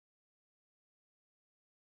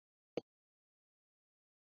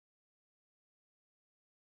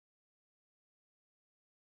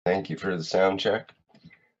Thank you for the sound check.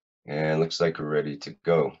 And looks like we're ready to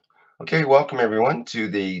go. Okay, welcome everyone to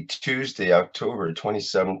the Tuesday, October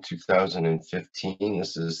 27th, 2015.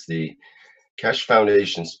 This is the Kesh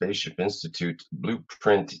Foundation Spaceship Institute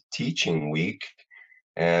Blueprint Teaching Week.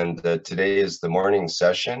 And today is the morning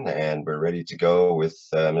session, and we're ready to go with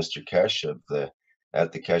Mr. Kesh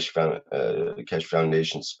at the Kesh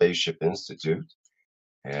Foundation Spaceship Institute.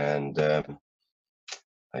 And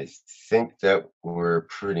I think that we're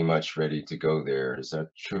pretty much ready to go there. Is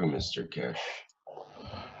that true, Mr. Kesh?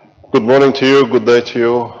 Good morning to you, good day to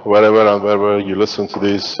you, wherever and wherever you listen to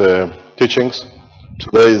these teachings.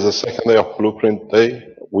 Today is the second day of Blueprint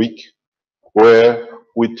Day week, where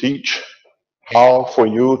we teach how for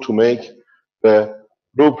you to make the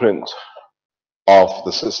blueprint of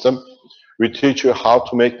the system. We teach you how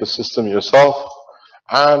to make the system yourself,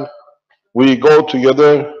 and we go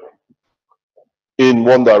together in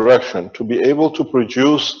one direction to be able to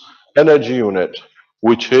produce energy unit,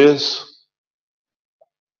 which is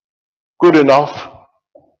good enough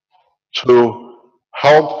to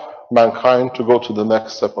help mankind to go to the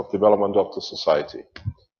next step of development of the society,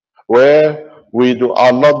 where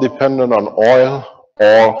are not dependent on oil,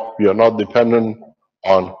 or we are not dependent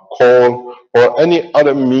on coal or any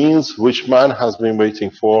other means which man has been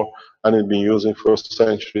waiting for and has been using for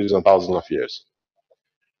centuries and thousands of years.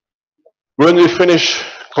 When we finish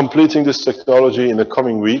completing this technology in the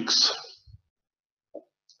coming weeks,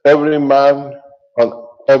 every man on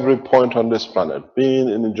every point on this planet, being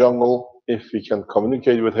in the jungle, if we can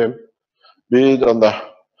communicate with him, be it on the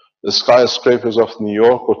skyscrapers of New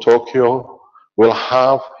York or Tokyo, will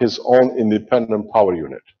have his own independent power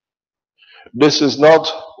unit. This is not,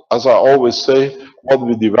 as I always say, what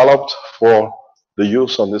we developed for the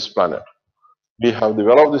use on this planet. We have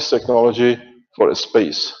developed this technology for a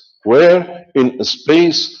space, where in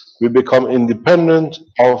space we become independent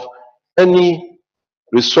of any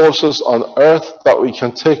resources on Earth, that we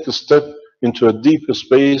can take a step into a deeper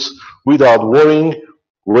space without worrying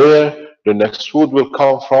where the next food will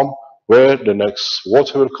come from, where the next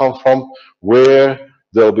water will come from, where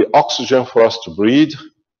there will be oxygen for us to breathe,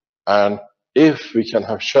 and if we can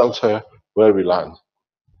have shelter where we land.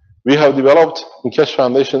 We have developed in Kesh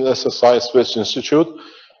Foundation SSI Space Institute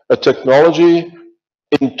a technology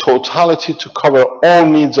in totality to cover all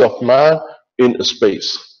needs of man in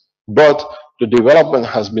space. But the development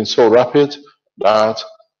has been so rapid that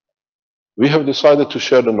we have decided to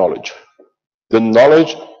share the knowledge. The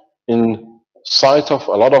knowledge in sight of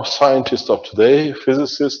a lot of scientists of today,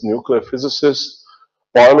 physicists, nuclear physicists,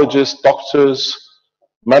 biologists, doctors,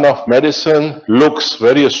 men of medicine, looks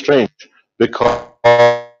very strange, because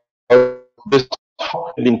this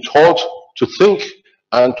has been taught to think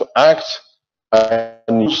and to act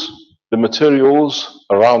and use the materials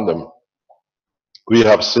around them. We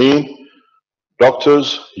have seen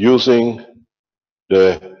doctors using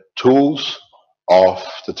the tools of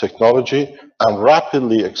the technology and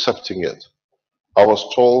rapidly accepting it. I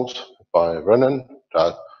was told by Renan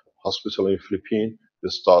that hospital in Philippines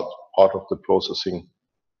will start part of the processing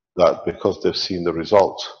that because they've seen the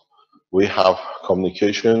results. We have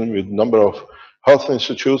communication with a number of health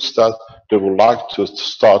institutes that they would like to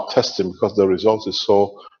start testing because the result is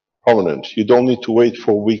so prominent. You don't need to wait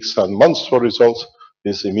for weeks and months for results,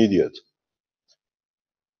 it's immediate.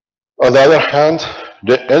 On the other hand,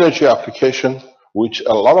 the energy application, which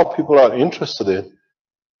a lot of people are interested in,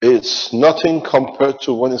 it's nothing compared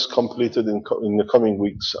to when it's completed in the coming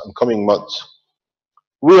weeks and coming months.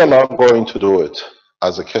 We are not going to do it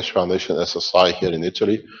as a Kesh Foundation SSI here in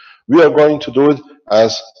Italy. We are going to do it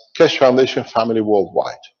as Kesh Foundation Family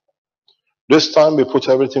Worldwide. This time we put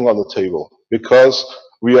everything on the table because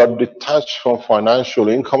we are detached from financial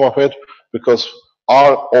income of it, because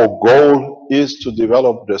our goal is to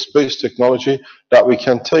develop the space technology that we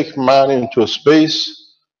can take man into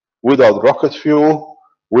space without rocket fuel,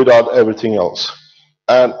 without everything else.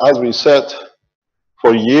 And as we said,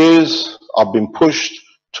 for years I've been pushed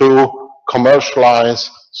to commercialize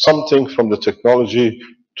something from the technology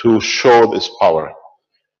to show this power.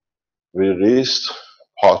 We released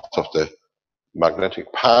part of the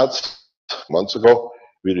magnetic pads months ago.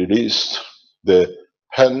 We released the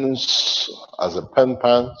pens as a pen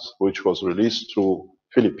pens, which was released through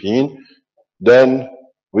Philippines. Then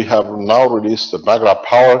we have now released the Magra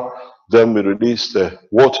power. Then we released the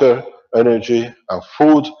water, energy, and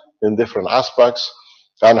food in different aspects.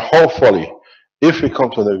 And hopefully, if we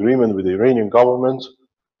come to an agreement with the Iranian government,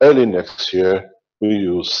 early next year, we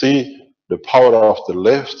will see the power of the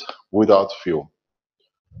lift without fuel.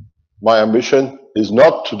 My ambition is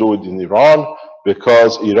not to do it in Iran,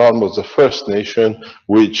 because Iran was the first nation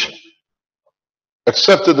which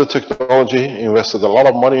accepted the technology, invested a lot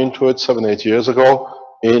of money into it 7-8 years ago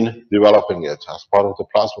in developing it as part of the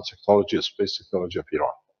plasma technology and space technology of Iran.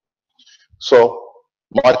 So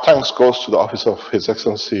my thanks goes to the office of His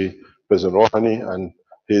Excellency President Rouhani and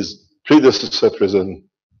his predecessor, President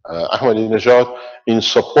Ahmadinejad, in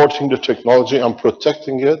supporting the technology and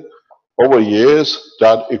protecting it over years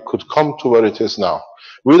that it could come to where it is now.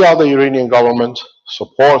 Without the Iranian government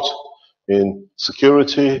support in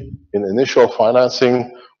security, in initial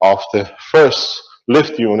financing of the first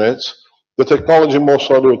lift units, the technology most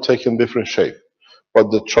likely would take in different shape.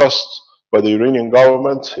 But the trust by the Iranian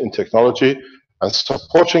government in technology and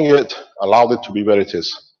supporting it allowed it to be where it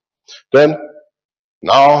is. Then,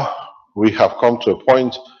 now we have come to a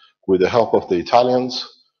point with the help of the Italians.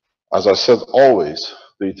 As I said always,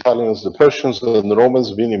 the Italians, the Persians, and the Romans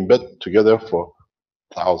have been in bed together for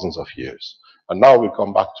thousands of years. And now we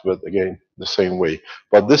come back to it again the same way.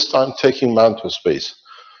 But this time taking man to space.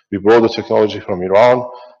 We brought the technology from Iran.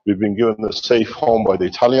 We've been given a safe home by the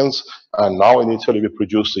Italians. And now in Italy we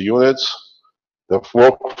produce the units. The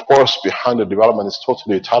workforce behind the development is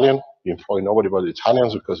totally Italian. We employ nobody but the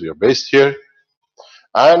Italians because we are based here.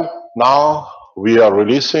 And now we are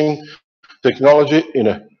releasing technology in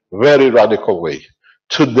a very radical way.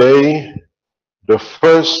 Today, the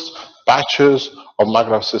first batches of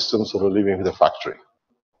maglev systems are leaving the factory.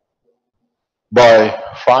 By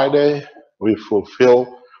Friday, we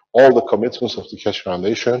fulfill all the commitments of the Keshe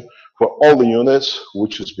Foundation for all the units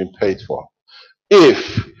which has been paid for.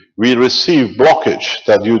 If we receive blockage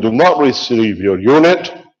that you do not receive your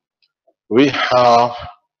unit, we have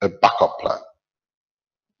a backup plan.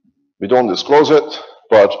 We don't disclose it,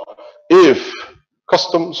 but if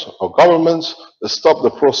customs or governments stop the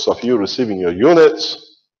process of you receiving your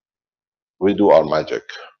units, we do our magic.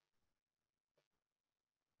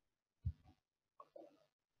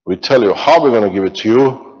 We tell you how we're going to give it to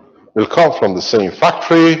you. It'll come from the same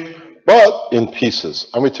factory, but in pieces.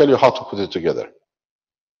 And we tell you how to put it together.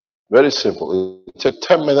 Very simple. It takes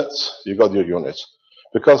 10 minutes, you got your units.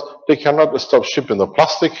 Because they cannot stop shipping the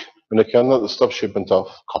plastic and they cannot stop shipment of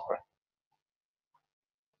copper.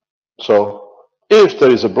 So if there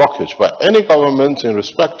is a blockage by any government in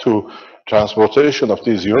respect to transportation of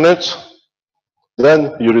these units,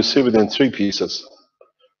 then you receive it in 3 pieces.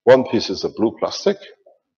 One piece is the blue plastic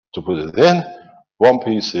to put it in. One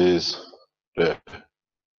piece is the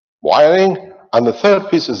wiring. And the third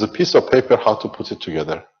piece is a piece of paper how to put it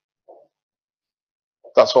together.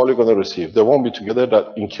 That's all you're going to receive. They won't be together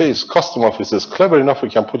that in case custom office is clever enough, he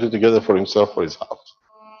can put it together for himself for his house.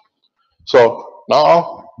 So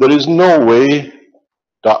now there is no way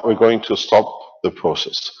that we're going to stop the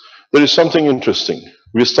process. There is something interesting.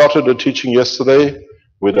 We started the teaching yesterday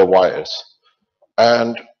with the wires.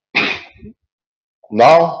 And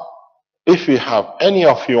now, if we have any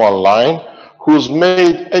of you online who's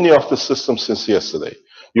made any of the systems since yesterday,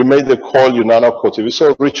 you made the call, you nano-coated. We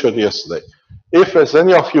saw Richard yesterday. If there's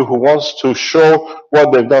any of you who wants to show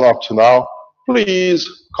what they've done up to now, please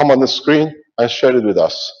come on the screen and share it with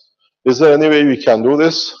us. Is there any way we can do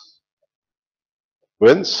this?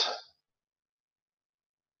 Vince?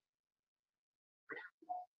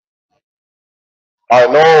 I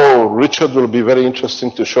know Richard will be very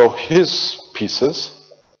interesting to show his pieces.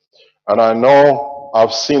 And I know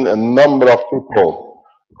I've seen a number of people.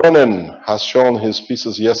 Brennan has shown his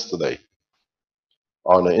pieces yesterday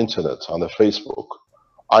on the internet, on the Facebook.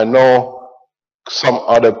 I know some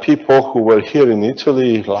other people who were here in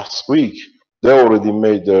Italy last week, they already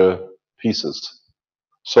made their pieces.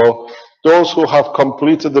 So those who have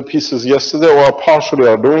completed the pieces yesterday or partially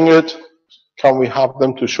are doing it, can we have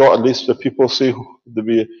them to show at least the people see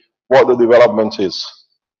what the development is?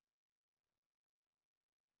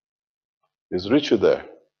 Is Richard there?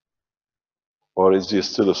 Or is he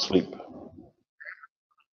still asleep?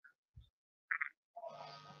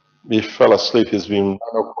 He fell asleep. He's been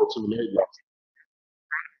nano-coated late last.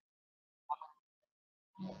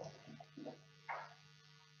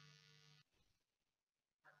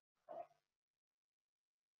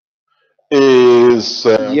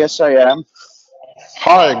 Yes, I am.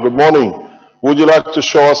 Hi, good morning. Would you like to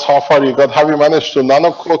show us how far you got? Have you managed to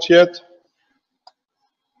nano-coat yet?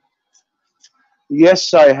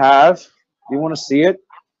 Yes, I have. You want to see it?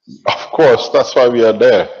 Of course, that's why we are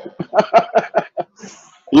there.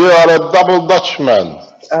 You are a double Dutchman.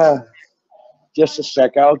 Just a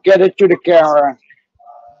sec. I'll get it to the camera.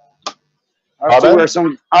 I have to wear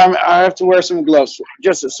some. I have to wear some gloves.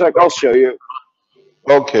 Just a sec. I'll show you.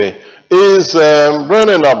 Okay. Is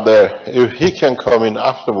Brennan up there? If he can come in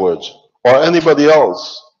afterwards, or anybody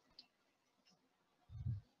else?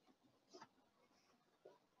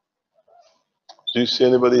 Do you see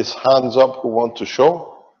anybody's hands up who want to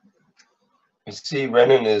show? I see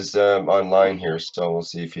Renan is online here, so we'll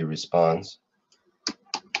see if he responds.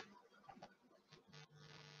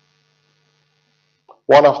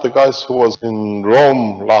 One of the guys who was in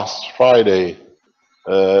Rome last Friday,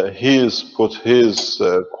 he's put his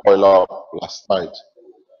coil up last night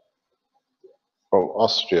from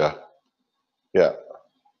Austria. Yeah.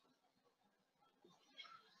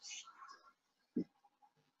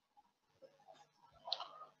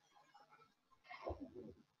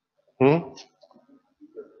 Hmm?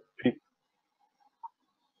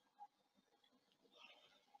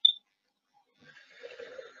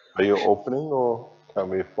 Are you opening or can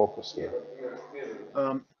we focus here?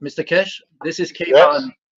 Mr. Cash, this is Kevin. Yes.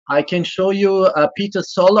 I can show you Peter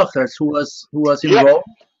Solachers, who was in Yep. Rome.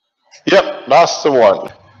 Yep, that's the one.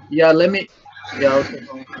 Yeah, let me. Yeah. Okay.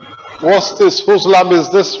 What's this? Whose lab is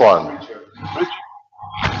this one?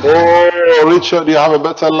 Oh, Richard, you have a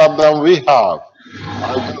better lab than we have.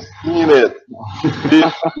 I just seen it. We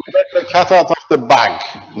let the cat out of the bag.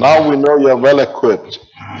 Now we know you're well equipped.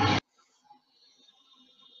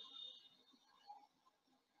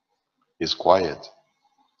 It's quiet.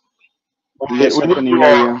 Okay, Yes, I we can need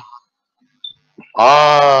hear you.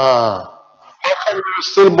 Ah, how come you're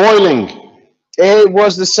still boiling? It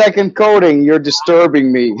was the second coating. You're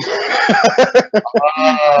disturbing me.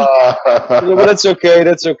 Ah. No, but that's okay.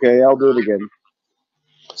 That's okay. I'll do it again.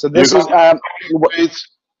 So this is Wait,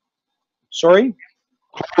 sorry.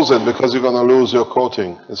 close it because you're gonna lose your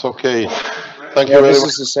coating. It's okay. Thank you Yeah, very this much.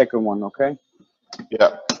 is the second one. Okay.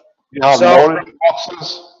 Yeah. You have So- more in the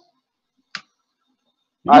boxes?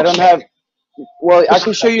 I don't have. Well, I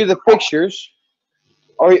can show you the pictures,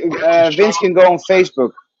 or Vince can go on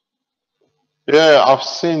Facebook. Yeah, I've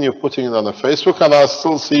seen you putting it on the Facebook, and I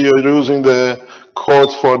still see you using the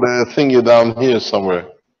code for the thingy down here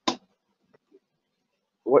somewhere.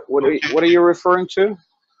 What are you referring to?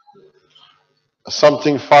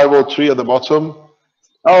 Something 503 at the bottom.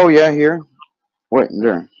 Oh yeah, here. Wait,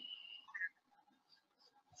 there.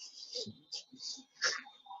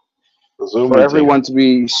 Zoom For meeting. everyone to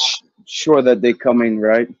be sure that they come in,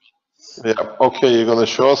 right? Yeah. Okay, you're gonna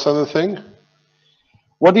show us anything?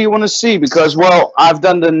 What do you want to see? Because, well, I've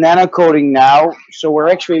done the nano coating now, so we're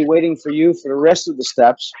actually waiting for you for the rest of the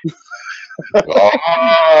steps.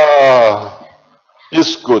 Ah,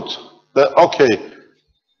 it's good. Okay.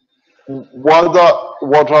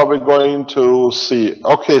 What are we going to see?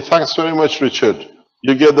 Okay, thanks very much, Richard.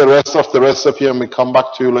 You get the rest of the recipe and we come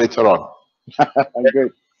back to you later on.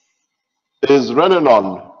 Good. Is Renan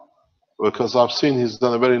on? Because I've seen he's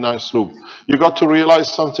done a very nice loop. You got to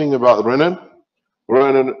realize something about Renan.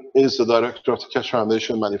 Renan is the director of the Keshe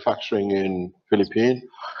Foundation Manufacturing in Philippines.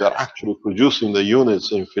 They're actually producing the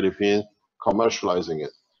units in Philippines, commercializing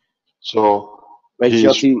it. So Wait, he's...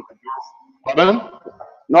 Jyoti. Pardon?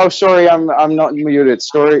 No, sorry, I'm not muted.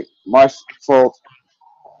 Sorry, my fault.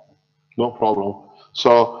 No problem.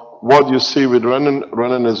 So what you see with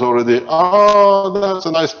Renan is already... Oh, that's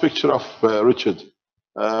a nice picture of Richard.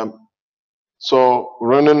 So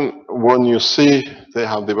Renan, when you see they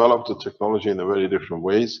have developed the technology in a very different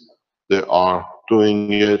ways, they are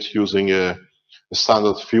doing it using a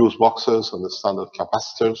standard fuse boxes and the standard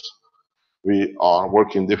capacitors. We are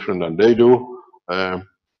working different than they do.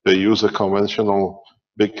 They use a conventional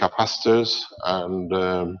big capacitors,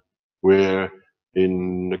 and where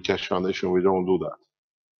in the Keshe Foundation we don't do that.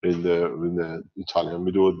 In the Italian,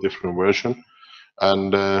 we do a different version,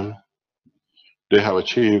 and they have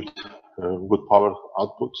achieved good power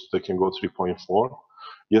output. They can go 3.4.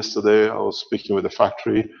 Yesterday, I was speaking with the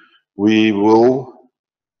factory. We will,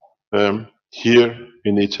 here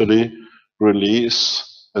in Italy,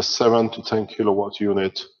 release a 7 to 10 kilowatt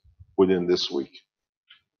unit within this week.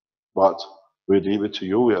 But we leave it to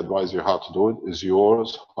you. We advise you how to do it. It's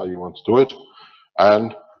yours, how you want to do it.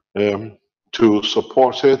 And to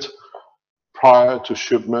support it, prior to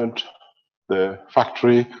shipment, the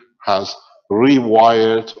factory has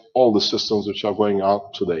rewired all the systems which are going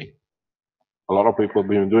out today. A lot of people have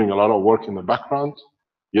been doing a lot of work in the background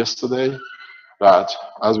yesterday, that,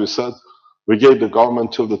 as we said, we gave the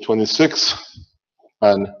government till the 26th,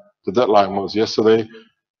 and the deadline was yesterday.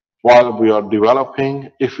 While we are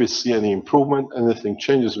developing, if we see any improvement, anything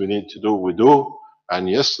changes we need to do, we do. And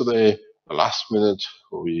yesterday, the last minute,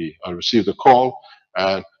 I received a call,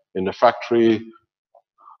 and in the factory,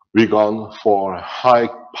 we gone for a high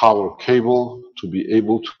power cable to be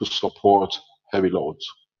able to support heavy loads,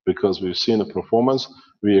 because we've seen the performance.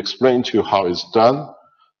 We explained to you how it's done.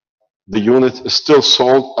 The unit is still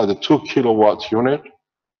sold at a 2 kilowatt unit,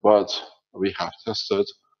 but we have tested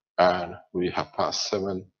and we have passed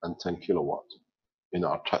 7 and 10 kilowatt. in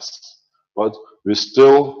our tests. But we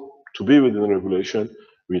still, to be within regulation,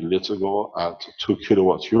 we let it go at 2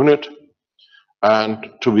 kilowatt unit. And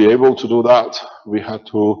to be able to do that, we had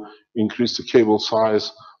to increase the cable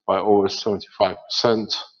size by over 75%.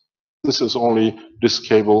 This is only, this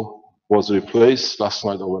cable was replaced last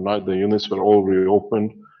night overnight. The units were all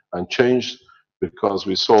reopened and changed because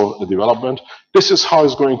we saw the development. This is how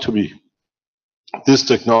it's going to be. This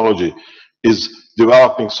technology is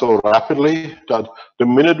developing so rapidly that the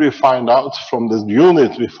minute we find out from the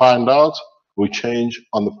unit, we change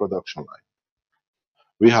on the production line.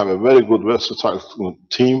 We have a very good, versatile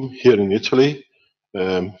team here in Italy,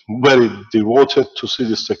 very devoted to see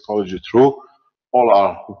this technology through. All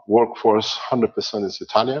our workforce, 100% is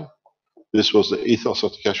Italian. This was the ethos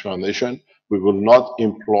of the Cash Foundation. We will not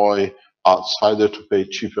employ outsiders to pay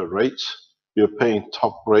cheaper rates. We are paying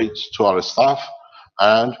top rates to our staff.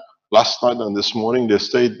 And last night and this morning, they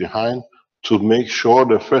stayed behind to make sure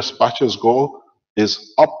the first batches go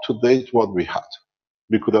is up to date what we had.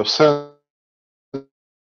 We could have sent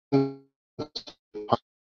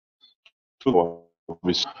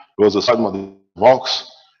was a side model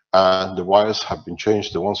box, and the wires have been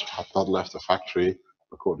changed. The ones who have not left the factory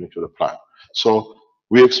according to the plan. So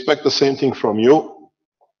we expect the same thing from you.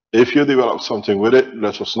 If you develop something with it,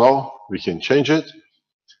 let us know. We can change it.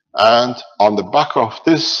 And on the back of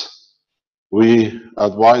this, we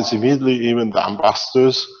advise immediately even the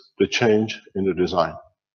ambassadors to change in the design,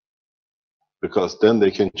 because then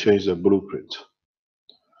they can change the blueprint.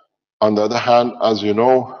 On the other hand, as you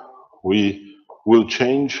know, we will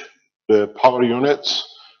change the power units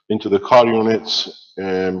into the car units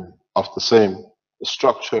of the same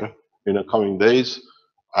structure in the coming days,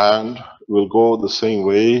 and we'll go the same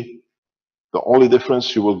way. The only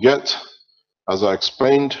difference you will get, as I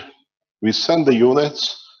explained, we send the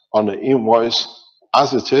units on the invoice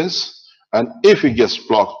as it is, and if it gets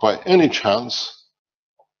blocked by any chance,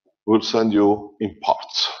 we'll send you in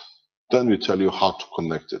parts. Then we tell you how to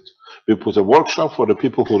connect it. We put a workshop for the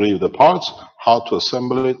people who read the parts, how to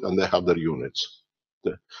assemble it, and they have their units.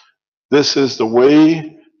 This is the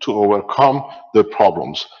way to overcome the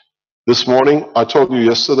problems. This morning, I told you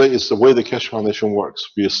yesterday, it's the way the Cash Foundation works.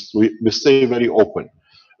 We stay very open.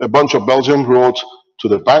 A bunch of Belgians wrote to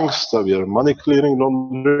the banks that we are a money clearing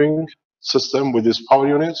laundering system with these power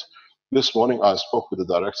units. This morning, I spoke with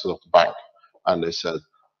the directors of the bank, and they said,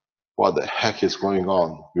 what the heck is going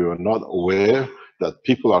on? We were not aware that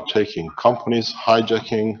people are taking companies,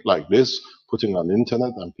 hijacking like this, putting on the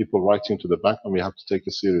internet, and people writing to the bank, and we have to take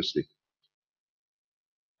it seriously.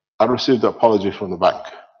 I received an apology from the bank.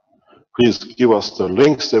 Please give us the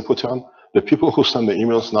links they put on. The people who send the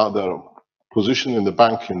emails now, they're positioned in the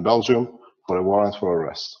bank in Belgium for a warrant for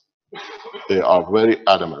arrest. They are very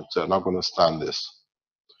adamant. They're not going to stand this.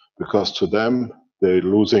 Because to them, they're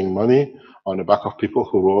losing money on the back of people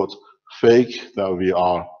who wrote fake that we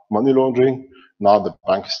are money laundering. Now the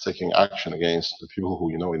bank is taking action against the people who,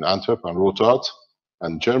 in Antwerp and Rotterdam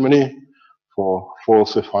and Germany for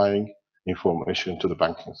falsifying information to the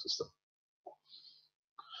banking system.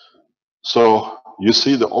 So you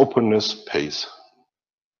see the openness pays.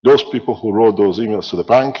 Those people who wrote those emails to the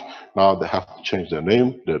bank, now they have to change their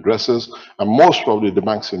name, their addresses, and most probably the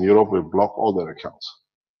banks in Europe will block all their accounts.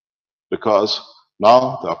 Because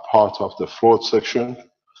now they're part of the fraud section,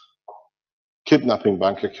 kidnapping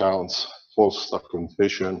bank accounts, false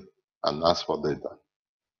documentation, and that's what they've done.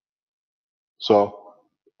 So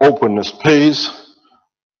openness pays.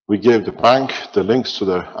 We gave the bank the links to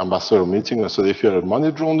the ambassador meeting. I said, if you're a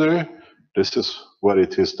money launderer, this is where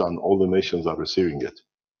it is done. All the nations are receiving it.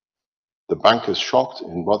 The bank is shocked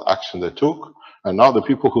in what action they took. And now the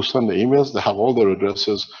people who send the emails, they have all their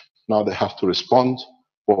addresses. Now they have to respond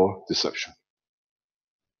for deception.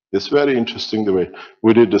 It's very interesting the way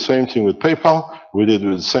we did the same thing with PayPal. We did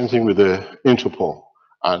the same thing with the Interpol.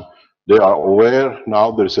 And they are aware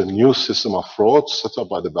now there's a new system of fraud set up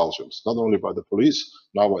by the Belgians, not only by the police,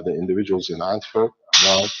 now by the individuals in Antwerp, and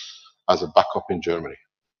now as a backup in Germany.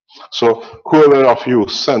 So whoever of you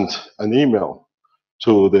sent an email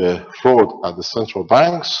to the fraud at the central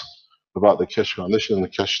banks about the Cash Foundation and the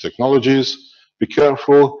cash technologies, be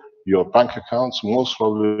careful. Your bank accounts most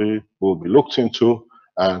probably will be looked into,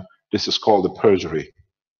 and this is called a perjury.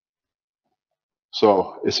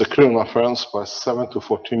 So it's a criminal offense by 7 to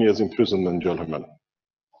 14 years imprisonment, gentlemen.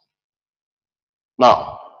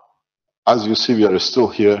 Now, as you see, we are still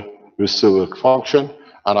here. We still will function.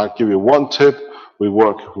 And I'll give you one tip. We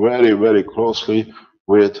work very, very closely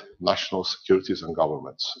with national securities and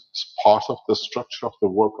governments. It's part of the structure of the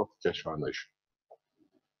work of the Cash Foundation.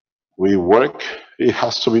 We work, it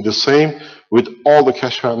has to be the same with all the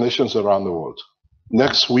Cash Foundations around the world.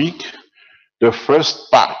 next week, the first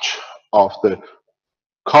batch of the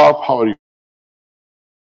car power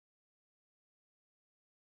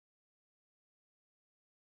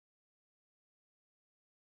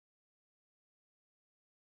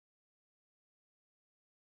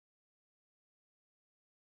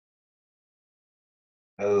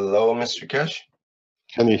Hello, Mr. Kesh.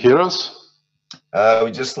 Can you hear us?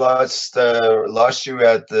 We just lost you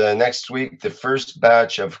at the next week. The first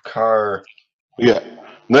batch of car. Yeah.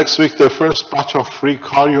 Next week, the first batch of free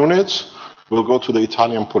car units will go to the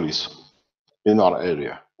Italian police in our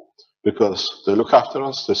area because they look after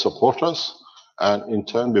us, they support us, and in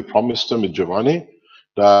turn, we promised them with Giovanni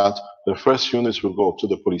that the first units will go to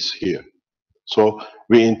the police here. So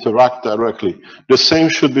we interact directly. The same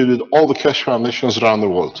should be with all the cash foundations around the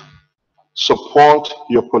world. Support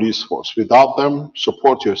your police force. Without them,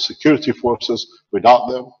 support your security forces. Without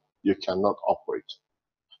them, you cannot operate.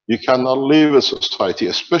 You cannot live a society,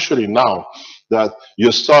 especially now that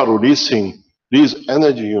you start releasing these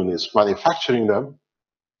energy units, manufacturing them.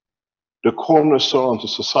 The cornerstone of the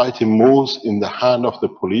society moves in the hand of the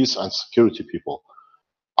police and security people.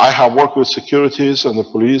 I have worked with securities and the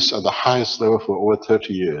police at the highest level for over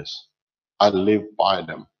 30 years. I live by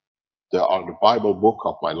them. They are the Bible book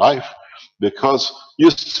of my life because you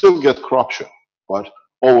still get corruption, but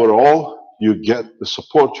overall, you get the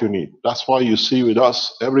support you need. That's why you see with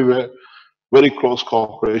us everywhere very close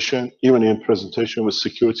cooperation, even in presentation with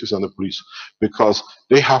securities and the police, because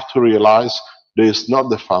they have to realize there is not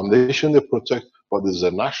the foundation they protect, but there's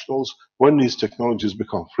the nationals. When these technologies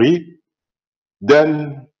become free,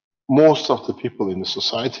 then most of the people in the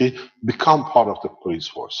society become part of the police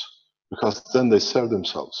force, because then they serve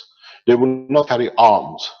themselves. They will not carry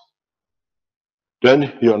arms.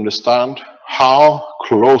 Then you understand how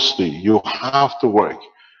closely you have to work.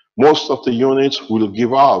 Most of the units will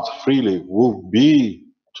give out freely, will be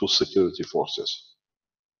to security forces.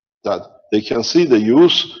 That they can see the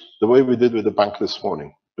use the way we did with the bank this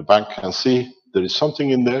morning. The bank can see there is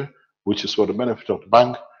something in there which is for the benefit of the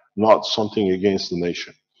bank, not something against the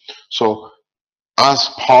nation. So as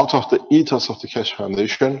part of the ethos of the Cash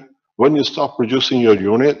Foundation, when you start producing your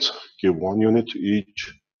units, give one unit to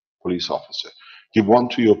each police officer. Give one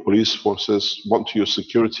to your police forces, one to your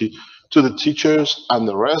security, to the teachers and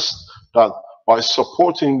the rest, that by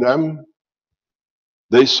supporting them,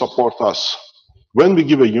 they support us. When we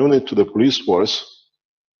give a unit to the police force,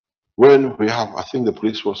 when we have, I think the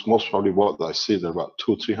police force most probably what I see, there are about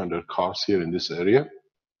 200-300 cars here in this area,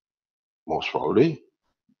 most probably,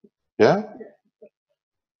 yeah?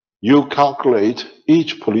 You calculate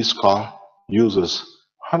each police car uses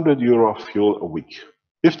 €100 of fuel a week,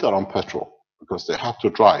 if they're on petrol, because they have to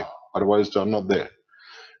drive, otherwise they're not there.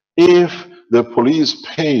 If the police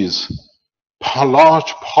pays a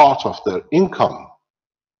large part of their income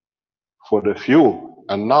for the fuel,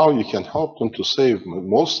 and now you can help them to save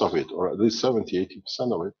most of it, or at least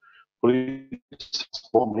 70–80% of it, police has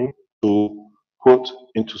more money to put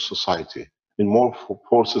into society, in more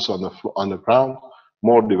forces on the ground,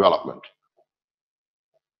 more development.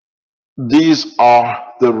 These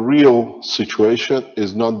are the real situation,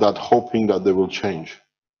 is not that hoping that they will change.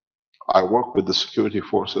 I work with the security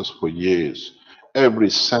forces for years. Every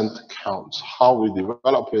cent counts. How we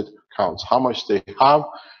develop it counts. How much they have,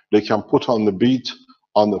 they can put on the beat,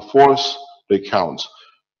 on the force, they count.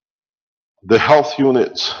 The health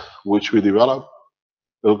units which we develop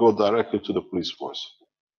will go directly to the police force.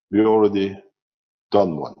 We already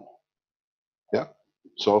done one. Yeah?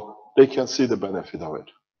 So they can see the benefit of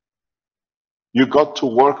it. You got to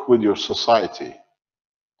work with your society.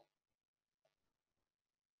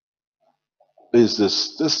 Is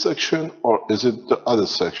this section or is it the other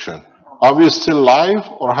section? Are we still live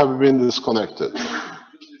or have we been disconnected?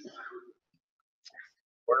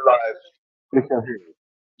 We're live. We can hear you.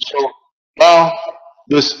 So now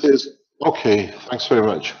this is, okay, thanks very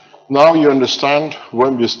much. Now you understand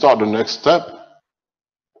when we start the next step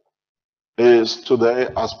is today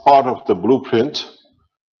as part of the blueprint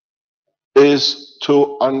is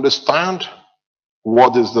to understand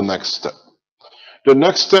what is the next step. The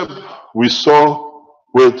next step we saw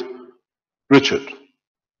with Richard.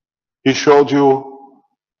 He showed you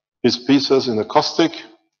his pieces in the caustic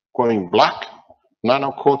going black,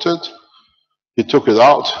 nano coated. He took it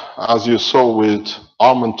out, as you saw with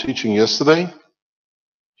Armand teaching yesterday.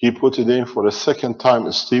 He put it in for a second time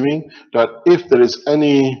steaming, that if there is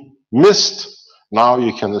any mist, now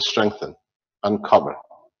you can strengthen and cover.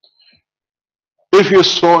 If you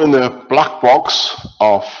saw in the black box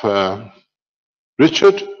of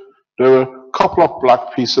Richard, there were a couple of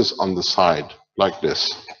black pieces on the side, like this.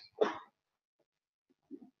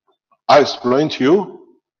 I explained to you,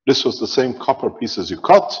 this was the same copper pieces you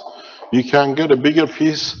cut. You can get a bigger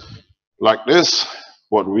piece like this,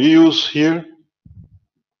 what we use here,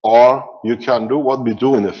 or you can do what we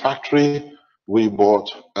do in the factory. We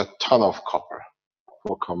bought a ton of copper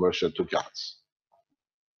for conversion to gas.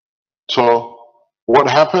 So what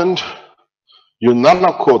happened? You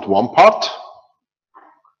nanocoat one part,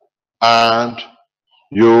 and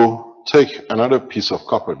you take another piece of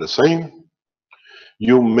copper, the same.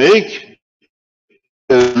 You make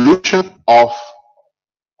a solution of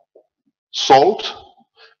salt.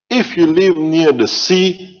 If you live near the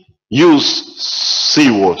sea, use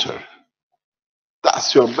seawater.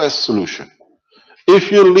 That's your best solution.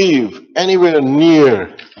 If you live anywhere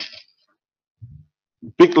near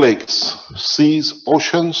big lakes, seas,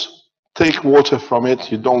 oceans, take water from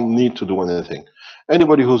it. You don't need to do anything.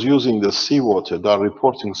 Anybody who's using the seawater, they're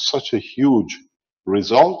reporting such a huge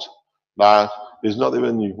result that it's not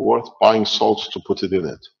even worth buying salt to put it in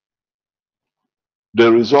it.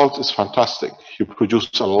 The result is fantastic. You produce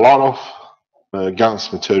a lot of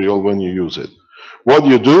gas material when you use it. What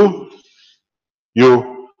you do,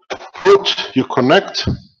 you connect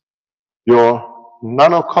your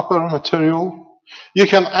nano copper material. You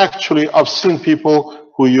can actually, I've seen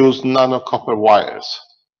people who use nano copper wires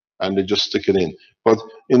and they just stick it in. But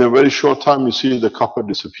in a very short time, you see the copper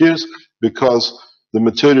disappears because the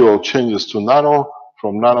material changes to nano,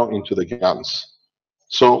 from nano into the GaNs.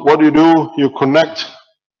 So what you do, you connect.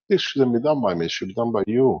 This shouldn't be done by me, it should be done by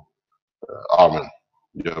you, Armin.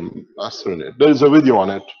 You're mastering it. There is a video on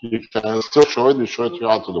it. You can still show it, you show it you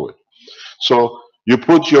how to do it. So you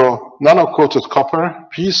put your nano-coated copper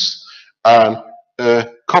piece and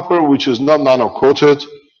copper which is not nano-coated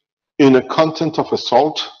in a content of a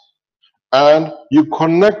salt, and you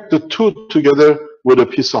connect the two together with a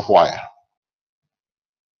piece of wire.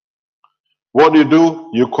 What you do,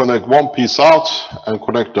 you connect one piece out and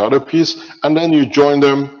connect the other piece, and then you join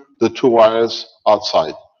them, the two wires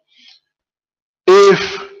outside.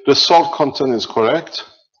 If the salt content is correct,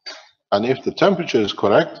 and if the temperature is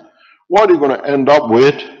correct, what you're going to end up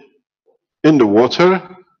with in the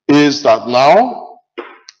water is that now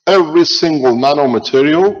every single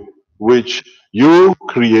nanomaterial which you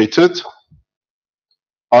created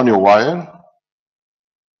on your wire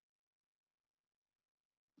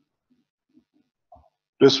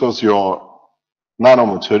this was your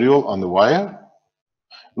nanomaterial on the wire.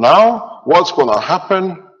 Now, what's going to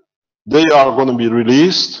happen? They are going to be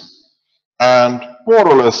released, and more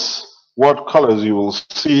or less what colors you will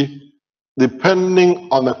see, depending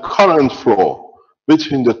on the current flow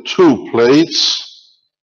between the two plates,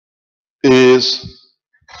 is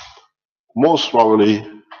most probably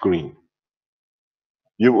green.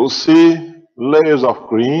 You will see layers of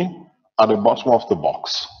green at the bottom of the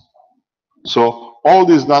box. So all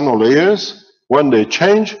these nano layers, when they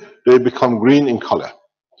change, they become green in color.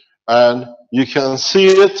 And you can see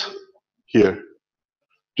it here.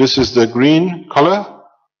 This is the green color.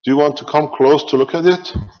 Do you want to come close to look at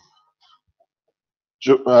it?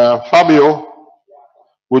 Fabio,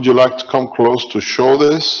 would you like to come close to show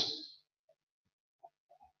this?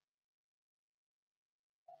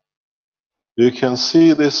 You can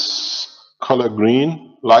see this color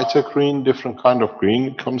green, lighter green, different kind of green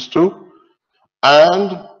it comes to.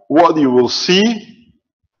 And what you will see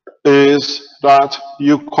is that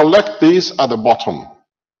you collect these at the bottom.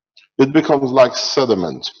 It becomes like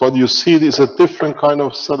sediment, but you see these are different kind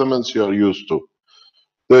of sediments you are used to.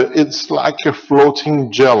 It's like a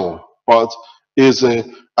floating gel, but is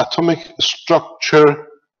an atomic structure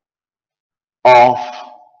of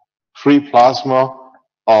free plasma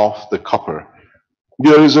of the copper.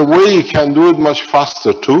 There is a way you can do it much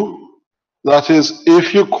faster too. That is,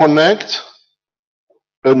 if you connect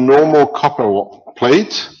a normal copper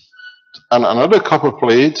plate and another copper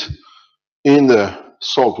plate in the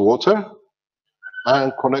salt water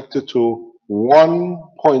and connect it to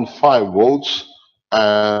 1.5 volts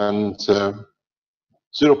and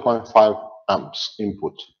 0.5 amps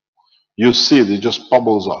input. You see it just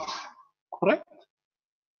bubbles off. Correct?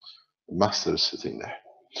 The master is sitting there.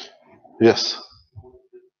 Yes.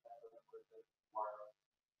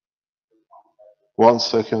 1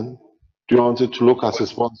 second. Do you want it to look at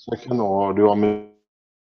this 1 second, or do you want me?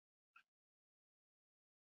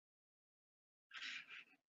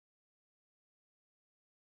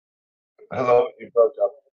 Hello, you broke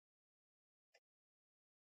up.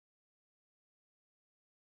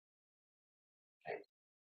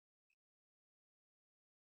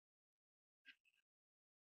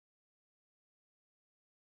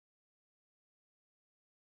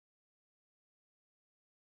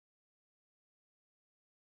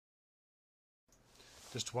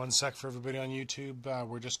 Just one sec for everybody on YouTube.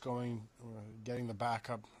 We're just getting the back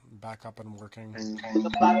up and working.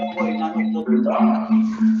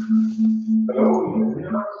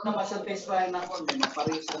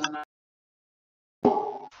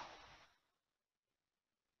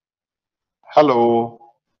 Hello.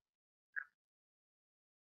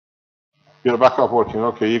 You're back up working.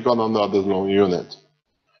 Okay, you got on the other unit.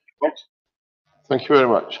 Thank you very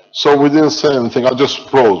much. So we didn't say anything. I just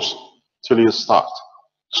froze till you start.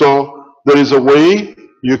 So there is a way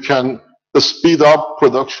you can speed up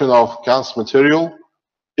production of GANS material.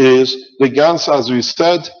 Is the GANS, as we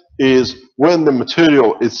said, is when the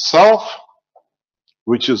material itself,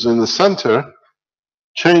 which is in the center,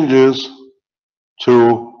 changes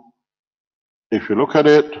to, if you look at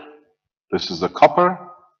it, this is the copper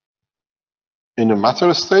in a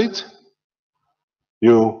matter state.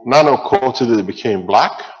 You nano-coated it, it became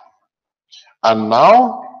black. And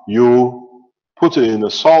now you put it in a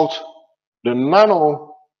salt. The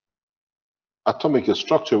nano atomic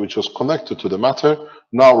structure, which was connected to the matter,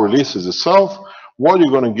 now releases itself. What you're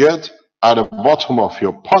going to get at the bottom of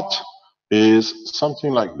your pot is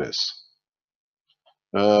something like this.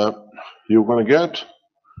 You're going to get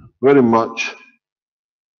very much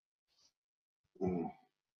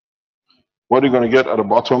what you're going to get at the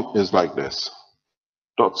bottom is like this,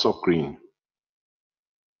 dots of green.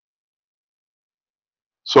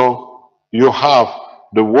 So you have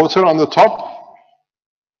the water on the top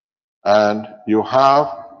and you have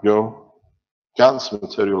your GANS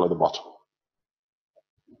material at the bottom.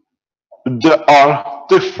 There are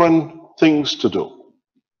different things to do.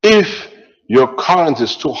 If your current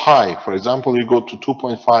is too high, for example, you go to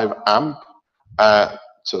 2.5 amp,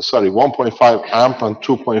 1.5 amp and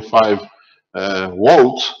 2.5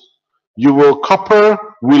 volts, your copper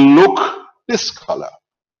will look this color.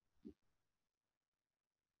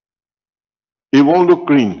 It won't look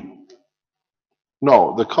green.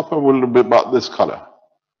 No, the copper will be about this color.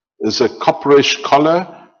 It's a copperish color,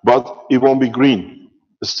 but it won't be green.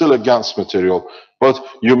 It's still a GANS material, but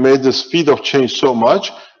you made the speed of change so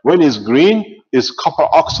much. When it's green, it's copper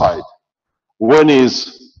oxide. When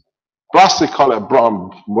it's plastic color,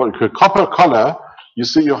 brown, copper color, you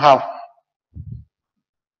see you have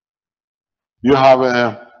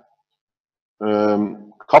a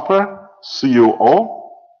copper, CuO,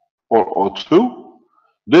 or O2.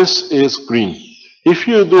 This is green. If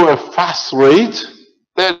you do a fast rate,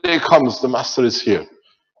 there it comes, the master is here.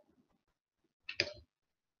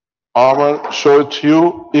 I will show it to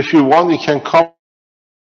you. If you want, you can come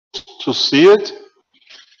to see it.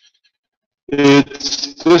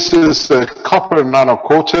 This is a copper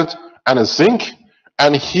nano-coated and a zinc.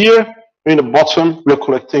 And here in the bottom, we're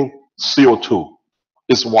collecting CO2.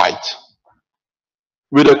 It's white.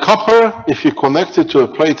 With a copper, if you connect it to a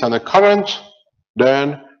plate and a current,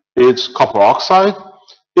 then it's copper oxide.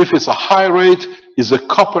 If it's a high rate, it's a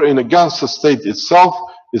copper in a GANS state itself.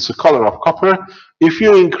 It's a color of copper. If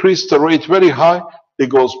you increase the rate very high, it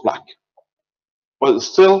goes black. But it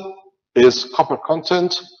still is copper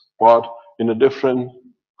content, but in a different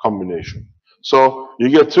combination. So you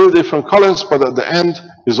get two different colors, but at the end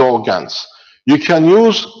is all GANS. You can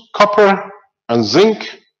use copper and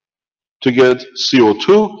zinc to get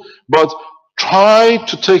CO2, but try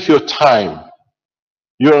to take your time.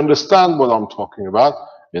 You understand what I'm talking about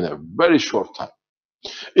in a very short time.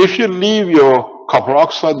 If you leave your copper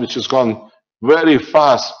oxide, which has gone very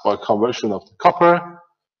fast by conversion of the copper,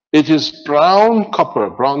 it is brown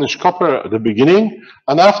copper, brownish copper at the beginning,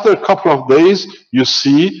 and after a couple of days, you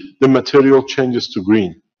see the material changes to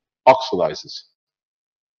green, oxidizes.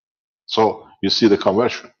 So you see the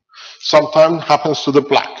conversion. Sometimes happens to the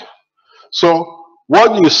black. So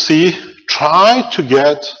what you see, try to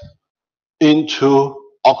get into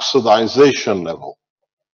oxidization level,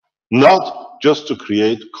 not just to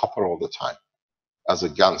create copper all the time as a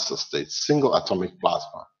GANS state, single atomic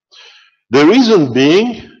plasma. The reason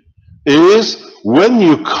being is when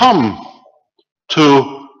you come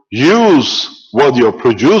to use what you're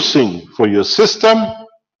producing for your system,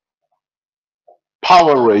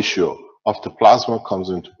 power ratio of the plasma comes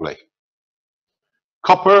into play.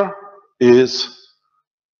 Copper is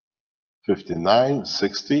 59,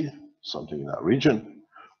 60, something in that region.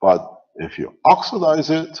 But if you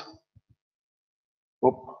oxidize it,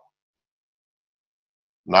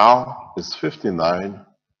 now it's 59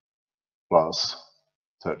 plus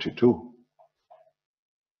 32.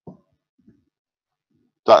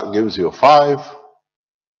 That gives you 5.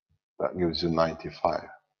 That gives you 95.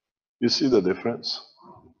 You see the difference?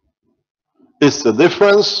 It's the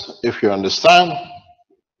difference, if you understand,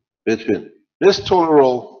 between this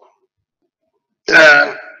tolerol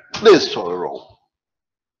and this tolerol.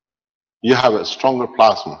 you have a stronger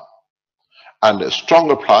plasma. And a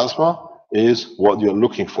stronger plasma is what you're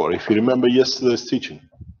looking for, if you remember yesterday's teaching.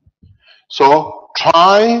 So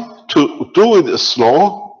try to do it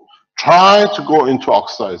slow, try to go into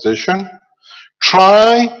oxidization,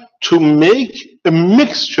 try to make a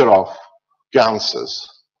mixture of ganses.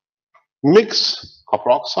 Mix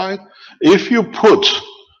copper oxide. If you put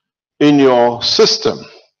in your system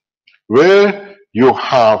where you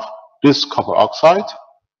have this copper oxide,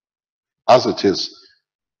 as it is,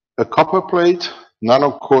 a copper plate,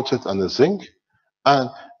 nano-coated, and a zinc, and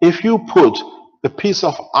if you put a piece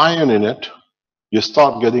of iron in it, you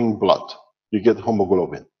start getting blood. You get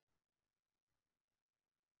hemoglobin.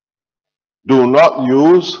 Do not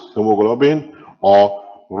use hemoglobin or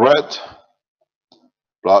red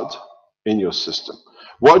blood in your system.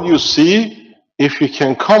 What you see, if you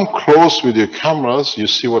can come close with your cameras, you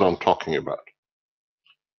see what I'm talking about.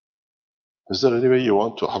 Is there any way you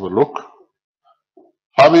want to have a look?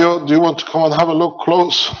 Fabio, do you want to come and have a look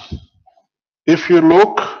close? If you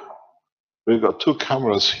look, we've got two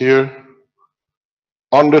cameras here.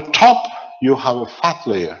 On the top, you have a fat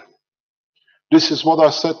layer. This is what I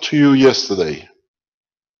said to you yesterday.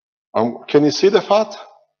 Can you see the fat?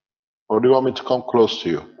 Or do you want me to come close to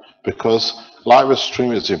you? Because live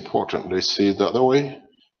stream is important. They see it the other way,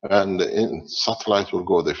 and the satellite will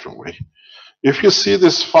go a different way. If you see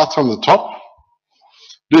this fat on the top,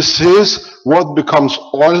 this is what becomes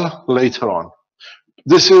oil later on.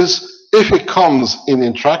 This is, if it comes in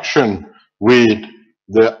interaction with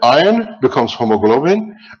the iron, becomes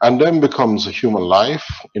hemoglobin, and then becomes a human life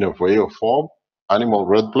in a way or form, animal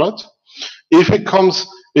red blood. If it comes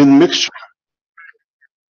in mixture,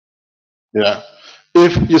 yeah.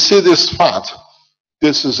 If you see this fat,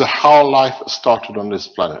 this is how life started on this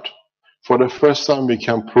planet. For the first time, we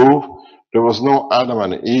can prove there was no Adam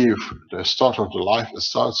and Eve. The start of the life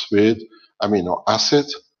starts with amino acid,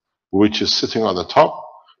 which is sitting on the top,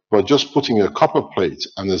 but just putting a copper plate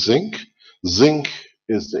and a zinc. Zinc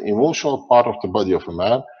is the emotional part of the body of a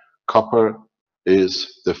man. Copper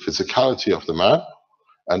is the physicality of the man.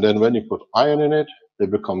 And then when you put iron in it,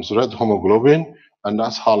 it becomes red hemoglobin, and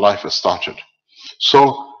that's how life started.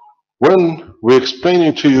 So when we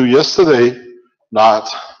explained to you yesterday that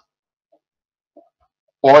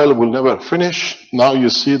oil will never finish, now you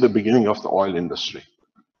see the beginning of the oil industry.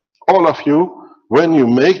 All of you, when you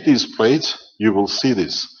make these plates, you will see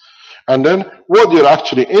this. And then what you're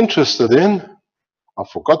actually interested in, I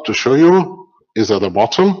forgot to show you, is at the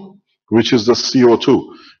bottom, which is the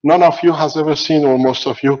CO2. None of you has ever seen, or most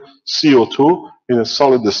of you, CO2 in a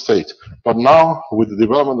solid state. But now, with the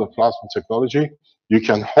development of plasma technology, you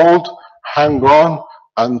can hold, hang on,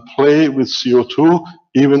 and play with CO2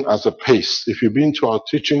 even as a paste. If you've been to our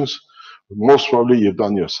teachings, most probably you've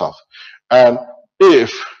done yourself. And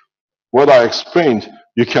if what I explained,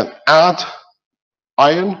 you can add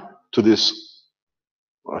iron to this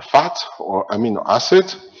fat or amino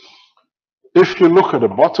acid. If you look at the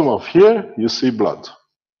bottom of here, you see blood.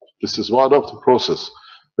 This is one of the process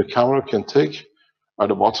the camera can take. At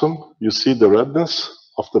the bottom, you see the redness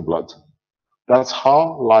of the blood. That's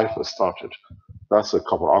how life started. That's a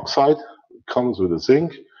copper oxide. It comes with a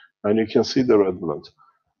zinc, and you can see the red blood.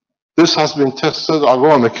 This has been tested. I'll go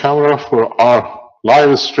on the camera for our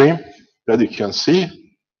live stream that you can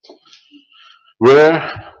see,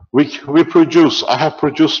 where we produce, I have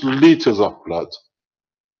produced liters of blood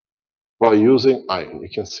by using iron. You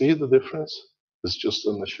can see the difference. It's just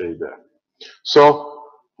in the shade there. So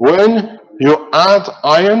when you add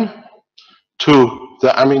iron to the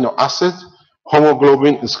amino acid,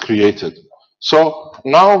 hemoglobin is created. So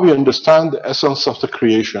now we understand the essence of the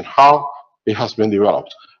creation, how it has been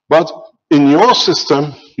developed. But in your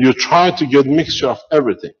system, you try to get mixture of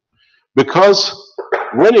everything. Because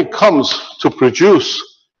when it comes to produce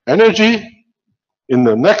energy, in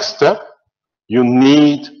the next step, you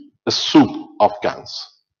need a soup of GANs.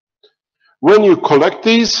 When you collect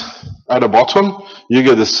these at the bottom, you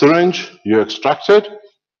get a syringe, you extract it,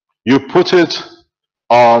 you put it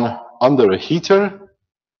on under a heater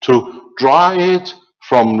to dry it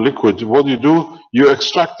from liquid. What do? You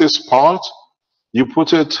extract this part, you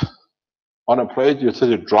put it on a plate, you let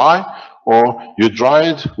it dry, or you dry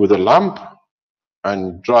it with a lamp,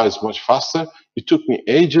 and it dries much faster. It took me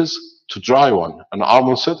ages to dry one. And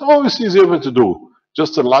Armand said, oh, it's easier to do.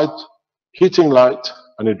 Just a light, heating light,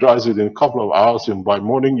 and it dries it in a couple of hours, and by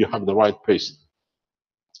morning you have the right paste.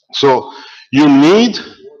 So you need,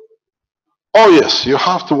 oh yes, you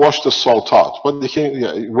have to wash the salt out. But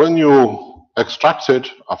when you extract it,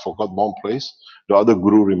 I forgot one place, the other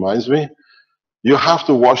guru reminds me, you have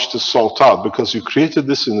to wash the salt out because you created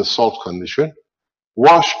this in a salt condition.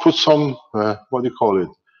 put some, what do you call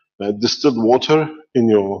it, distilled water in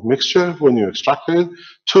your mixture when you extract it,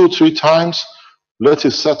 2-3 times, let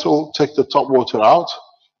it settle, take the top water out,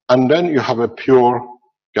 and then you have a pure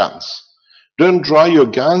GANS. Then dry your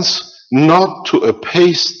GANS not to a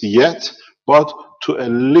paste yet, but to a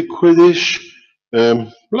liquidish,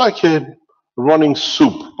 like a running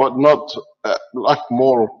soup, but not like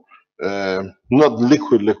more, not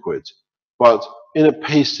liquid, but in a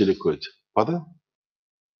pasty liquid. Pardon?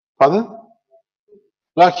 Pardon?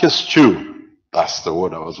 Like a stew. That's the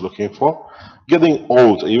word I was looking for. Getting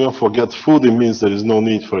old, I even forget food, it means there is no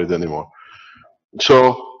need for it anymore.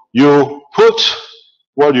 So you put,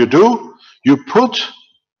 what you do, you put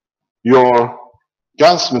your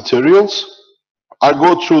GANS materials. I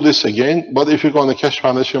go through this again, but if you go on the Keshe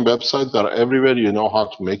Foundation website, they're everywhere, you know how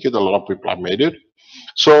to make it. A lot of people have made it.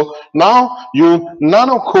 So now you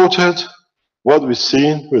nano-coated what we've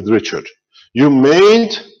seen with Richard. You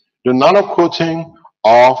made the nano-coating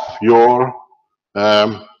of your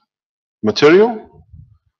material.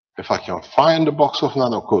 If I can find the box of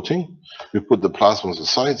nano-coating, we put the plasmas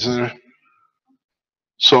aside there.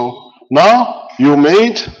 So now you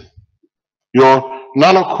made your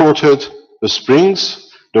nano-coated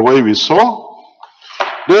springs the way we saw.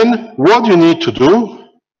 Then what you need to do,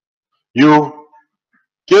 you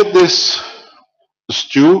get this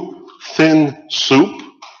stew, thin soup,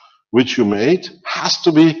 which you made, has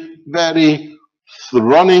to be very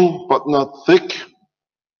running but not thick.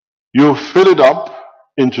 You fill it up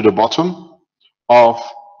into the bottom of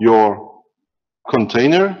your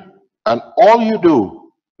container, and all you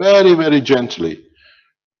do, very, very gently,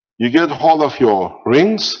 you get hold of your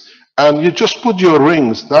rings, and you just put your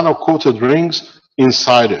rings, nano-coated rings,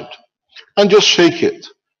 inside it, and just shake it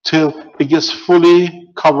till it gets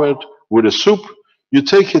fully covered with the soup. You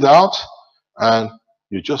take it out, and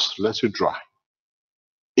you just let it dry.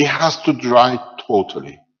 It has to dry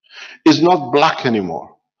totally. It's not black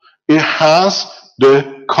anymore. It has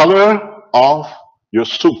the color of your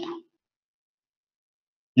soup.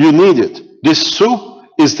 You need it. This soup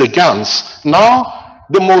is the GANS. Now,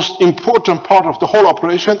 the most important part of the whole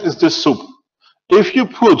operation is this soup. If you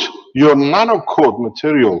put your nano-coat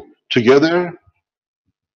material together,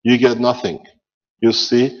 you get nothing. You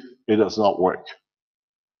see, it does not work.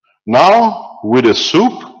 Now, with the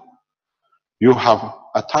soup, you have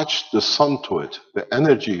attached the sun to it, the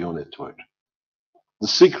energy unit to it. The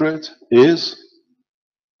secret is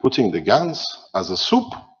putting the GANS as a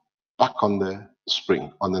soup back on the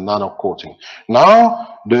spring, on the nano coating.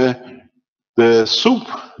 Now the soup,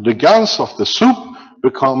 the GANS of the soup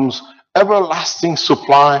becomes everlasting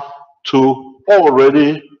supply to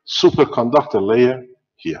already superconductor layer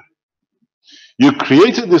here. You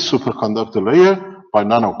created this superconductor layer by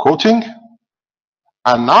nano coating,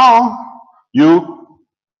 and now you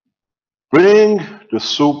bring the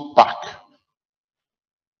soup back.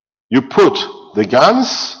 You put the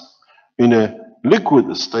GANS in a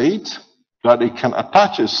liquid state that it can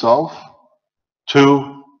attach itself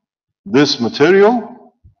to this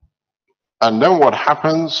material, and then what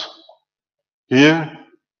happens here,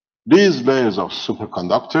 these layers of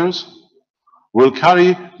superconductors will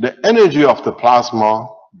carry the energy of the plasma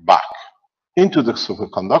back into the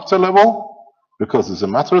superconductor level because it's a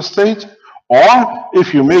matter state, or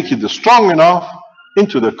if you make it strong enough,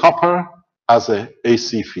 into the copper as a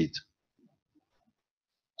AC feed.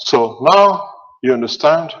 So now you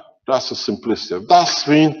understand that's the simplicity. That's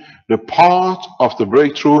been the part of the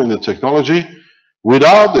breakthrough in the technology.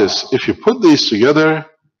 Without this, if you put these together,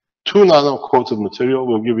 2 nano-coated material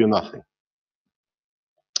will give you nothing.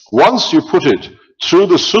 Once you put it through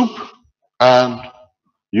the soup and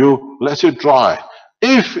you let it dry,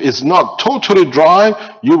 if it's not totally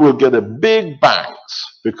dry, you will get a big bangs,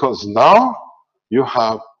 because now you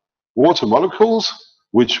have water molecules,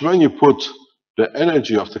 which when you put the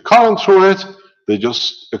energy of the current through it, they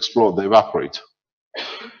just explode, they evaporate.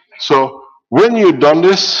 So when you've done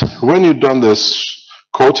this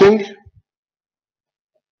coating,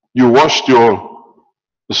 you washed your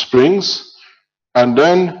springs, and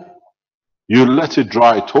then you let it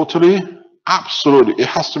dry totally. Absolutely, it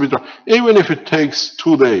has to be dry. Even if it takes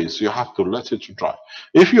 2 days, you have to let it dry.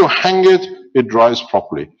 If you hang it, it dries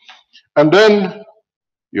properly. And then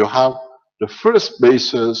you have the first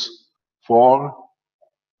basis for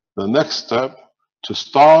the next step to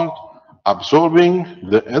start absorbing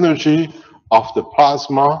the energy of the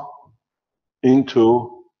plasma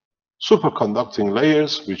into superconducting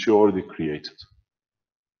layers which you already created.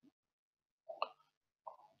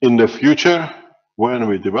 In the future, when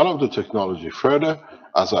we develop the technology further,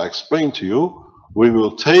 as I explained to you, we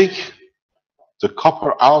will take the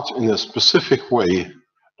copper out in a specific way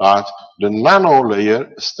that the nano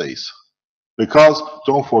layer stays. Because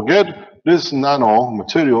don't forget, this nano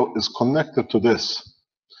material is connected to this.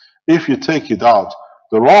 If you take it out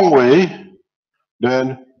the wrong way,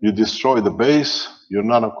 then you destroy the base, your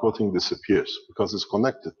nano coating disappears because it's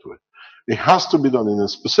connected to it. It has to be done in a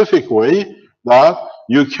specific way that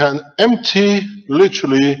you can empty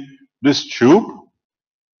literally this tube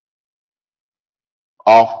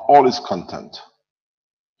of all its content.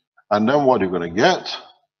 And then what you're going to get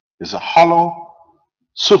is a hollow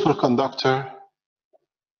superconductor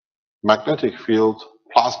magnetic field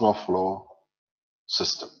plasma flow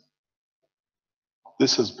system.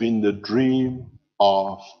 This has been the dream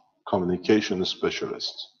of communication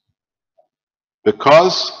specialists.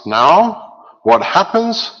 Because now what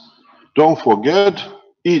happens, don't forget,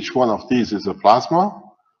 each one of these is a plasma.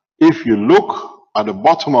 If you look at the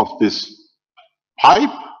bottom of this pipe,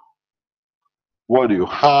 what you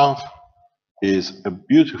have is a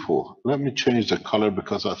beautiful, let me change the color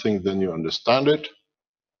because I think then you understand it.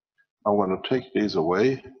 I'm going to take these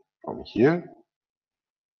away from here.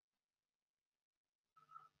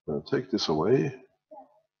 I'm going to take this away.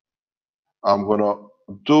 I'm going to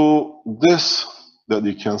do this that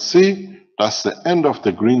you can see. That's the end of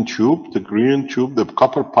the green tube. The green tube, the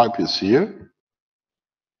copper pipe is here.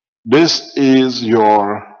 This is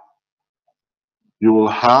your, you will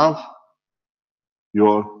have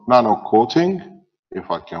your nano coating. If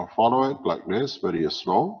I can follow it like this, very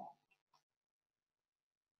slow.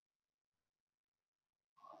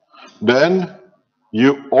 Then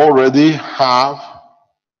you already have,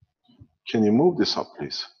 can you move this up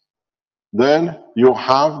please? Then you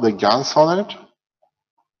have the GANs on it.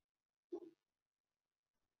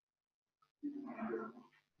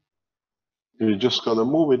 You just gotta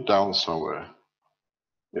move it down somewhere.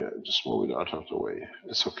 Yeah, just move it out of the way.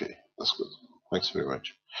 It's okay. That's good. Thanks very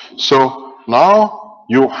much. So now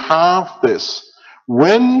you have this.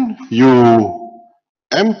 When you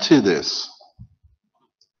empty this,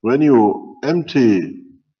 when you empty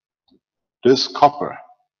this copper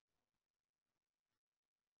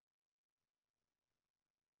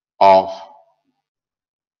of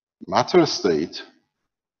matter state,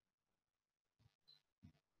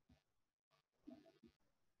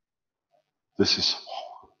 this is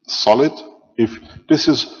solid. If this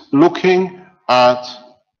is looking at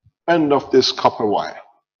end of this copper wire.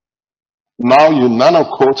 Now you nano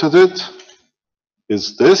coated it,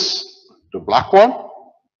 is this, the black one,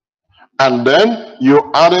 and then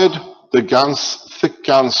you added the GANs, thick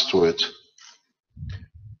GANs to it.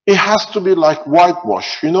 It has to be like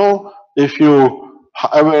whitewash. You know, if you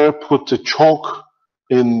ever put the chalk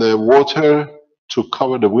in the water to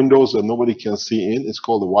cover the windows that nobody can see in, it's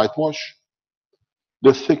called a whitewash.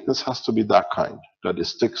 The thickness has to be that kind, that it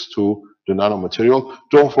sticks to the nanomaterial.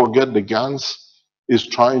 Don't forget the GANs is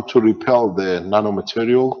trying to repel the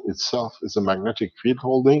nanomaterial itself. It's a magnetic field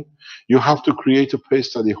holding. You have to create a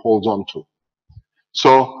paste that it holds on to.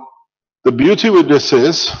 So the beauty with this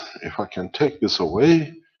is, if I can take this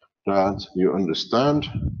away, that you understand,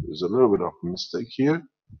 there's a little bit of a mistake here.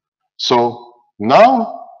 So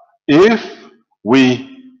now, if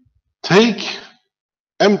we take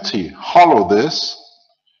empty, hollow this,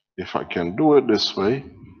 if I can do it this way,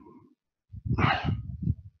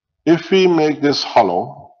 if we make this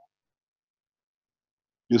hollow,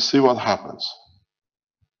 you see what happens.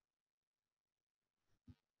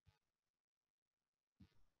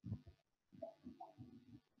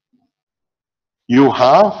 You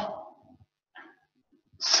have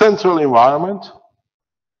central environment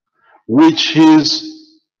which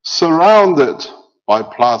is surrounded by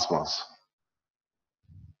plasmas.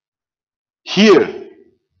 Here,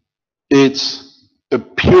 it's a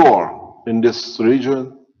pure, in this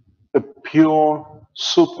region, a pure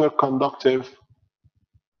superconductive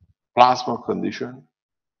plasma condition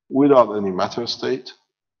without any matter state,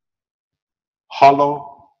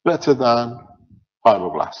 hollow, better than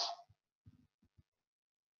fiberglass.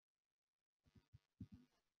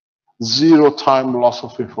 Zero time loss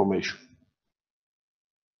of information.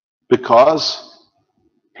 Because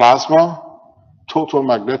plasma, total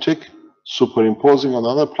magnetic, superimposing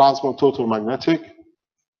another plasma, total magnetic,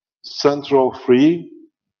 central free,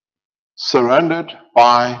 surrounded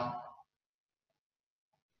by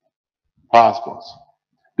plasmas.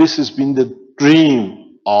 This has been the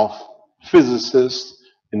dream of physicists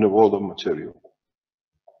in the world of material.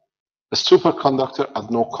 A superconductor at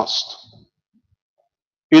no cost.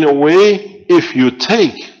 In a way, if you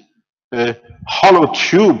take a hollow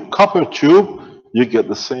tube, copper tube, you get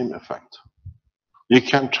the same effect. You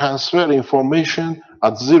can transfer information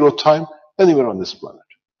at zero time anywhere on this planet.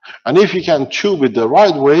 And if you can tube it the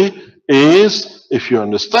right way, is if you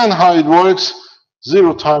understand how it works,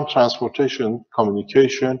 zero-time transportation,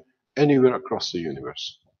 communication anywhere across the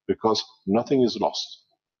universe, because nothing is lost.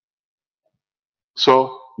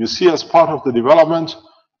 So you see, as part of the development,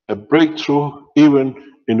 a breakthrough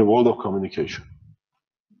even in the world of communication.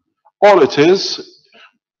 All it is,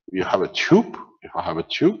 you have a tube. If I have a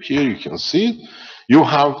tube here, you can see it. You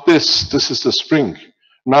have this. This is the spring,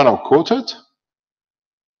 nano-coated,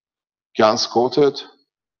 GaNs-coated.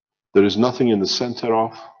 There is nothing in the center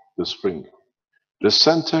of the spring. The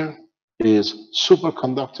center is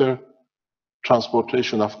superconductor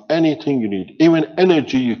transportation of anything you need, even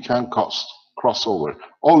energy you can cross over.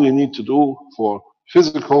 All you need to do for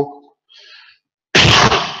physical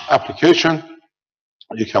application,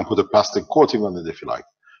 you can put a plastic coating on it if you like.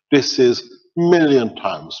 This is a million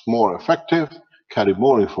times more effective, carry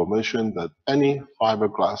more information than any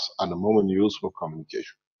fiberglass at the moment used for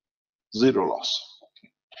communication. Zero loss.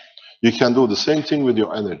 You can do the same thing with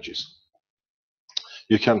your energies.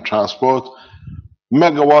 You can transport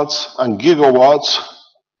megawatts and gigawatts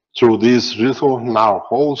through these little narrow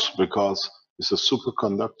holes because it's a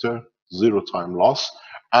superconductor, zero time loss,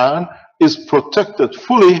 and is protected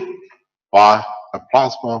fully by a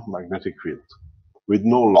plasma magnetic field with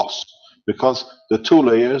no loss, because the two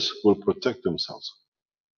layers will protect themselves.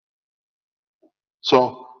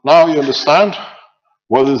 So now you understand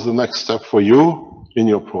what is the next step for you in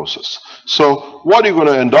your process. So what you're going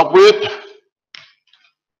to end up with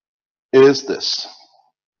is this.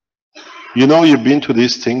 You know, you've been to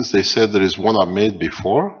these things, they said there is one I made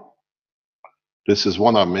before. This is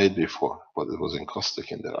one I made before, but it was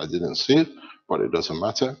encaustic in there. I didn't see it, but it doesn't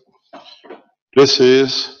matter. This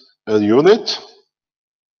is a unit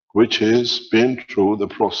which has been through the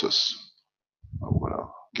process. I'm going to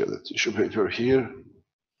get a tissue paper here.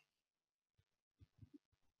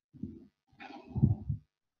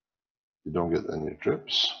 You don't get any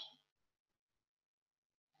drips.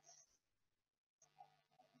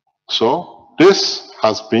 So this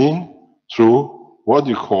has been through what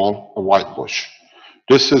you call a white wash.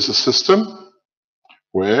 This is a system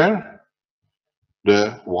where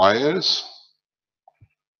the wires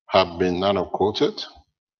have been nano-coated.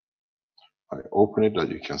 I open it, that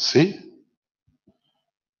you can see.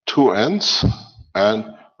 Two ends, and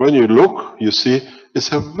when you look, you see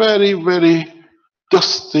it's a very, very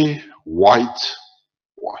dusty white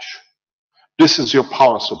wash. This is your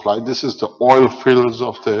power supply. This is the oil fields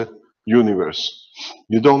of the universe.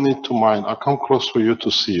 You don't need to mind. I'll come close for you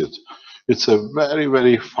to see it. It's a very,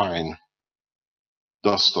 very fine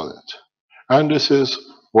dust on it. And this is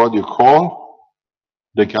what you call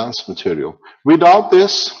the GaNs material. Without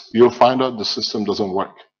this, you'll find out the system doesn't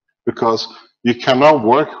work, because you cannot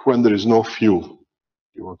work when there is no fuel.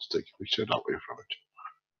 You want to take a picture that way from it.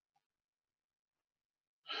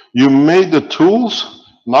 You made the tools.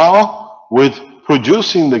 Now, with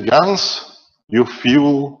producing the GaNs, you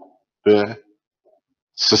fuel the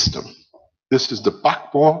system. This is the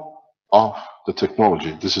backbone of the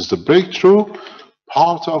technology. This is the breakthrough,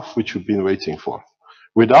 part of which you've been waiting for.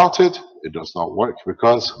 Without it, it does not work,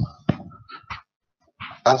 because,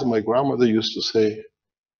 as my grandmother used to say,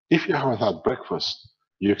 if you haven't had breakfast,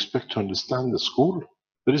 you expect to understand the school?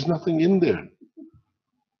 There is nothing in there.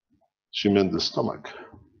 She meant the stomach.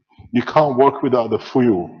 You can't work without the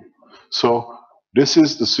fuel. So this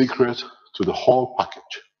is the secret to the whole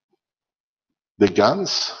package. The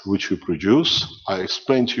GaNs, which we produce, I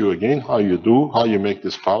explained to you again how you make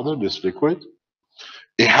this powder, this liquid.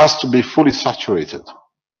 It has to be fully saturated.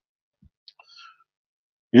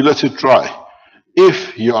 You let it dry.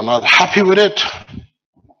 If you are not happy with it,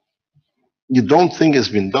 you don't think it's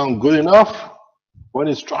been done good enough, when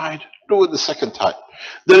it's dried, do it the second time.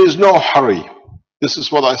 There is no hurry. This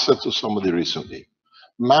is what I said to somebody recently.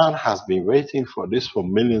 Man has been waiting for this for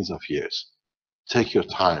millions of years. Take your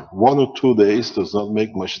time. 1 or 2 days does not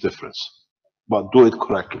make much difference, but do it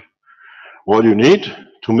correctly. What you need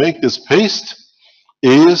to make this paste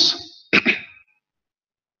is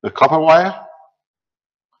the copper wire,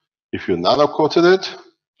 if you nano-coated it,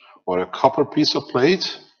 or a copper piece of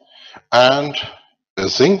plate, and a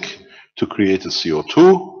zinc to create a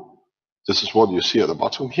CO2. This is what you see at the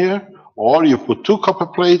bottom here. Or you put 2 copper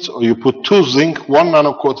plates, or you put 2 zinc, 1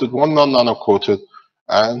 nano-coated, 1 non-nano-coated,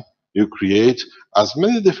 and you create as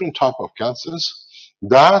many different types of gases.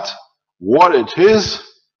 That what it is,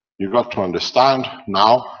 you got to understand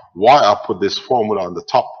now why I put this formula on the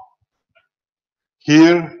top.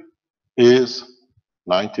 Here is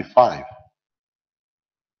 95.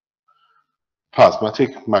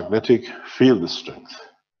 Plasmatic magnetic field strength.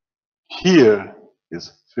 Here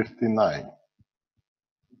is 59.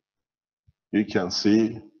 you can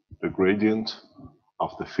see the gradient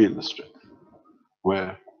of the field strength,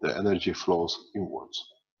 where the energy flows inwards.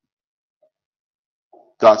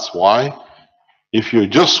 That's why if you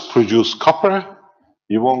just produce copper,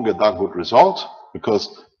 you won't get that good result,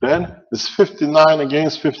 because then it's 59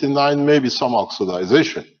 against 59, maybe some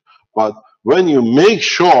oxidization. But when you make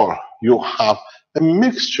sure you have a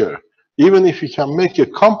mixture, even if you can make a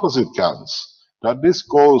composite GaNs, that this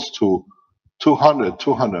goes to 200,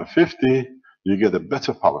 250, you get a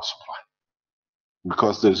better power supply,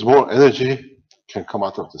 because there's more energy can come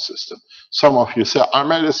out of the system. Some of you say, I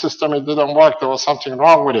made a system, it didn't work, there was something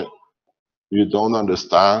wrong with it. You don't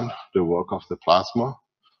understand the work of the plasma,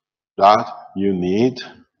 that you need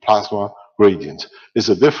plasma gradient. It's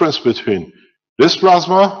a difference between this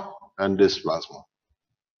plasma and this plasma.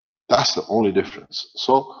 That's the only difference.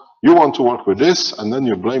 So you want to work with this, and then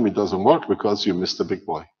you blame it doesn't work because you missed the big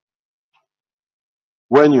boy.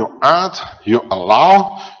 When you add, you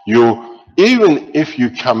allow, even if you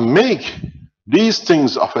can make these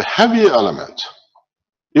things of a heavy element,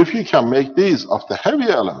 if you can make these of the heavy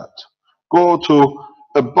element, go to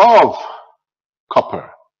above copper,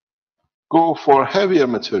 go for heavier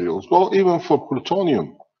materials, go even for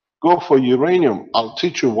plutonium, go for uranium. I'll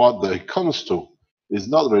teach you what that comes to. It's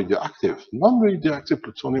not radioactive. Non-radioactive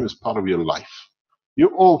plutonium is part of your life. You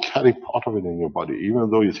all carry part of it in your body, even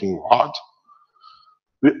though you think, what?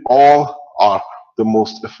 We all are the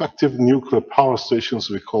most effective nuclear power stations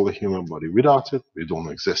we call the human body. Without it, we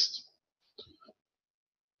don't exist.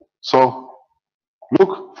 So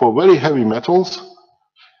look for very heavy metals,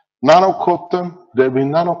 nanocoat them. They'll be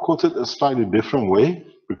nanocoated a slightly different way,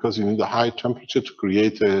 because you need a high temperature to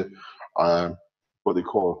create a what they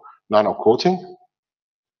call nanocoating.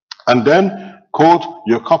 And then coat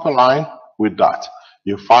your copper line with that.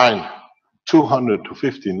 You find 200 to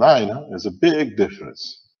 59 is a big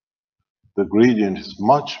difference. The gradient is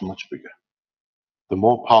much, much bigger. The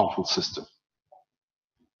more powerful system.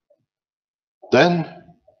 Then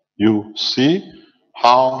you see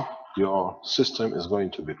how your system is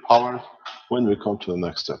going to be powered when we come to the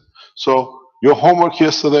next step. So your homework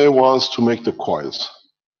yesterday was to make the coils.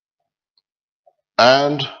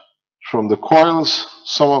 And from the coils,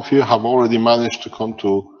 some of you have already managed to come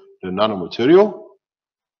to the nanomaterial.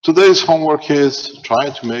 Today's homework is try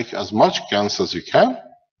to make as much GaNs as you can,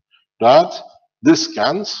 that this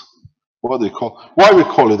GaNs, why we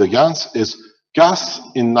call it a GaNs, is gas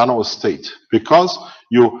in nano state, because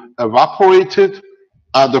you evaporate it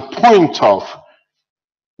at the point of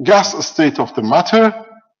gas state of the matter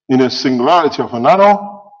in a singularity of a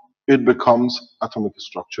nano, it becomes atomic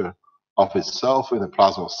structure of itself in a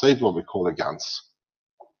plasma state, what we call a GaNs.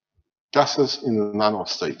 Gases in the nano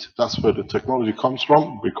state. That's where the technology comes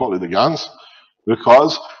from. We call it a GaNs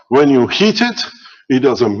because when you heat it, it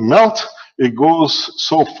doesn't melt. It goes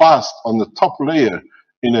so fast on the top layer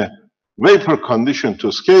in a vapor condition to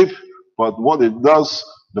escape. But what it does,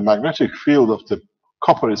 the magnetic field of the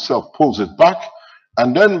copper itself pulls it back.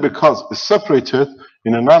 And then because it's separated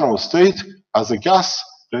in a nano state as a gas,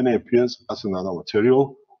 then it appears as a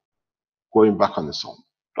nanomaterial going back on its own.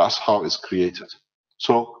 That's how it's created.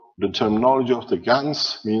 So the terminology of the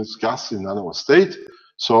GaNs means gas in nano state.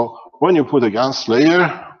 So when you put a GaNs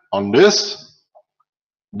layer on this,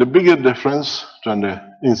 the bigger difference than the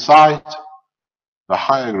inside, the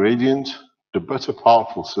higher gradient, the better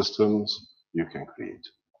powerful systems you can create.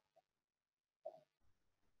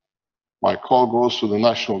 My call goes to the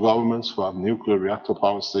national governments who have nuclear reactor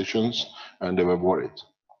power stations, and they were worried.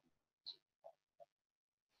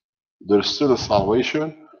 There's still a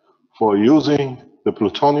salvation for using the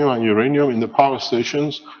plutonium and uranium in the power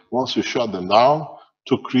stations once you shut them down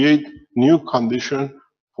to create new condition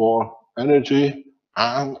for energy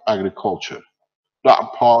and agriculture. That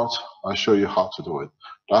part, I'll show you how to do it.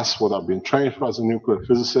 That's what I've been trained for as a nuclear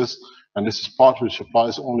physicist, and this is part which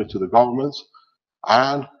applies only to the governments.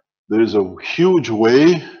 And there is a huge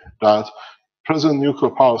way that present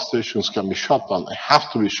nuclear power stations can be shut down. They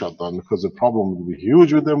have to be shut down because the problem will be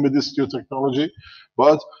huge with them with this new technology.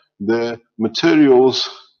 But the materials,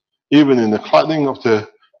 even in the cladding of the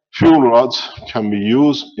fuel rods, can be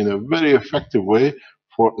used in a very effective way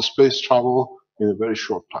for space travel in a very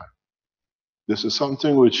short time. This is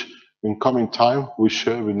something which in coming time we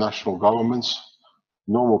share with national governments.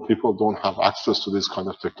 Normal people don't have access to this kind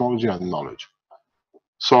of technology and knowledge.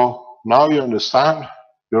 So now you understand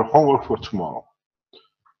your homework for tomorrow.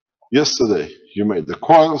 Yesterday you made the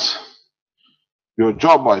coils. Your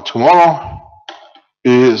job by tomorrow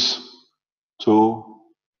is to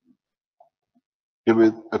give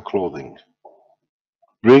it a clothing.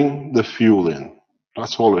 Bring the fuel in.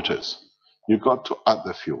 That's all it is. You got to add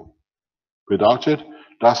the fuel. Without it,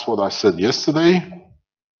 that's what I said yesterday,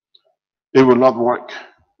 it will not work.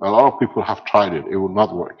 A lot of people have tried it. It will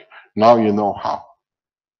not work. Now you know how.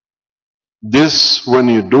 This, when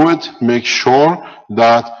you do it, make sure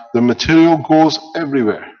that the material goes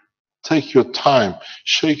everywhere. Take your time.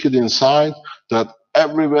 Shake it inside that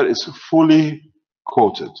everywhere is fully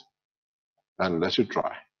coated. And let it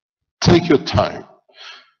dry. Take your time.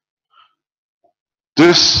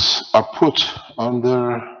 This I put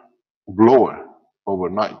under blower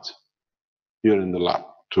overnight here in the lab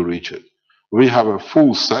to reach it. We have a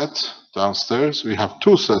full set downstairs. We have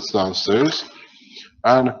 2 sets downstairs.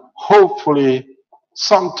 And hopefully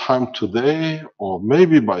sometime today or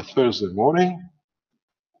maybe by Thursday morning,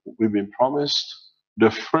 we've been promised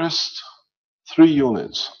the first 3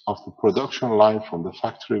 units of the production line from the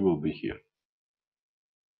factory will be here.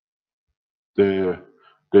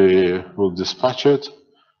 They will dispatch it.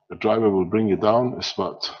 The driver will bring it down. It's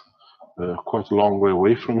about quite a long way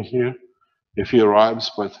away from here. If he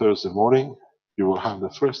arrives by Thursday morning, you will have the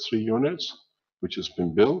first 3 units, which has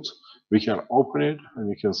been built. We can open it and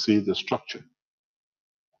you can see the structure.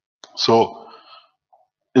 So,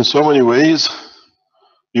 in so many ways,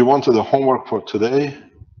 you wanted the homework for today.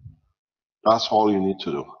 That's all you need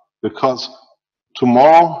to do. Because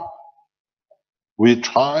tomorrow, we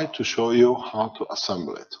try to show you how to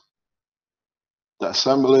assemble it. The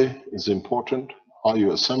assembly is important, how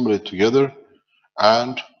you assemble it together.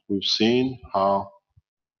 And we've seen how,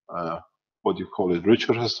 what you call it,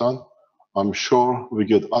 Richard has done. I'm sure we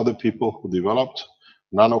get other people who developed,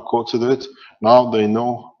 nano-coated it. Now they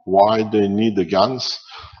know why they need the GANs.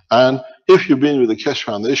 And if you've been with the Keshe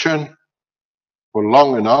Foundation for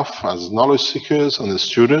long enough as knowledge seekers and the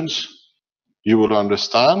students, you will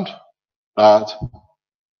understand that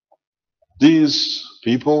these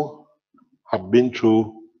people have been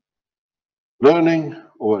through learning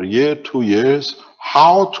over a year, 2 years,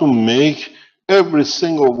 how to make every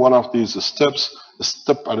single one of these steps a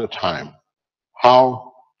step at a time.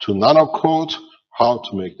 How to nano-coat, how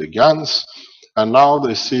to make the GANs, and now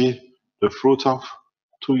they see the fruit of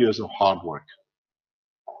 2 years of hard work.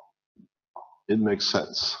 It makes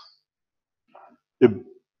sense. It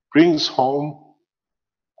brings home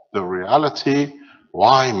the reality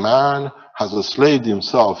why man has enslaved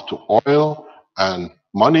himself to oil and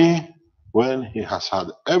money when he has had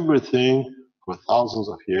everything for thousands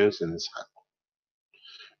of years in his hand.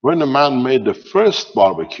 When the man made the first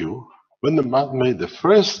barbecue, when the man made the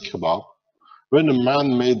first kebab, when the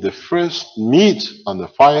man made the first meat on the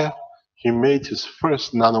fire, he made his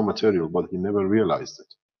first nanomaterial, but he never realized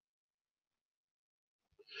it.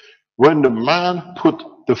 When the man put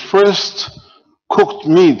the first cooked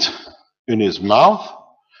meat in his mouth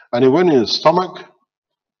and it went in his stomach,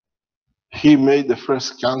 he made the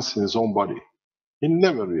first GANs in his own body. He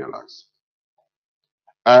never realized.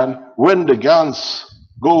 And when the GANs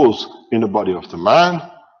goes in the body of the man,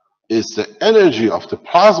 it's the energy of the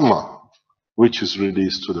plasma which is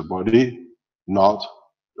released to the body, not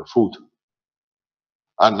the food.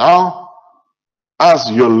 And now, as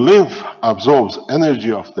your lymph absorbs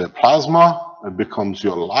energy of the plasma, it becomes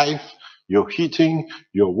your life, your heating,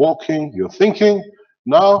 your walking, your thinking.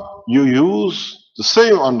 Now you use the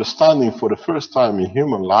same understanding for the first time in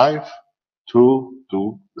human life to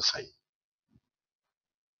do the same.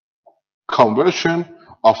 Conversion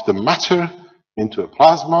of the matter into a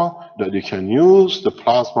plasma that you can use the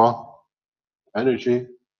plasma energy,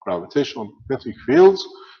 gravitational magnetic fields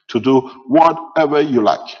to do whatever you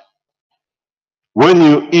like. When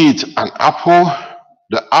you eat an apple,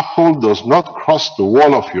 the apple does not cross the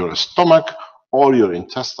wall of your stomach or your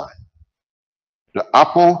intestine. The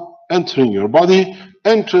apple entering your body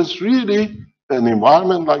enters really an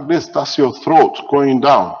environment like this. That's your throat going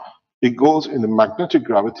down. It goes in the magnetic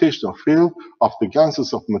gravitational field of the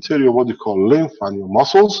ganses of material, what you call lymph and your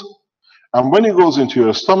muscles. And when it goes into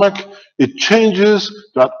your stomach, it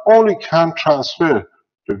changes that only can transfer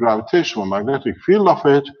the gravitational magnetic field of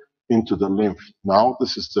it into the lymph. Now,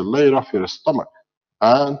 this is the layer of your stomach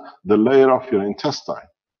and the layer of your intestine.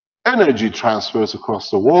 Energy transfers across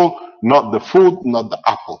the wall, not the food, not the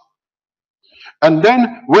apple. And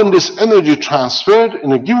then when this energy transferred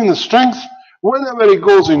in a given strength, whenever it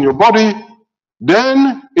goes in your body,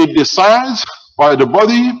 then it decides by the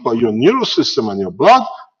body, by your neural system and your blood,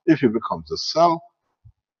 if it becomes the cell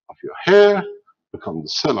of your hair, becomes the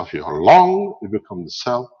cell of your lung, it becomes the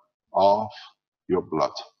cell of your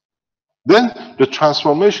blood. Then the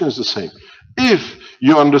transformation is the same. If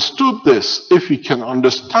you understood this, if you can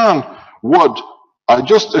understand what I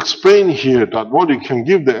just explained here, that what you can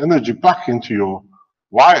give the energy back into your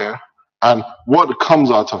wire and what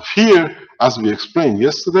comes out of here, as we explained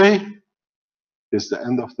yesterday, is the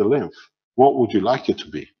end of the lymph. What would you like it to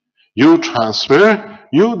be? You transfer,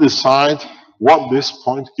 you decide what this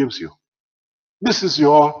point gives you. This is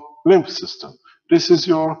your lymph system. This is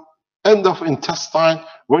your end of intestine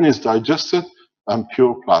when it's digested and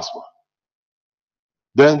pure plasma.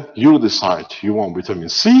 Then you decide you want vitamin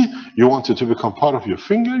C, you want it to become part of your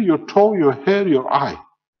finger, your toe, your hair, your eye.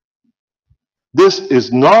 This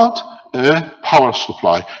is not a power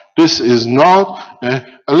supply. This is not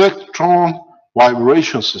an electron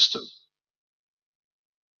vibration system.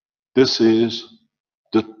 This is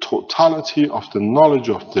the totality of the knowledge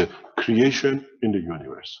of the creation in the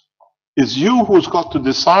universe. It's you who's got to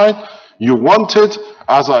decide. You want it,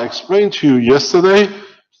 as I explained to you yesterday,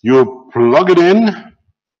 you plug it in,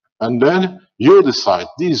 and then you decide.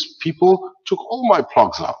 These people took all my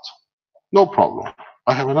plugs out. No problem.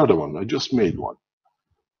 I have another one. I just made one.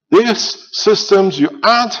 These systems, you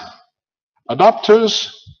add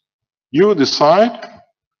adapters, you decide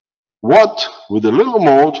what, with a little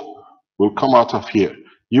mode, will come out of here.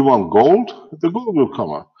 You want gold, the gold will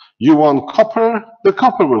come out. You want copper, the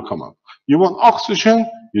copper will come out. You want oxygen,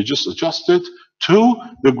 you just adjust it to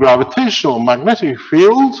the gravitational magnetic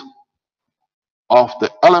field of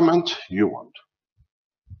the element you want.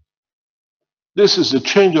 This is a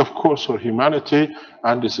change of course for humanity,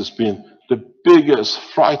 and this has been the biggest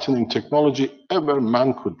frightening technology ever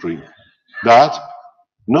man could dream. That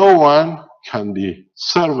no one can be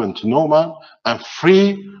servant to no man and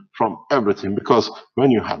free from everything, because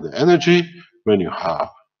when you have the energy, when you have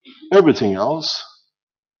everything else,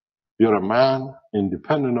 you're a man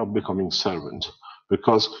independent of becoming servant,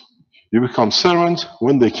 because you become servant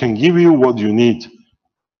when they can give you what you need.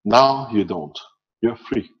 Now you don't. You're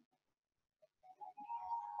free.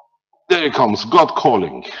 There it comes, God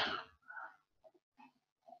calling.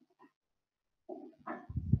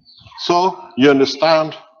 So you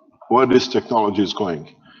understand where this technology is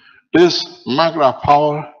going. This Magra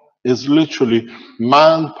power is literally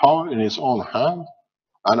manpower in its own hand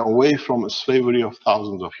and away from a slavery of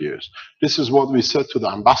thousands of years. This is what we said to the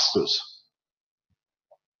ambassadors.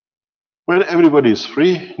 When everybody is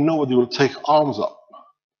free, nobody will take arms up.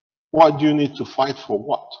 Why do you need to fight for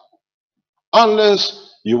what? Unless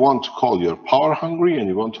you want to call you're power hungry and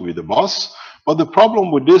you want to be the boss. But the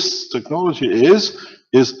problem with this technology is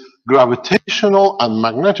gravitational and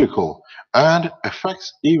magnetical, and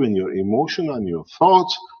affects even your emotion and your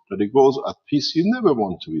thoughts, that it goes at peace. You never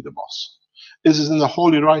want to be the boss. This is in the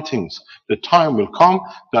holy writings. The time will come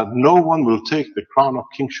that no one will take the crown of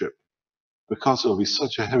kingship, because it will be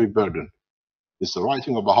such a heavy burden. It's the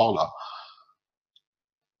writing of Baha'u'llah.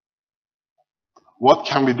 What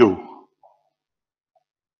can we do?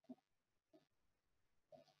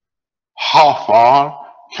 How far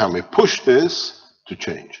can we push this to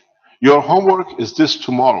change? Your homework is this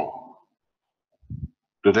tomorrow.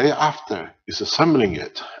 The day after is assembling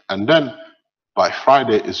it. And then by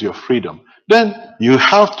Friday is your freedom. Then you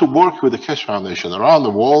have to work with the Keshe Foundation around the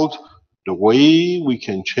world, the way we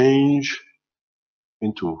can change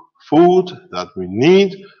into food that we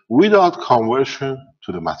need without conversion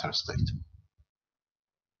to the matter state.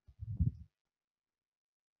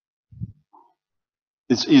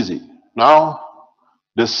 It's easy. Now,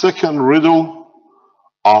 the second riddle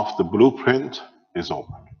of the blueprint is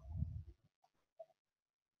open.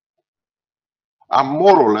 And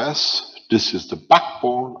more or less, this is the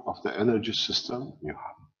backbone of the energy system you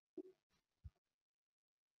have.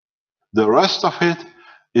 The rest of it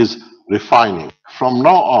is refining. From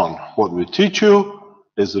now on, what we teach you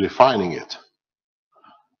is refining it.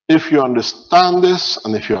 If you understand this,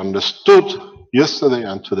 and if you understood yesterday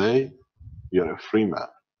and today, you're a free man.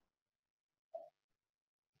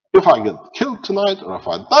 If I get killed tonight, or if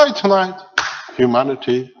I die tonight,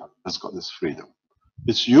 humanity has got this freedom.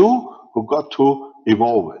 It's you who got to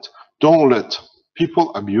evolve it. Don't let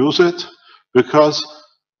people abuse it, because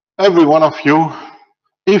every one of you,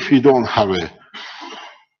 if you don't have a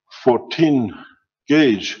 14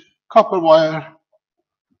 gauge copper wire,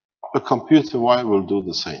 a computer wire will do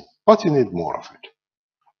the same. But you need more of it.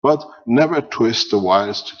 But never twist the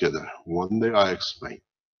wires together. One day I explain.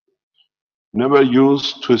 Never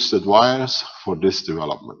use twisted wires for this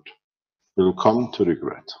development. You'll come to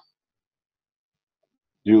regret.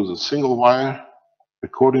 Use a single wire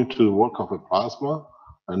according to the work of a plasma,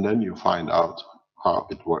 and then you find out how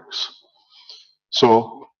it works.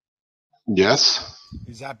 So, yes.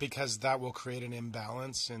 Is that because that will create an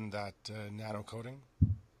imbalance in that nano coating?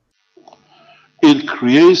 It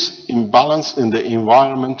creates imbalance in the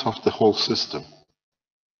environment of the whole system.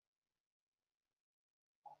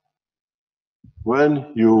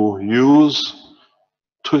 When you use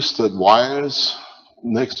twisted wires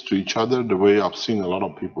next to each other, the way I've seen a lot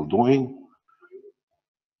of people doing,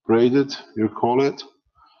 braided, you call it.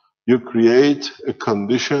 You create a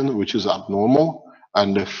condition which is abnormal,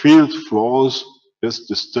 and the field flows is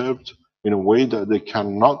disturbed in a way that they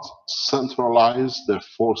cannot centralize their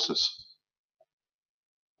forces.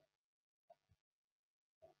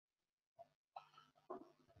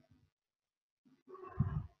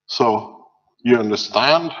 So you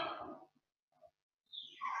understand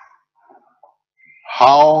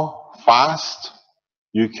how fast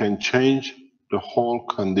you can change the whole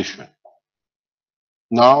condition.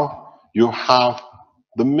 Now you have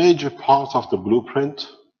the major part of the blueprint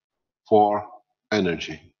for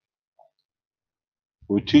energy.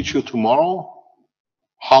 We teach you tomorrow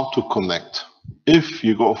how to connect if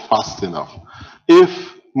you go fast enough.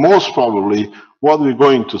 If most probably what we're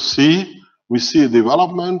going to see, we see a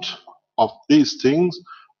development of these things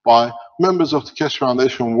by members of the Keshe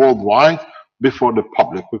Foundation worldwide before the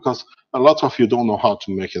public, because a lot of you don't know how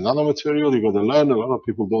to make a nanomaterial. You got to learn. A lot of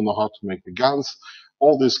people don't know how to make the GANs.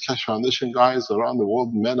 All these Keshe Foundation guys around the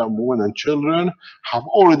world, men and women and children,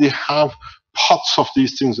 already have pots of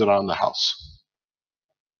these things around the house,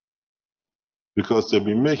 because they've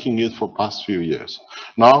been making it for past few years.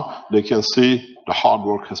 Now they can see the hard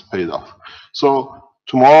work has paid off. So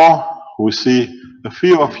tomorrow we see a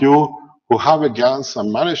few of you who have a GANs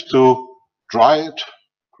and managed to dry it,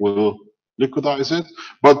 will liquidize it.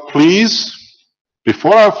 But please,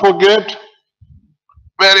 before I forget,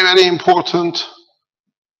 very, very important,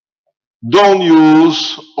 don't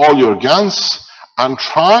use all your GANs, and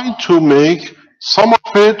try to make some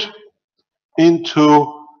of it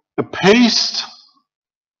into a paste,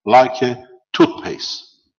 like a toothpaste.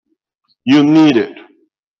 You need it.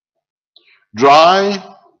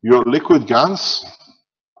 Dry your liquid GANs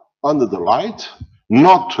under the light,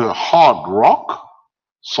 not to a hard rock,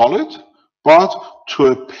 solid, but to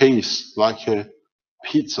a paste, like a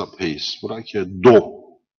pizza paste, like a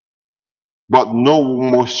dough, but no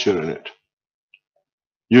moisture in it.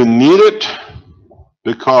 You need it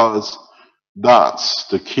because that's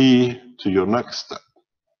the key to your next step.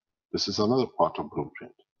 This is another part of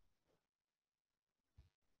blueprint.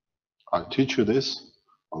 I teach you this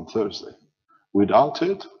on Thursday. Without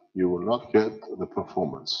it, you will not get the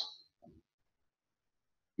performance.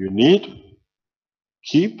 You need,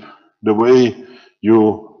 keep the way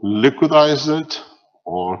you liquidize it,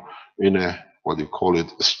 or in a, what do you call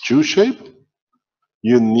it, a stew shape.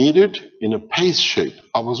 You need it in a paste shape.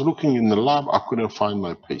 I was looking in the lab, I couldn't find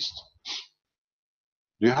my paste.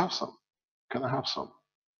 Do you have some? Can I have some?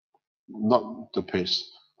 Not the paste.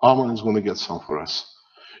 Armand is going to get some for us.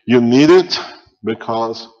 You need it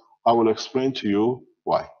because I will explain to you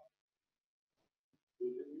why.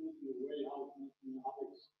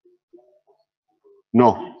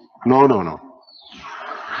 No.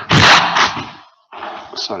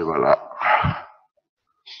 Sorry about that.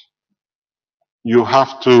 You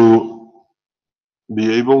have to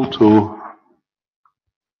be able to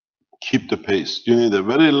keep the paste. You need a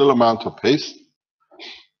very little amount of paste,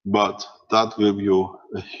 but that will give you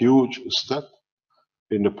a huge step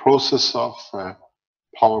in the process of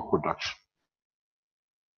power production.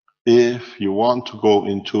 If you want to go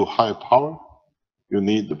into high power, you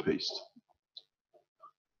need the paste.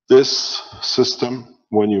 This system,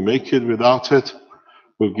 when you make it without it,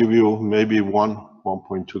 will give you maybe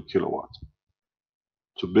 1.2 kilowatt.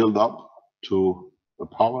 To build up to the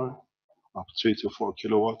power of 3 to 4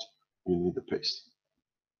 kilowatt, you need the paste.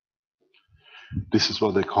 This is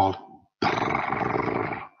what they call,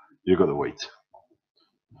 you gotta wait.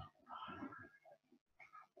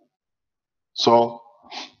 So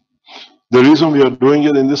the reason we are doing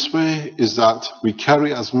it in this way is that we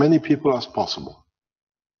carry as many people as possible,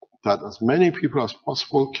 that as many people as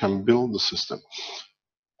possible can build the system.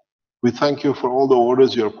 We thank you for all the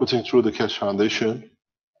orders you are putting through the Keshe Foundation.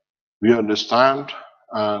 We understand,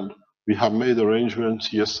 and we have made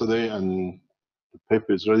arrangements yesterday, and the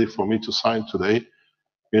paper is ready for me to sign today.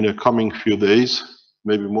 In the coming few days,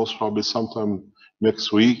 maybe most probably sometime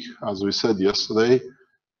next week, as we said yesterday,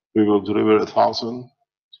 we will deliver 1,000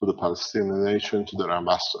 to the Palestinian nation, to their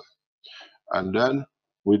ambassador. And then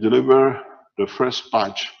we deliver the first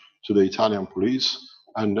batch to the Italian police,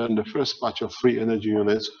 and then the first batch of free energy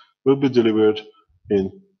units will be delivered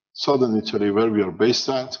in southern Italy, where we are based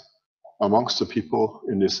at, amongst the people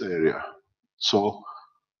in this area. So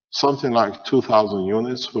something like 2,000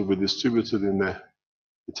 units will be distributed in the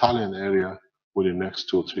Italian area within the next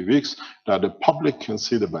 2 or 3 weeks, that the public can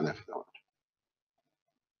see the benefit of it.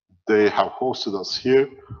 They have hosted us here.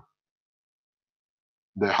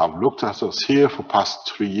 They have looked at us here for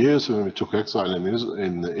past 3 years when we took exile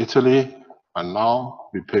in Italy. And now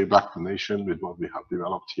we pay back the nation with what we have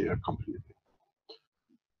developed here completely.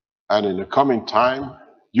 And in the coming time,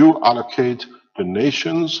 you allocate the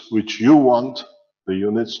nations which you want the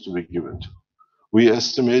units to be given to. We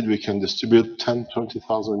estimate we can distribute 10,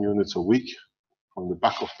 20,000 units a week from the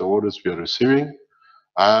back of the orders we are receiving,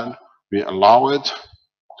 and we allow it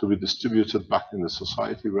to be distributed back in the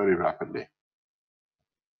society very rapidly.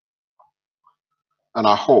 And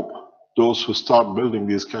I hope those who start building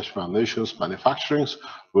these cash foundations, manufacturings,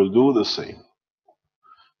 will do the same.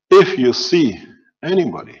 If you see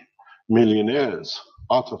anybody, millionaires,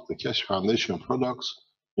 out of the cash foundation products,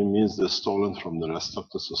 it means they're stolen from the rest of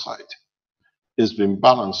the society. It's been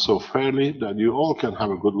balanced so fairly that you all can have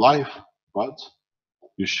a good life, but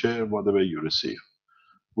you share whatever you receive.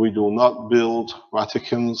 We do not build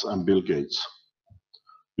Vaticans and Bill Gates.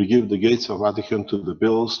 We give the gates of Vatican to the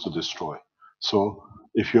bills to destroy. So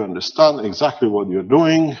if you understand exactly what you're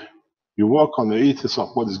doing, you work on the ethos of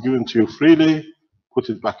what is given to you freely, put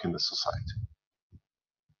it back in the society.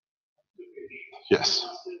 Yes.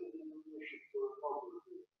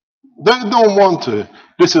 They don't want to.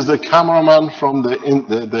 This is the cameraman from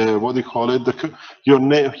the what do you call it?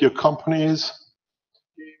 Your company is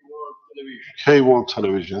K-World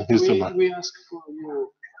Television. He's the man. We ask for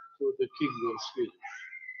you to the King of Sweden.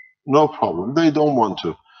 No problem. They don't want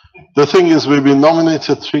to. The thing is, we've been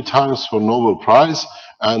nominated 3 times for Nobel Prize,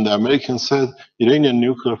 and the Americans said Iranian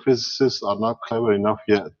nuclear physicists are not clever enough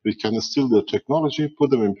yet. We can steal their technology, put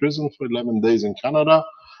them in prison for 11 days in Canada,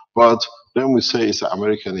 but then we say it's an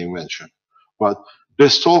American invention. But they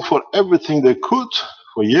stole for everything they could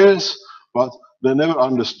for years, but they never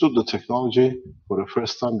understood the technology. For the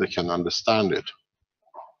first time, they can understand it.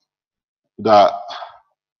 That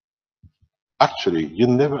actually, you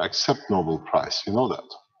never accept Nobel Prize, you know that.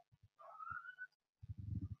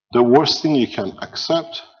 The worst thing you can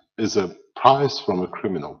accept is a prize from a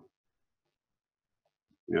criminal.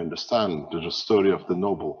 You understand the story of the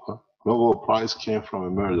Nobel. Huh? Nobel Prize came from a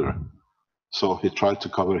murderer. So he tried to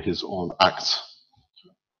cover his own acts.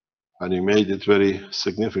 And he made it very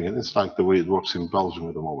significant. It's like the way it works in Belgium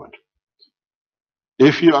at the moment.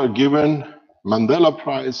 If you are given Mandela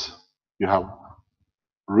Prize, you have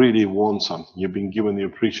really won something. You've been given the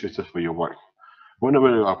appreciated for your work. Whenever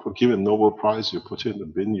you are given Nobel Prize, you put it in the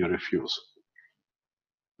bin, you refuse.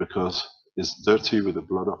 Because it's dirty with the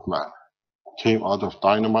blood of man. Came out of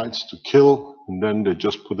dynamite to kill, and then they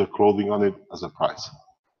just put the clothing on it as a prize.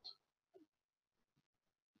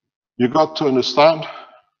 You got to understand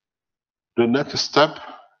the next step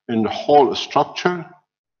in the whole structure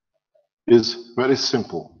is very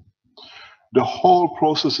simple. The whole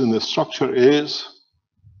process in the structure is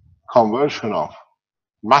conversion of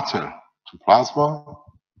matter to plasma,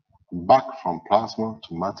 back from plasma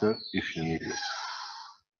to matter if you need it.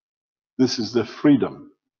 This is the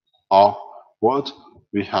freedom of what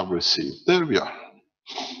we have received. There we are.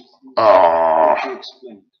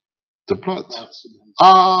 The blood.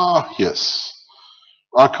 Yes.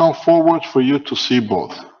 I come forward for you to see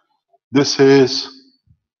both. This is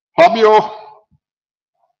Fabio.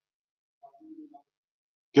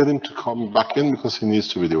 Get him to come back in because he needs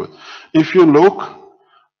to video it. If you look,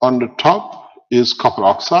 on the top is copper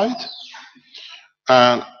oxide,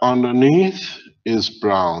 and underneath is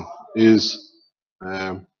brown, is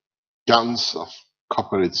GaNs of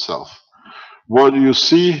copper itself. What you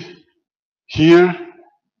see here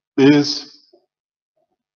is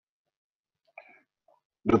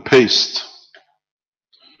the paste.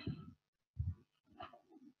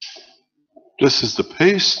 This is the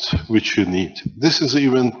paste which you need. This is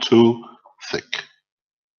even too thick.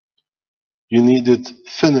 You need it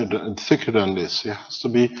thinner and thicker than this. It has to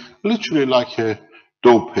be literally like a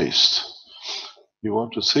dough paste. You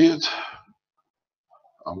want to see it?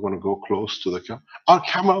 I'm going to go close to the camera. Our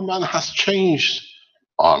cameraman has changed.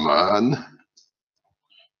 Oh man.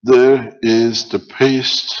 There is the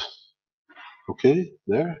paste. Okay,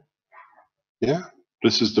 there. Yeah,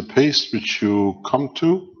 this is the paste which you come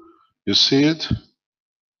to. You see it?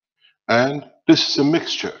 And this is a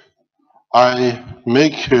mixture. I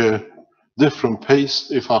make a different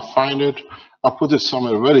paste. If I find it, I put it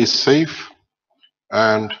somewhere very safe.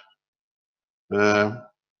 And I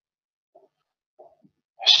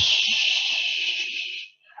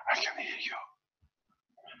can hear you.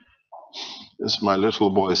 This is my little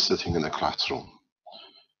boy sitting in the classroom.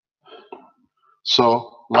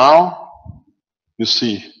 So now you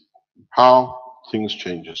see how things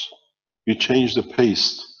changes. You change the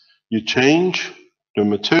paste. You change the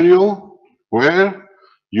material where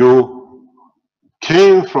you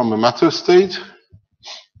came from a matter state,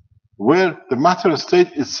 where the matter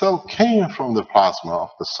state itself came from the plasma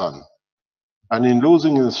of the sun. And in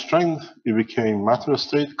losing its strength, it became matter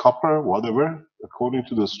state, copper, whatever, according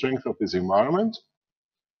to the strength of its environment.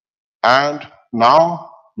 And now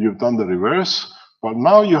you've done the reverse, but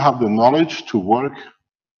now you have the knowledge to work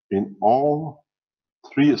in all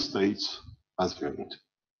three states as you need.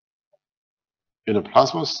 In a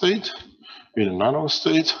plasma state, in a nano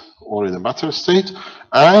state, or in a matter state.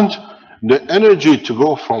 And the energy to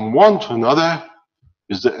go from one to another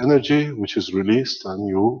is the energy which is released and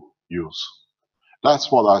you use.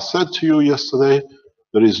 That's what I said to you yesterday.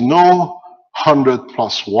 There is no 100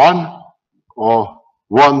 plus 1 or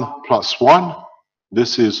 1 plus 1.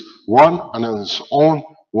 This is 1 and on its own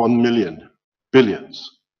 1 million, billions.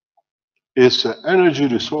 It's the energy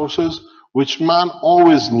resources which man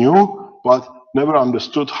always knew but never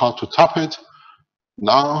understood how to tap it.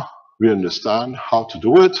 Now we understand how to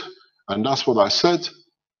do it, and that's what I said.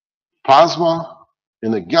 Plasma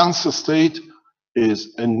in a Ganser state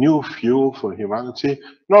is a new fuel for humanity,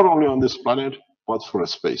 not only on this planet, but for a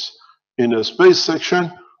space. In the space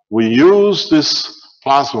section, we use this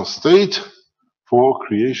plasma state for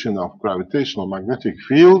creation of gravitational magnetic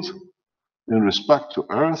field in respect to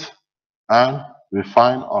Earth, and we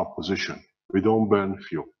find our position. We don't burn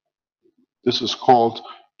fuel. This is called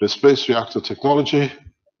the space reactor technology,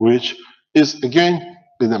 which is again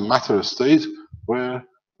in a matter state where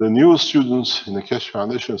the new students in the Keshe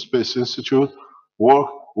Foundation Space Institute work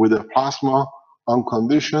with the plasma on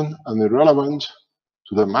condition and irrelevant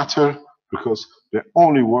to the matter because they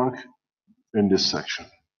only work in this section.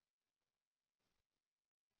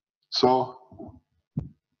 So,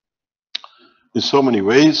 in so many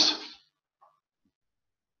ways,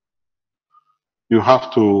 you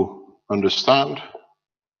have to understand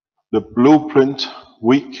the blueprint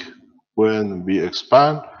week when we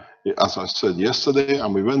expand, as I said yesterday,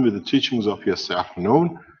 and we went with the teachings of yesterday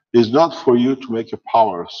afternoon, is not for you to make a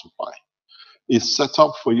power supply. It's set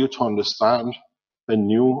up for you to understand a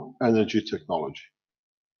new energy technology.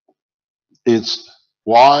 It's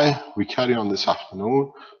why we carry on this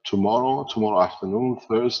afternoon, tomorrow afternoon,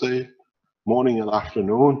 Thursday, morning and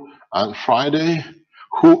afternoon, and Friday.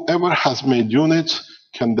 Whoever has made units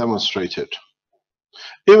can demonstrate it.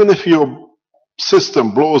 Even if your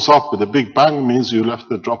system blows up with a big bang, means you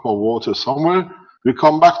left a drop of water somewhere, we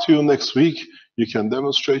come back to you next week. You can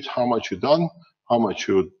demonstrate how much you've done, how much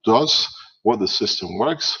you does, what the system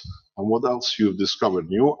works, and what else you've discovered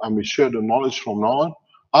new. And we share the knowledge from now on,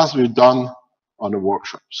 as we've done on the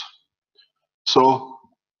workshops. So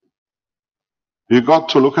you got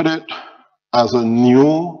to look at it as a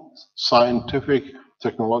new scientific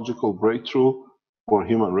technological breakthrough for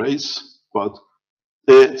human race, but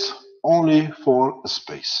it's only for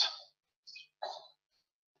space.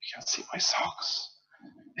 You can see my socks.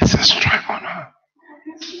 It's a stripe on her.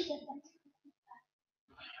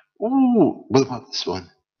 Ooh, what about this one?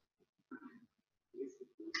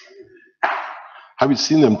 Have you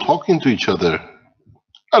seen them talking to each other?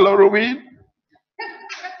 Hello, Ruby.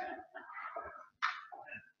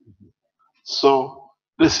 So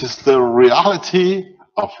this is the reality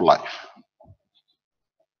of life.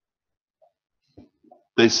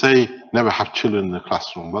 They say never have children in the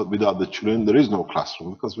classroom, but without the children, there is no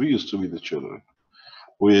classroom because we used to be the children.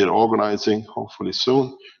 We're organizing, hopefully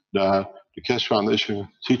soon, the Keshe Foundation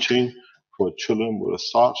teaching for children will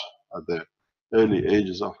start at the early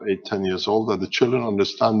ages of 8, 10 years old, that the children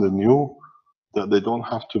understand the new, that they don't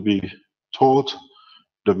have to be taught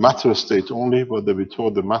the matter state only, but they be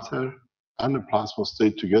taught the matter and the plasma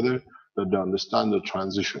state together, that they understand the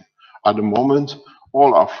transition. At the moment,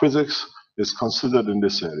 all our physics is considered in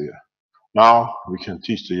this area. Now we can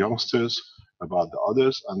teach the youngsters about the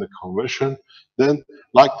others and the conversion. Then,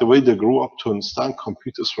 like the way they grew up to understand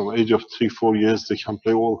computers from age of 3, 4 years, they can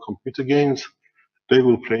play all computer games. They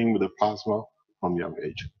will playing with the plasma from young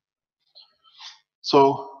age.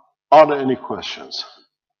 So, are there any questions?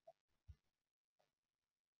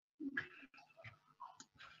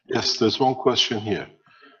 Yes, there's one question here.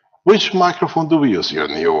 Which microphone do we use? Your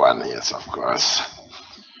new one, yes, of course.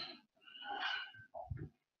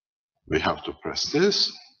 We have to press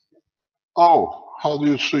this. Oh, how do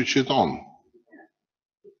you switch it on?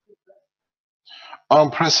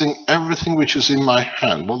 I'm pressing everything which is in my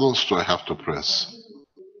hand. What else do I have to press?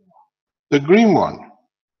 The green one.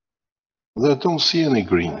 I don't see any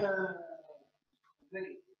green.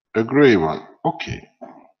 A gray one. Okay.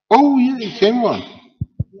 Oh, yeah, it came on.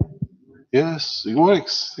 Yes, it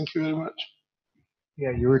works. Thank you very much.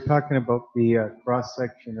 Yeah, you were talking about the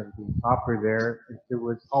cross-section of the copper there. If it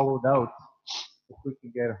was hollowed out, if we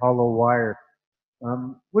could get a hollow wire,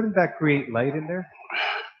 wouldn't that create light in there?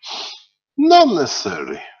 Not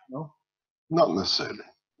necessarily. No? Not necessarily.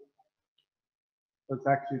 So it's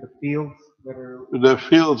actually the fields that are The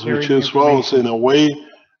fields which carrying is was in information. a way,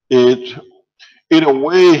 in a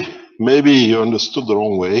way, maybe you understood the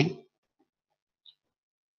wrong way.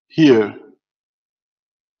 Here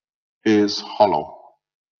is hollow,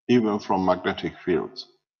 even from magnetic fields.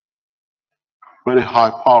 Very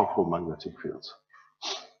high, powerful magnetic fields.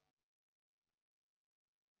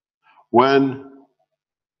 When,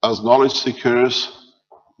 as knowledge seekers,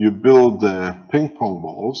 you build the ping pong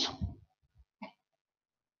balls,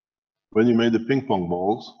 when you made the ping pong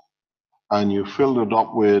balls, and you filled it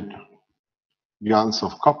up with gallons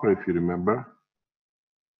of copper, if you remember,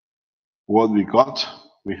 what we got,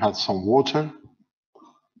 we had some water,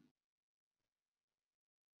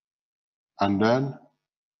 and then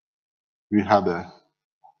we had a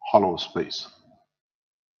hollow space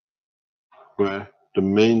where the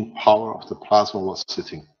main power of the plasma was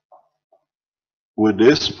sitting. With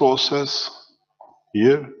this process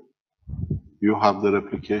here, you have the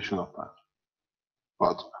replication of that.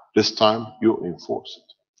 But this time you enforce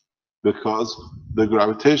it. Because the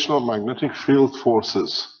gravitational magnetic field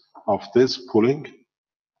forces of this pulling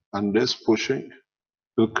and this pushing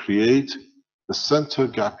will create a center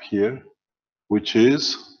gap here, which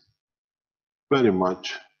is very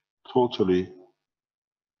much totally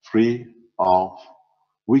free of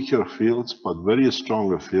weaker fields, but very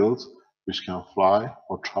stronger fields, which can fly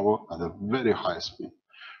or travel at a very high speed,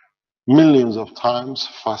 millions of times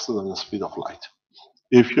faster than the speed of light.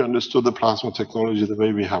 If you understood the plasma technology the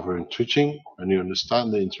way we have in twitching, and you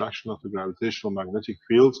understand the interaction of the gravitational magnetic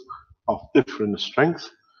fields of different strength,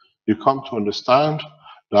 you come to understand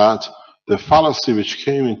that the fallacy which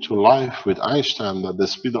came into life with Einstein, that the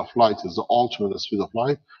speed of light is the ultimate speed of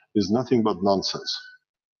light, is nothing but nonsense.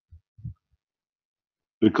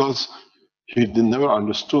 Because he never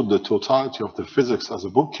understood the totality of the physics as a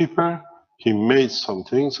bookkeeper, he made some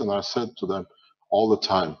things, and I said to them all the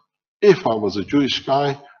time, if I was a Jewish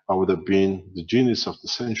guy, I would have been the genius of the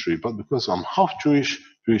century. But because I'm half Jewish,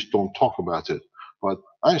 Jewish don't talk about it. But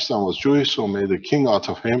Einstein was Jewish, so made a king out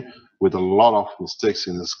of him with a lot of mistakes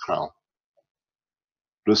in his crown.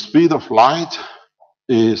 The speed of light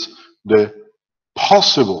is the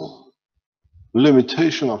possible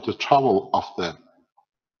limitation of the travel of the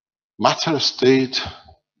matter state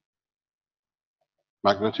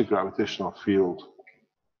magnetic gravitational field,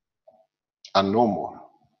 and no more.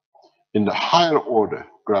 In the higher order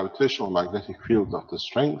gravitational magnetic field of the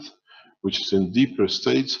strength, which is in deeper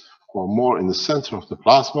states or more in the center of the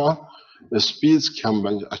plasma, the speeds can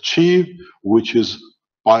be achieved, which is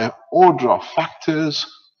by order of factors,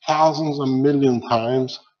 thousands and million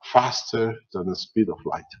times faster than the speed of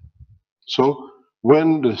light. So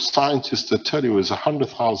when the scientists that tell you it's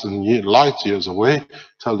 100,000 light years away,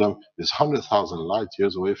 tell them it's 100,000 light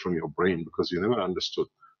years away from your brain, because you never understood.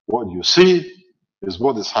 What you see is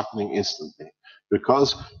what is happening instantly,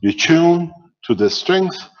 because you tune to the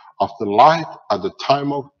strength of the light at the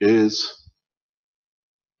time of its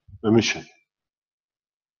emission.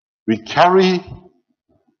 We carry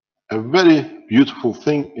a very beautiful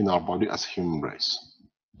thing in our body as a human race.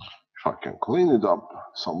 If I can clean it up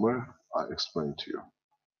somewhere, I explain to you.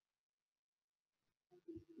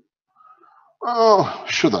 Oh,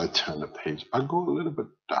 should I turn the page? I go a little bit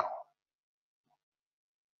down.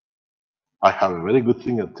 I have a very good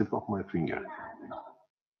thing at the tip of my finger.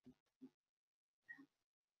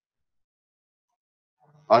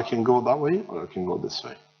 I can go that way or I can go this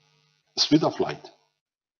way. The speed of light.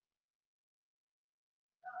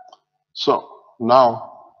 So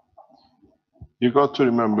now you got to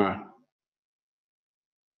remember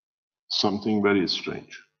something very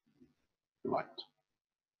strange. Light.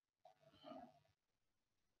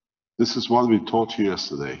 This is what we taught you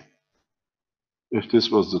yesterday. If this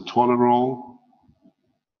was the toilet roll,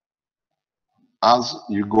 as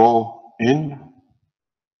you go in,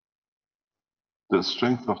 the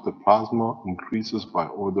strength of the plasma increases by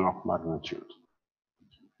order of magnitude.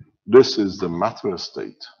 This is the matter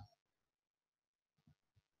state,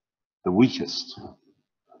 the weakest.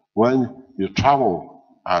 When you travel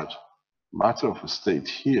at matter of a state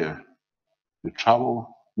here, you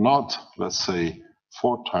travel not, let's say,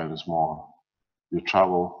 4 times more. You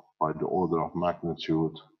travel by the order of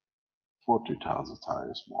magnitude 40,000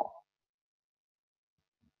 times more.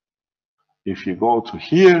 If you go to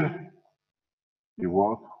here, you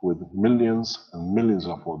work with millions and millions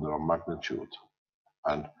of order of magnitude.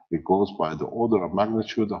 And it goes by the order of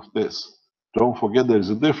magnitude of this. Don't forget there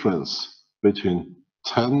is a difference between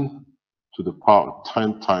 10 to the power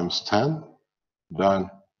 10 times 10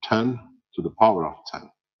 than 10 to the power of 10.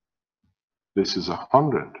 This is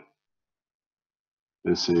 100.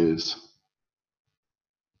 This is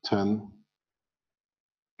 10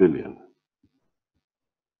 billion.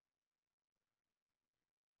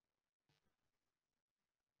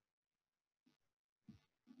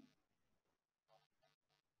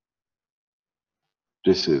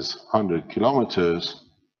 This is 100 kilometers.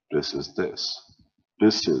 This is this.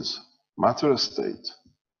 This is matter state.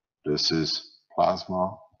 This is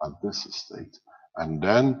plasma at this state. And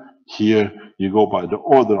then here you go by the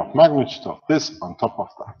order of magnitude of this on top of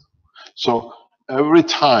that. So every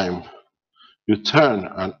time you turn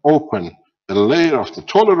and open a layer of the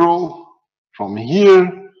total roll from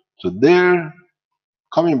here to there,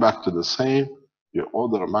 coming back to the same, your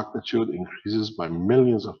order of magnitude increases by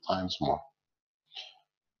millions of times more.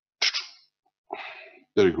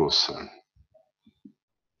 There you go, sir.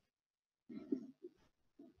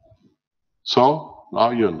 So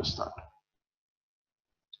now you understand.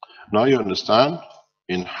 Now you understand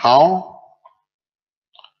in how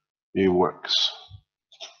it works.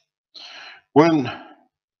 When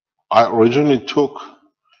I originally took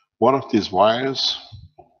one of these wires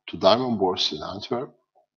to Diamond Bourse in Antwerp,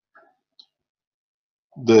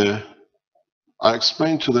 I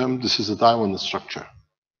explained to them this is a diamond structure.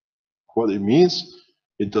 What it means,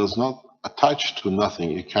 it does not attach to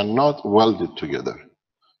nothing. You cannot weld it together.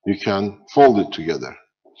 You can fold it together.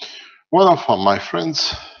 One of my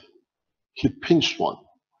friends, he pinched one.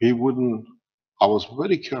 He wouldn't, I was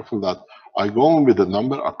very careful that I go on with the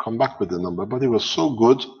number, I come back with the number, but he was so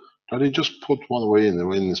good that he just put one away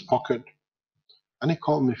in his pocket. And he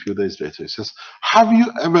called me a few days later. He says, have you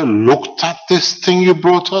ever looked at this thing you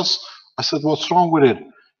brought us? I said, what's wrong with it?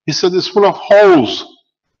 He said, it's full of holes.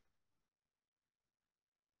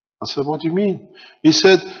 I said, what do you mean? He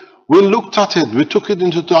said, we looked at it. We took it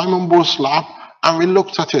into Diamond Bourse lab and we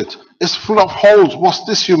looked at it. It's full of holes. What's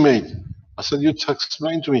this you made? I said, you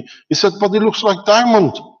explain to me. He said, but it looks like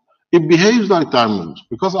diamond. It behaves like diamond,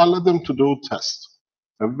 because I let them to do a test,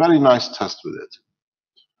 a very nice test with it.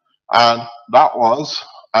 And that was,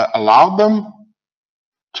 I allowed them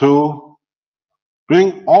to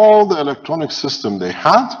bring all the electronic system they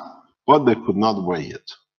had, but they could not weigh it.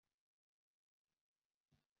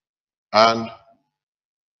 And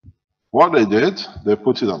what they did, they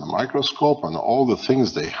put it on a microscope and all the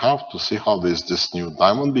things they have to see how there's this new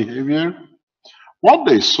diamond behavior. What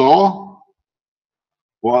they saw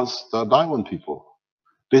was the diamond people.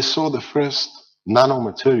 They saw the first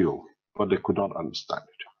nanomaterial, but they could not understand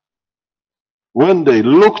it. When they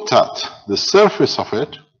looked at the surface of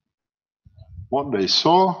it, what they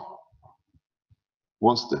saw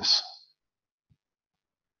was this.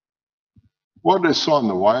 What they saw on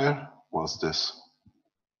the wire was this.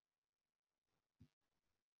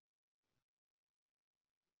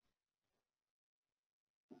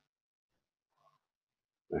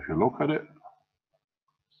 If you look at it,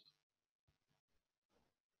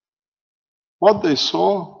 what they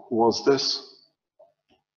saw was this.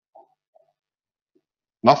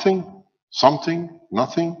 Nothing, something,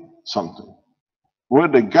 nothing, something. Where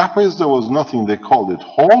the gap is, there was nothing. They called it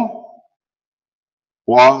hole,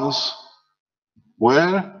 was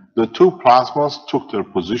where the two plasmas took their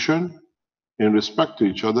position in respect to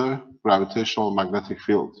each other, gravitational magnetic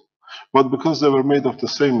field. But because they were made of the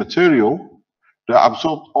same material, they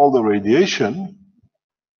absorbed all the radiation.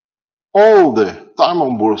 All the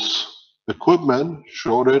Diamond Bourse equipment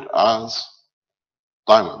showed it as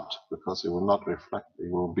diamond, because it will not reflect.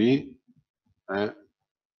 It will be a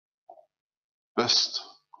best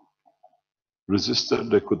resistor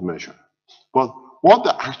they could measure. But what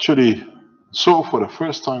they actually saw for the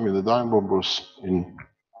first time in the Diamond Bourse in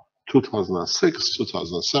 2006,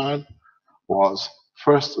 2007 was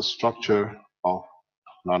first the structure of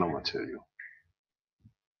nanomaterial.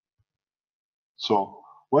 So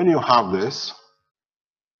when you have this,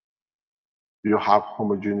 you have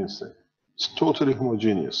homogeneity. It's totally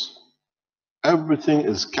homogeneous. Everything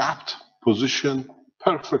is gapped, positioned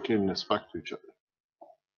perfectly in respect to each other.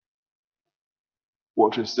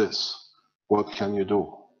 What is this? What can you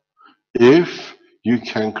do? If you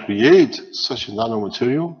can create such a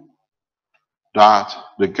nanomaterial that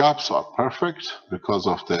the gaps are perfect because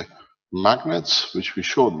of the magnets, which we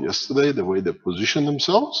showed yesterday, the way they position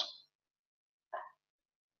themselves,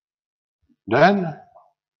 then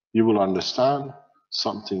you will understand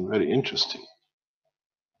something very interesting.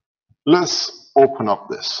 Let's open up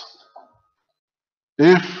this.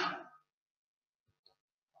 If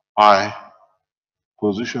I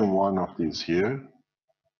position one of these here,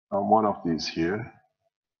 and one of these here,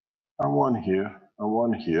 and one here, and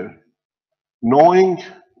one here, knowing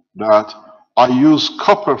that I use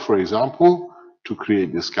copper, for example, to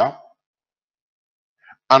create this gap,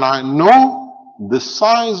 and I know the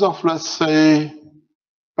size of, let's say,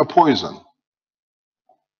 a poison.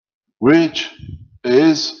 which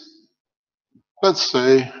is, let's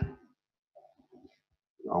say,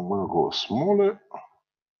 I'm going to go smaller,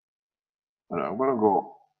 and I'm going to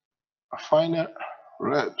go finer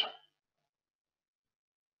red.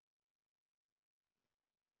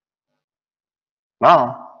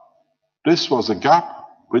 Now, this was a gap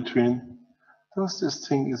between, does this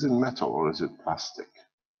thing, is it metal or is it plastic?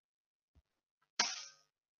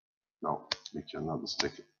 No, we cannot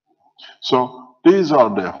stick it. So these are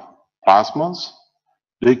the plasmas.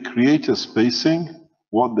 They create a spacing,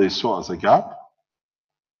 what they saw as a gap.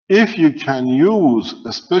 If you can use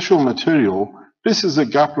a special material, this is a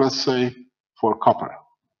gap, let's say, for copper.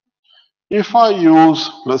 If I use,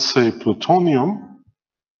 let's say, plutonium,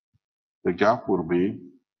 the gap will be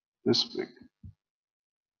this big.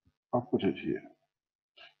 I'll put it here.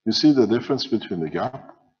 You see the difference between the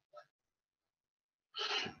gap?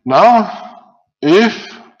 Now, if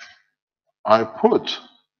I put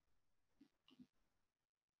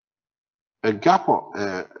a gap of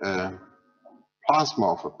a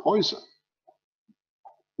plasma of a poison,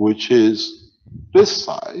 which is this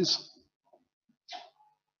size,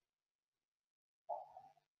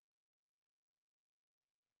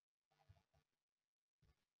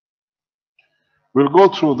 we'll go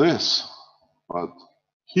through this, but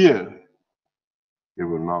here it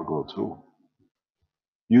will not go through.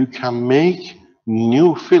 You can make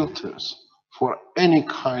new filters for any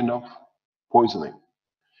kind of poisoning.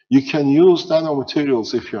 You can use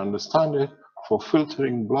nanomaterials, if you understand it, for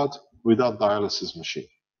filtering blood without dialysis machine.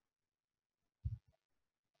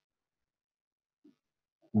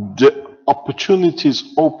 The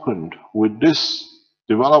opportunities opened with this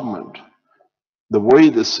development, the way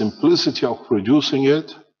the simplicity of producing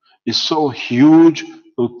it is so huge, it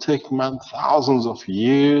will take man thousands of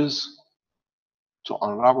years to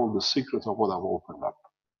unravel the secret of what I've opened up.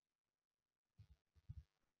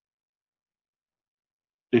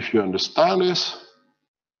 If you understand this,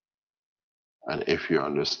 and if you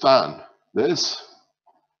understand this,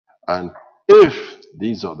 and if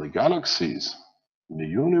these are the galaxies in the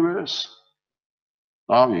universe,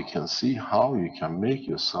 now you can see how you can make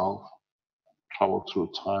yourself travel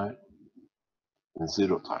through time in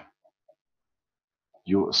zero time.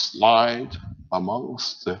 You slide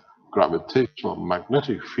amongst the gravitational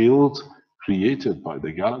magnetic field created by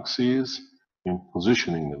the galaxies in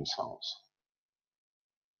positioning themselves.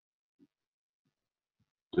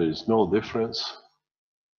 There is no difference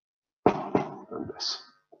in this.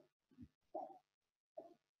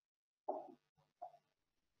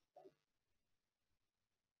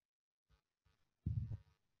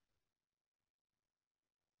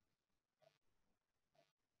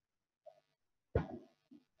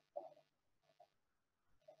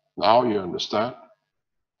 Now you understand?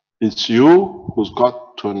 It's you who's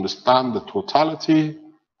got to understand the totality,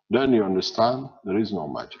 then you understand there is no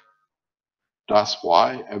magic. That's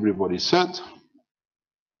why everybody said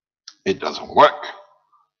it doesn't work,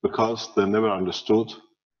 because they never understood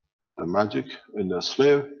the magic in the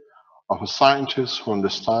slave of a scientist who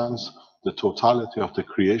understands the totality of the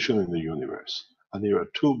creation in the universe. And you are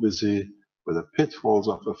too busy with the pitfalls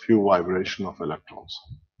of a few vibration of electrons.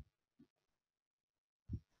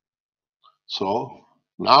 So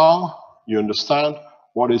now you understand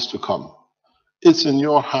what is to come. It's in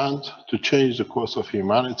your hand to change the course of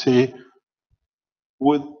humanity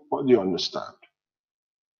with what you understand.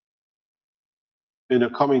 In the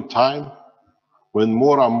coming time, when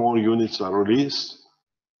more and more units are released,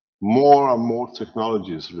 more and more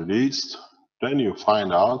technology is released, then you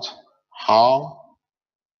find out how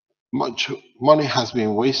much money has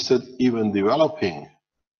been wasted even developing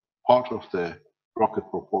part of the rocket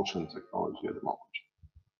propulsion technology at the moment.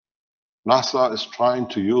 NASA is trying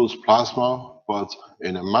to use plasma, but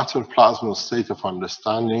in a matter plasma state of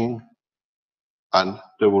understanding, and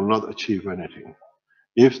they will not achieve anything.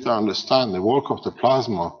 If they understand the work of the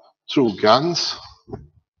plasma through GANs,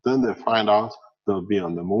 then they find out they'll be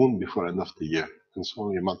on the moon before end of the year. It's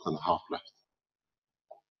only a month and a half left,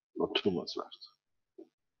 or 2 months left.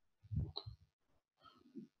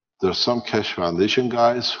 There's some Keshe Foundation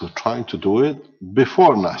guys who are trying to do it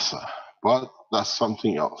before NASA, but that's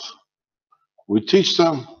something else. We teach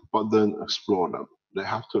them, but then explore them. They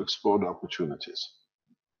have to explore the opportunities.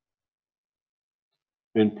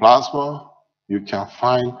 In plasma, you can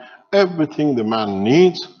find everything the man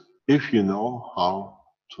needs if you know how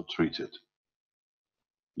to treat it.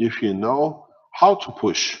 If you know how to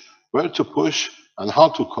push, where to push, and how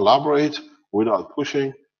to collaborate without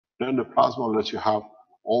pushing, then the plasma lets you have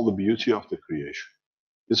all the beauty of the creation.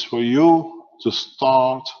 It's for you to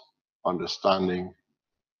start understanding,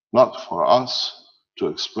 not for us to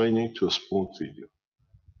explain it to spoon feed you.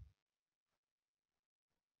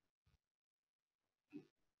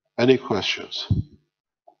 Any questions?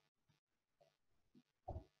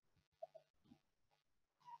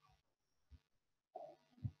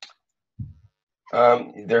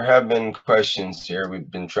 There have been questions here.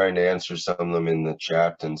 We've been trying to answer some of them in the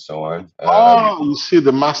chat and so on. Oh, you see,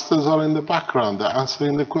 the masters are in the background. They're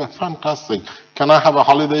answering the question. Fantastic. Can I have a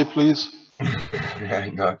holiday, please?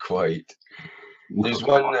 Not quite. There's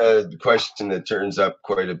one question that turns up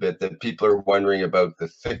quite a bit that people are wondering about the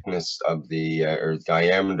thickness of the or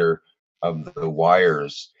diameter of the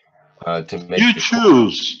wires to make. You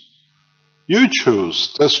choose. You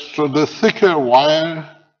choose. The thicker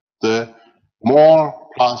wire, the more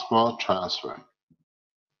plasma transfer.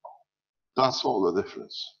 That's all the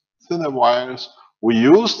difference. Thinner wires, we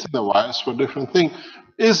use thinner wires for different things.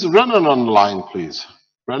 Is Renan on the line, please?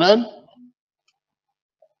 Renan?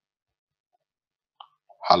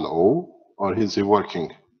 Hello? Or is he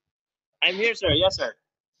working? I'm here, sir. Yes, sir.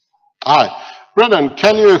 Hi. Renan,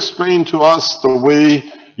 can you explain to us the way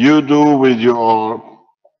you do with your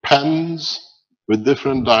pens with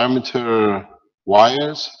different diameter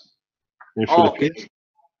wires in Philippines? Okay.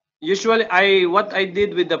 Usually, what I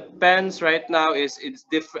did with the pens right now is it's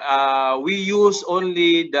different. We use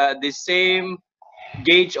only the same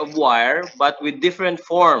gauge of wire, but with different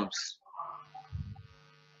forms.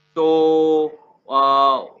 So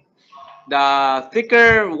the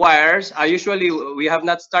thicker wires, usually we have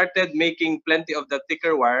not started making plenty of the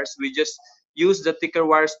thicker wires. We just use the thicker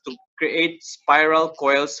wires to create spiral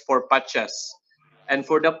coils for patches. And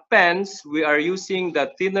for the pens, we are using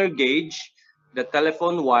the thinner gauge, the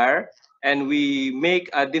telephone wire, and we make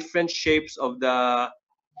different shapes of the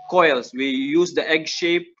coils. We use the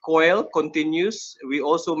egg-shaped coil, continuous. We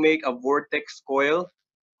also make a vortex coil,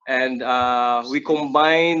 and we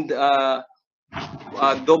combined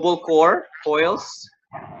double core coils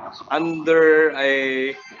under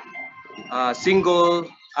a single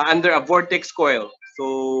under a vortex coil.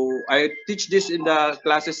 So I teach this in the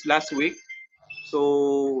classes last week.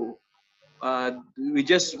 So we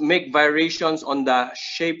just make variations on the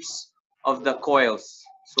shapes of the coils.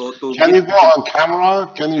 So to Can you go on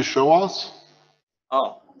camera? Can you show us?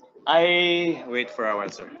 Oh, I wait for a while,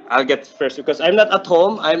 sir. I'll get first because I'm not at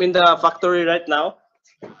home. I'm in the factory right now.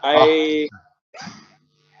 I'll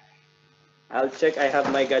check. I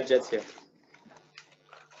have my gadgets here.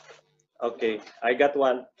 Okay, I got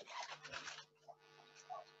one.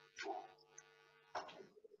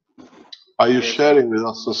 Are you sharing with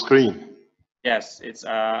us the screen? Yes, it's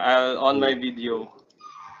on my video.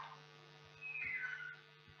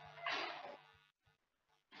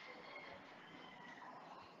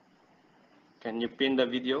 Can you pin the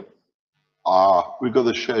video? We got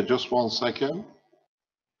to share. Just 1 second.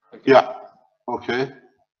 Okay. Yeah. Okay.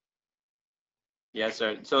 Yes,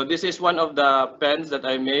 sir. So this is one of the pens that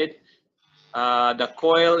I made. The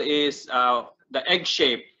coil is the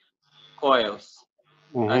egg-shaped coils.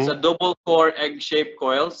 It's a double core egg-shaped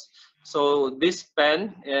coils. So this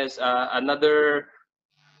pen is another.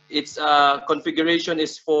 Its configuration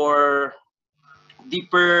is for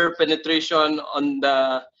deeper penetration on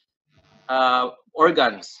the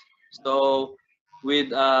organs. So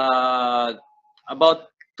with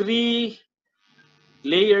about 3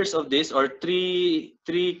 layers of this, or three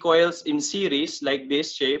coils in series like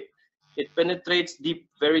this shape, it penetrates deep,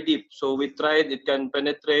 very deep. So we tried, it can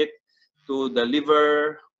penetrate to the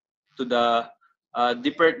liver, to the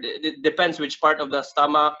deeper. It depends which part of the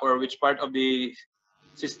stomach or which part of the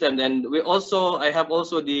system. And I have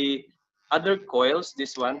also the other coils,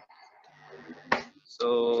 this one.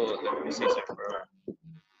 So let me see, sir.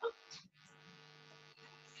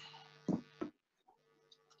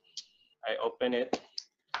 I open it.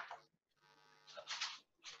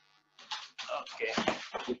 Okay.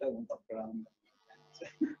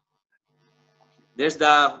 There's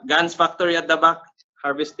the GANS factory at the back,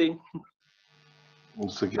 harvesting.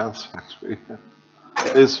 It's the gas factory.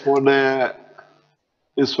 It's for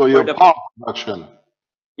your power production.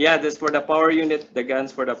 Yeah, this for the power unit, the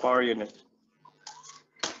GANS for the power unit.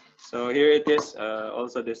 So here it is,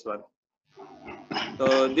 also this one.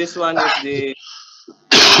 So this one is the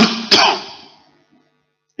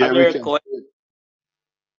other coil.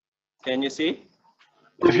 Can you see?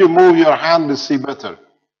 If you move your hand, you see better.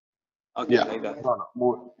 Okay, yeah. Like that. No,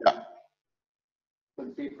 move. Yeah.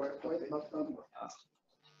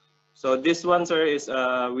 So this one, sir, is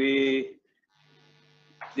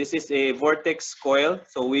this is a vortex coil.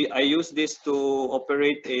 So I use this to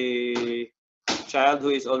operate a child who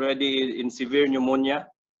is already in severe pneumonia.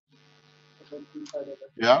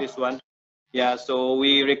 Yeah. This one. Yeah, so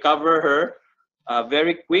we recover her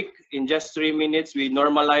very quick. In just 3 minutes, we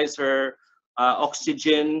normalize her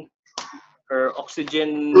oxygen, her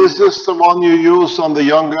oxygen. Is this the one you used on the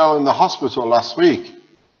young girl in the hospital last week?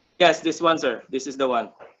 Yes, this one, sir. This is the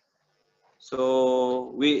one.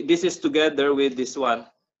 So this is together with this one.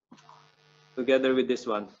 Together with this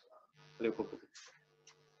one.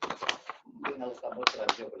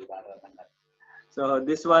 So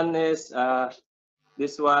this one is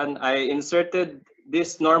this one. I inserted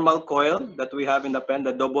this normal coil that we have in the pen,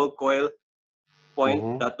 the double coil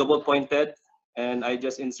point, the double pointed, and I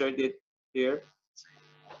just insert it here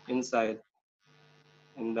inside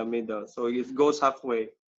in the middle. So it goes halfway.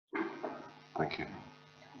 Thank you.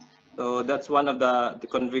 So that's one of the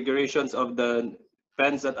configurations of the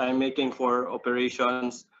pens that I'm making for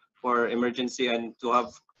operations, for emergency, and to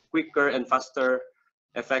have quicker and faster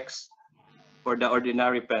effects for the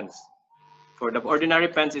ordinary pens. For the ordinary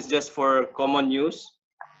pens, it's just for common use,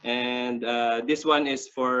 and this one is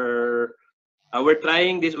for. We're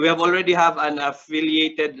trying this. We have already have an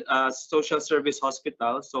affiliated social service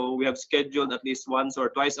hospital, so we have scheduled at least once or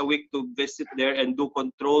twice a week to visit there and do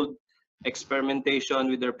controlled experimentation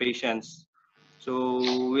with their patients. So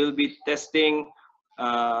we'll be testing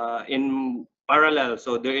in parallel.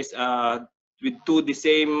 So there is with the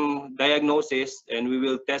same diagnosis, and we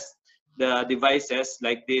will test the devices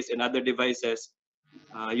like this and other devices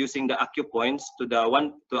using the acupoints to the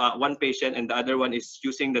one patient, and the other one is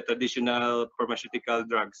using the traditional pharmaceutical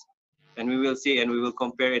drugs. And we will see, and we will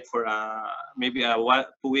compare it for maybe a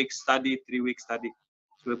 2-week study, 3-week study.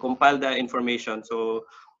 So we'll compile the information. So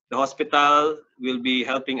the hospital will be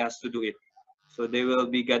helping us to do it. So they will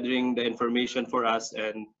be gathering the information for us,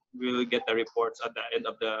 and we will get the reports at the end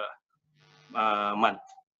of the month.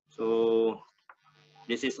 So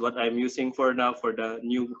this is what I'm using for now for the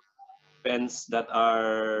new pens that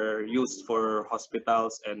are used for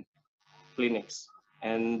hospitals and clinics.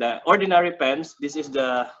 And the ordinary pens, this is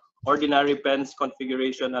the ordinary pens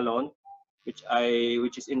configuration alone, which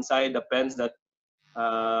is inside the pens that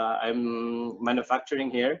I'm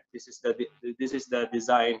manufacturing here. This is the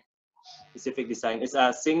design, specific design. It's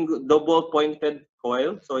a single double pointed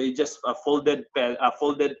coil, so it's just a folded pen, a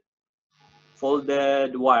folded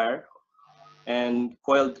wire, and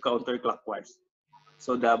coiled counterclockwise.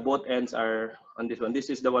 So the both ends are on this one. This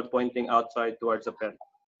is the one pointing outside towards the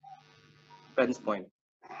pen's point.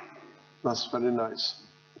 That's very nice.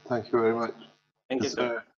 Thank you very much. Thank you,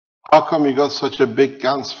 sir. How come you got such a big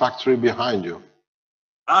GANS factory behind you?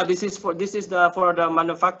 This is for the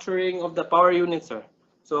manufacturing of the power unit, sir.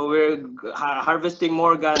 So we're harvesting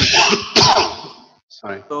more guns.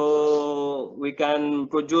 Sorry. So we can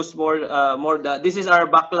produce more. This is our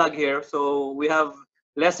backlog here. So we have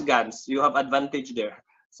less guns. You have advantage there.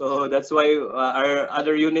 So that's why our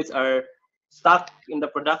other units are stuck in the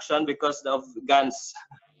production because of guns.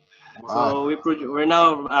 Wow. So we're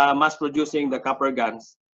now mass producing the copper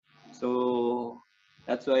guns. So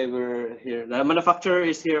that's why we're here. The manufacturer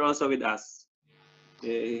is here also with us.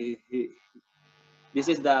 This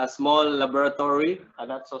is the small laboratory.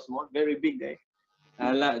 Not so small, very big.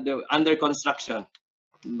 Under construction.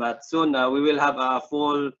 But soon we will have a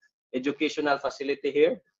full educational facility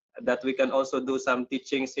here that we can also do some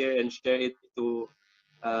teachings here and share it to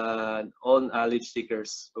all knowledge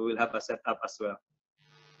seekers. We will have a setup as well.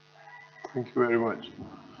 Thank you very much.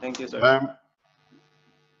 Thank you, sir.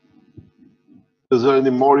 Is there any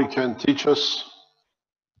more you can teach us?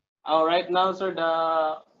 Right now, sir,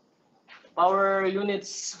 the power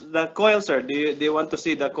units, the coils, sir. Do you want to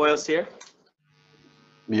see the coils here?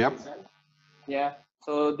 Yep. Yeah.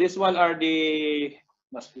 So this one are the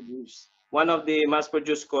mass-produced. One of the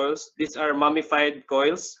mass-produced coils. These are mummified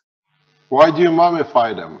coils. Why do you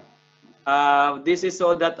mummify them? This is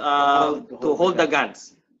so that to hold the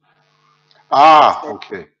guns. Ah,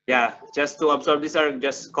 okay. Yeah, just to absorb. These are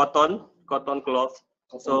just cotton cloth.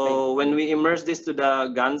 So when we immerse this to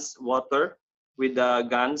the guns water with the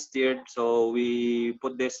guns stirred, so we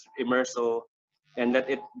put this immerse and let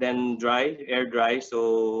it then air dry.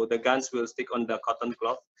 So the guns will stick on the cotton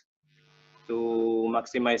cloth to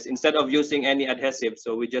maximize. Instead of using any adhesive,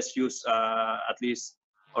 so we just use at least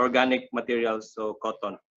organic materials, so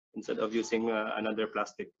cotton, instead of using another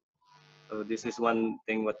plastic. So this is one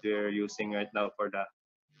thing what we're using right now for the.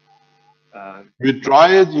 You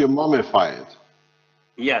dry it, you mummify it.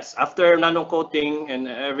 Yes, after nano coating and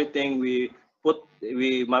everything, we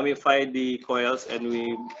mummify the coils and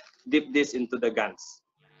we dip this into the guns.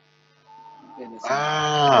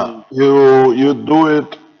 Ah, you do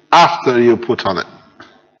it after you put on it.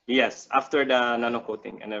 Yes, after the nano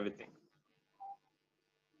coating and everything.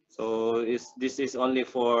 So this is only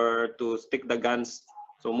to stick the guns.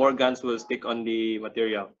 So more guns will stick on the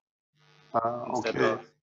material. Okay.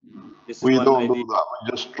 This We one don't do that.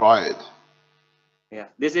 We just dry it. Yeah,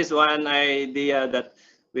 this is one idea that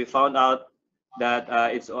we found out that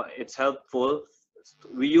it's helpful.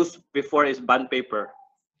 We use before is bond paper.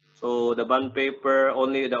 So the bond paper,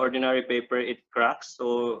 only the ordinary paper, it cracks.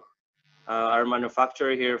 So our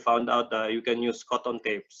manufacturer here found out that you can use cotton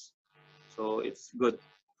tapes. So it's good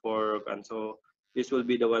for, and so this will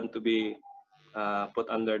be the one to be put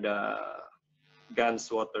under the GAN's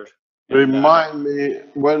water. And, Remind me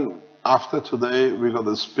when after today we're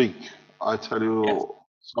gonna speak. I tell you yes.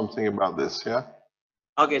 something about this. Yeah.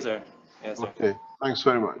 Okay, sir. Yes, sir. Okay. Thanks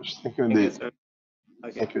very much. Thank you Thank you, indeed. sir.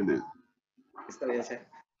 Okay. Thank you indeed. Yes, sir.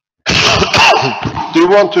 Do you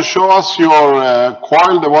want to show us your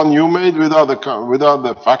coil, the one you made without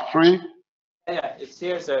the factory? Yeah, it's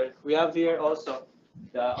here, sir. We have here also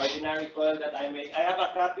the ordinary coil that I make. I have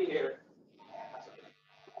a copy here.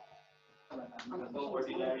 No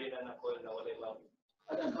ordinary na coil na wala lang.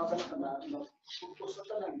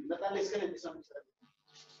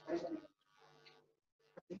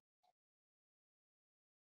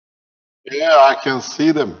 Yeah, I can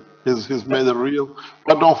see them. He's made a real.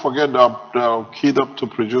 But don't forget the keyed up to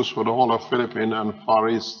produce for the whole of Philippines and Far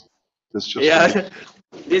East. It's just Yeah,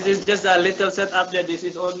 this is just a little setup there. This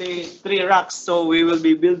is only 3 racks, so we will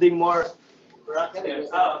be building more racks there.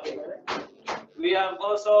 Okay. We have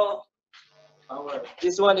also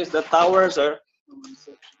this one is the tower, sir.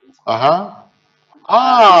 uh-huh.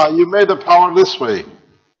 Ah, you made the power this way.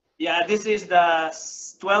 Yeah, this is the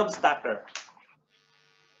 12 stacker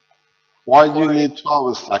Why do you need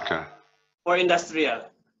 12 stacker? for industrial.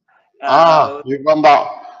 You gone that.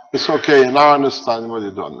 It's okay. Now I understand what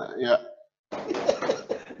you're doing there. Yeah.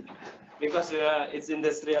 Because it's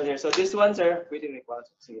industrial here. So this one, sir,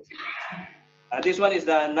 this one is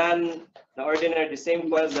the ordinary, the same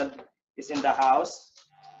coil that is in the house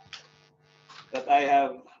that I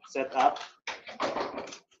have set up.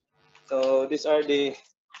 So these are the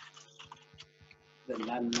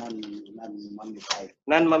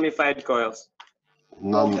non-mummified coils.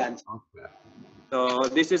 None. Okay. So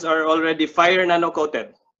this is our already fire nano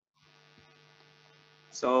coated.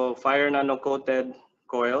 So fire nano coated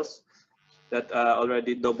coils that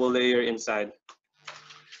already double layer inside.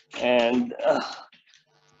 And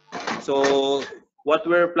so what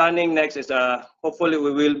we're planning next is hopefully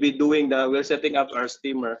we will be doing we're setting up our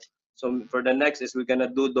steamer. So for the next is we're gonna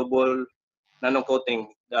do double nano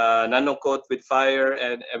coating, nano coat with fire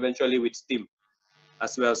and eventually with steam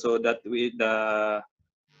as well, so that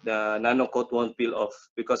the nano coat won't peel off,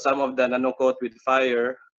 because some of the nano coat with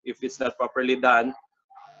fire, if it's not properly done,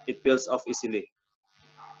 it peels off easily.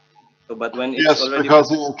 So, but when it's Yes, already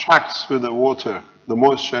because it interacts with the water, the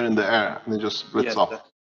moisture in the air, and it just splits off.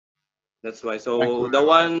 That's why. So the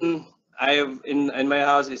one I have in my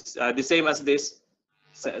house is the same as this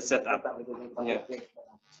set up. Yeah.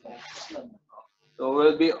 So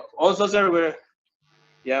we'll be also, sir.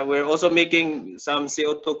 We're also making some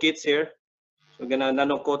CO2 kits here. So we're gonna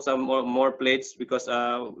nano coat some more plates, because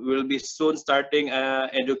we'll be soon starting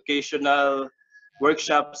educational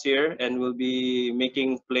workshops here, and we'll be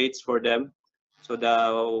making plates for them. So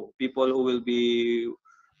the people who will be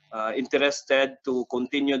interested to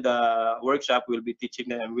continue the workshop, will be teaching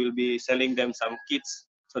them, and we'll be selling them some kits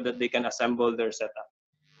so that they can assemble their setup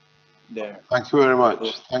there. Thank you very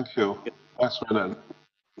much. Thank you. Thanks, Renan.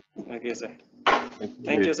 Okay, sir.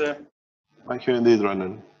 Thank you, sir. Thank you indeed,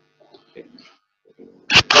 Renan. Okay.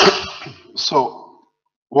 So,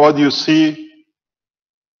 what you see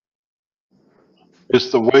is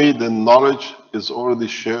the way the knowledge is already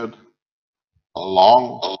shared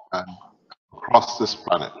along and across this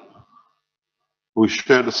planet. We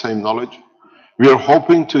share the same knowledge. We are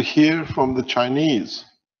hoping to hear from the Chinese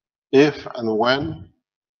if and when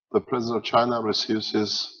the President of China receives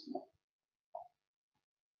his,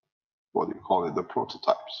 what do you call it, the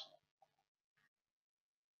prototypes.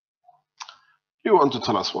 You want to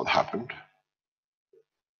tell us what happened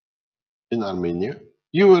in Armenia?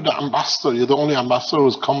 You were the ambassador. You're the only ambassador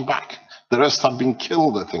who's come back. The rest have been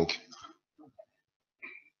killed, I think.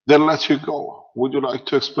 They let you go. Would you like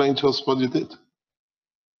to explain to us what you did?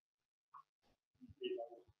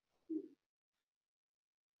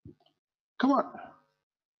 Come on.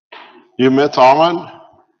 You met Arman.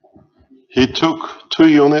 He took 2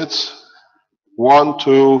 units, one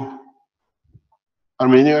to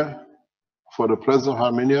Armenia for the president of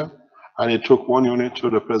Armenia, and he took 1 unit to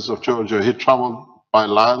the president of Georgia. He traveled by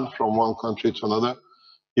land from one country to another.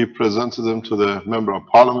 He presented them to the member of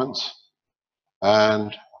parliament,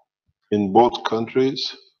 and in both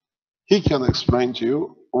countries, he can explain to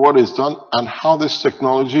you what is done and how this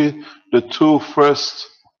technology, the 2 first,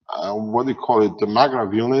 what do you call it, the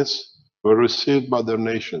Maghreb units, were received by their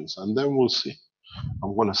nations, and then we'll see.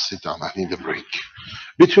 I'm gonna sit down, I need a break.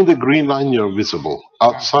 Between the green line, you're visible.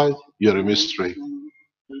 Outside, you're a mystery.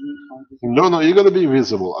 No, you gotta be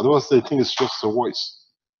visible, otherwise they think it's just a voice.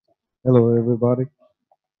 Hello, everybody.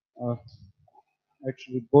 Uh,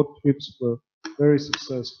 Actually, both trips were very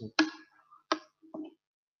successful.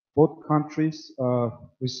 Both countries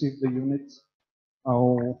received the units.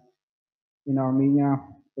 In Armenia,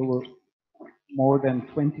 there were more than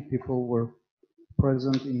 20 people were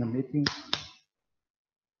present in the meeting,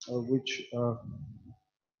 which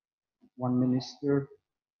one minister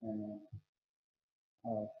and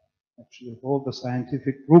actually all the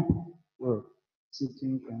scientific group were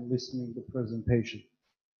sitting and listening to the presentation.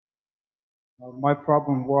 My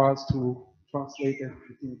problem was to translate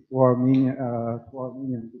everything to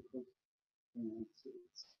Armenian because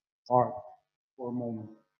it's hard for a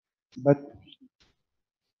moment. But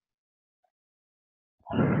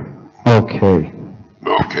okay.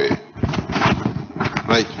 Okay.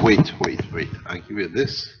 Right, wait. I give you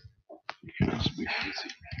this. You can just be easy.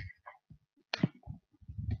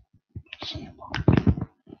 See,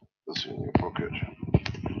 that's in your pocket.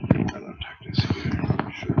 And I'll take this here.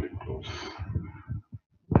 Should be close.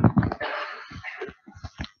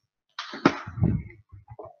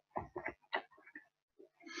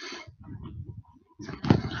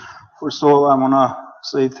 First of all, I want to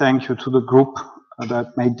say thank you to the group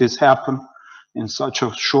that made this happen in such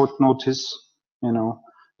a short notice. You know,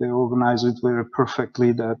 they organized it very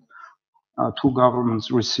perfectly that two governments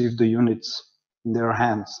received the units in their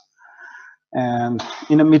hands. And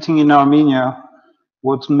in a meeting in Armenia,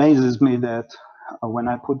 what amazes me that when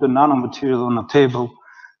I put the nanomaterial on a table,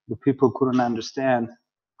 the people couldn't understand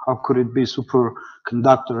how could it be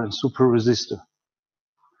superconductor and super resistor.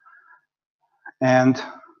 And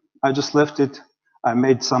I just left it. I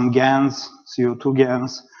made some GANs, CO2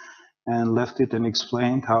 GANs, and left it and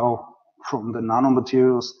explained how from the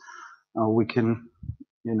nanomaterials we can,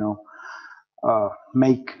 you know,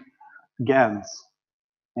 make GANs.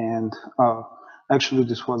 And actually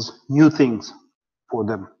this was new things for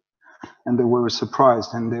them. And they were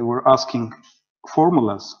surprised and they were asking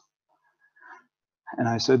formulas. And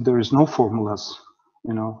I said, there is no formulas,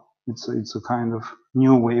 you know, it's a kind of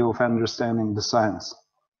new way of understanding the science.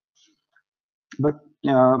 But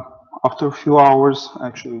after a few hours,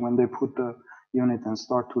 actually, when they put the unit and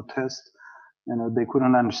start to test, you know, they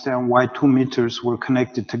couldn't understand why 2 meters were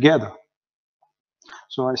connected together.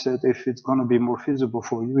 So I said, if it's going to be more feasible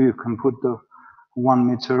for you, you can put the 1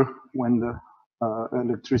 meter when the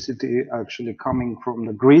electricity actually coming from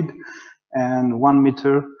the grid, and 1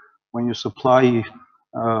 meter when you supply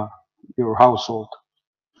your household.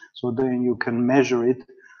 So then you can measure it,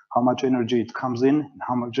 how much energy it comes in, and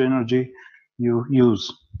how much energy you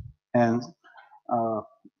use. And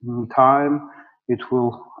in time, it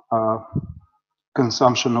will,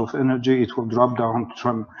 consumption of energy, it will drop down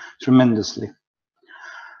tremendously.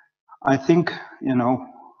 I think, you know,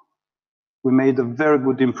 we made a very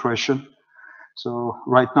good impression. So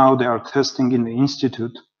right now they are testing in the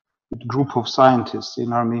institute with a group of scientists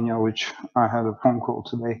in Armenia, which I had a phone call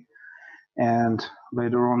today. And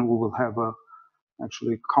later on we will have a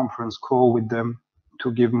actually conference call with them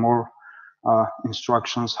to give more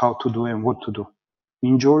instructions how to do and what to do.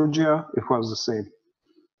 In Georgia, it was the same.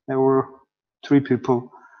 There were 3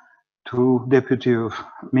 people, 2 deputy of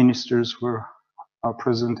ministers were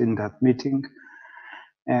present in that meeting,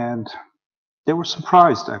 and they were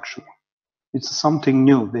surprised actually. It's something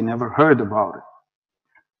new, they never heard about it.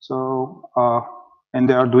 So, and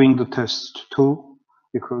they are doing the test too,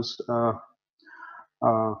 because the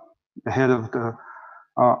head of the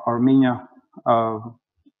Armenia,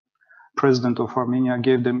 president of Armenia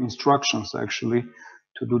gave them instructions actually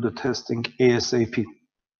to do the testing ASAP.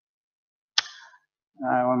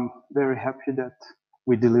 I'm very happy that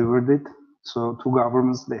we delivered it. So 2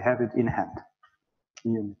 governments, they have it in hand,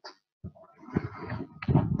 unit.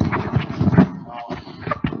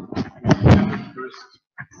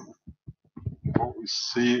 What we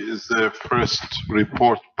see is the first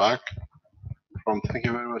report back from, thank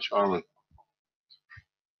you very much, Armin.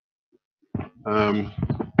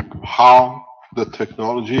 How the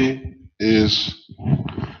technology is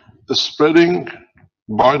spreading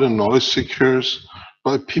by the knowledge seekers,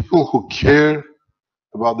 by people who care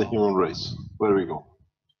about the human race. Where we go?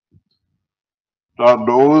 There are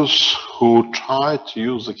those who try to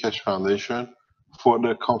use the Keshe Foundation for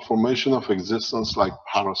the confirmation of existence like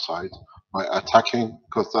parasite by attacking,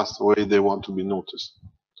 because that's the way they want to be noticed.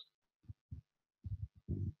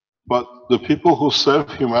 But the people who serve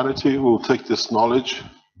humanity will take this knowledge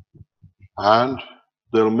and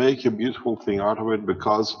they'll make a beautiful thing out of it,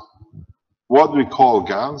 because what we call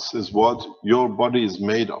GANs is what your body is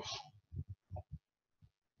made of.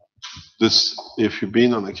 This, if you've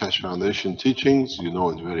been on the Keshe Foundation teachings, you know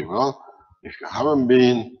it very well. If you haven't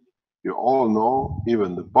been, you all know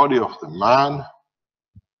even the body of the man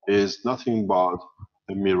is nothing but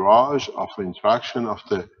a mirage of interaction of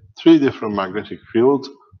the 3 different magnetic fields,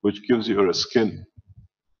 which gives you a skin.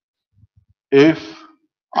 If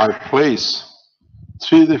I place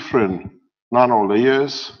 3 different nano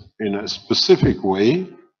layers in a specific way,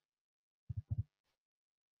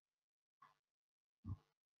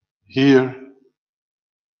 here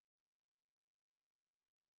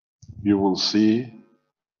you will see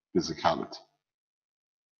physicality.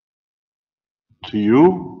 To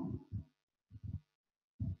you,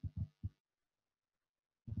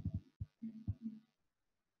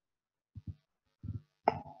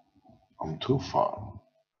 I'm too far.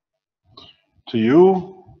 To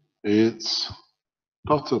you, it's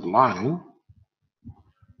dotted line,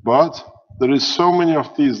 but there is so many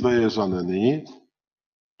of these layers underneath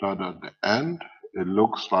that at the end, it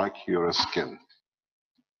looks like your skin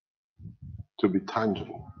to be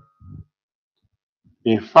tangible.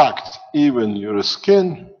 In fact, even your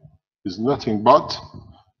skin is nothing but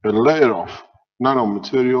a layer of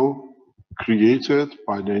nanomaterial created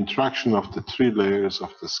by the interaction of the 3 layers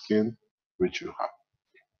of the skin which you have.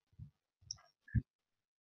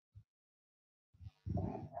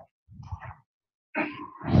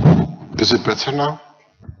 Is it better now?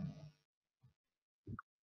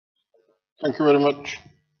 Thank you very much.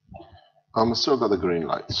 I'm still got the green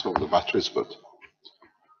light, so the battery is good.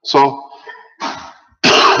 So,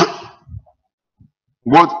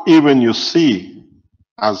 what even you see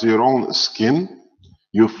as your own skin,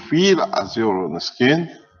 you feel as your own skin,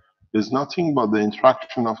 is nothing but the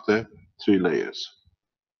interaction of the 3 layers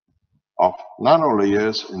of nano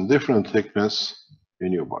layers in different thickness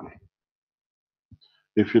in your body.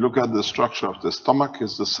 If you look at the structure of the stomach,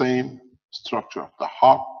 it's the same structure of the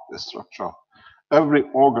heart, the structure of every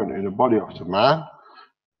organ in the body of the man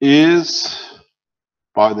is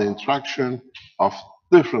by the interaction of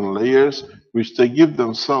different layers, which they give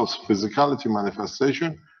themselves physicality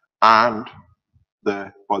manifestation and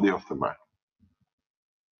the body of the man.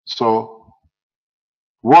 So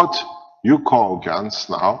what you call GANs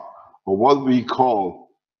now, or what we call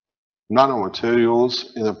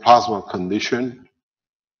nanomaterials in a plasma condition,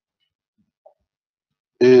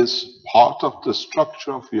 is part of the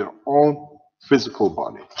structure of your own physical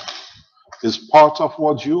body. Is part of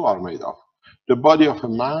what you are made of. The body of a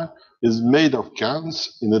man is made of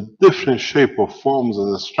GANs in a different shape or forms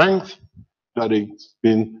and a strength that it's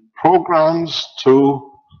been programmed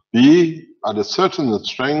to be at a certain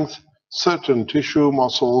strength, certain tissue,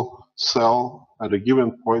 muscle, cell at a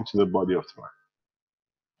given point in the body of the man.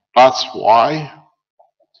 That's why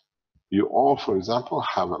you all, for example,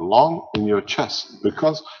 have a lung in your chest,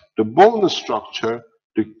 because the bone structure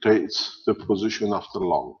dictates the position of the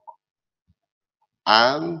lung.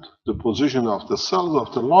 And the position of the cells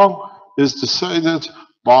of the lung is decided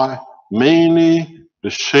by mainly the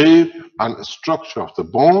shape and structure of the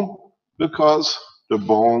bone, because the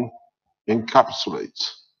bone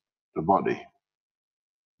encapsulates the body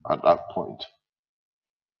at that point.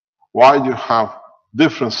 Why do you have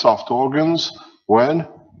different soft organs when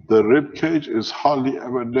the rib cage is hardly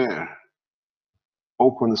ever there?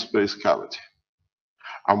 Open space cavity.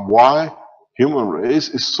 And why human race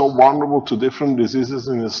is so vulnerable to different diseases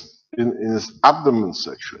in its abdomen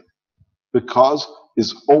section? Because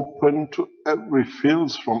it's open to every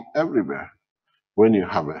field from everywhere. When you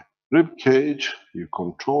have a rib cage, you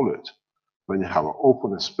control it. When you have an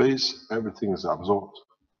open space, everything is absorbed.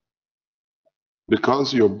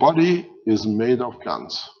 Because your body is made of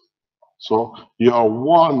GANs. So you are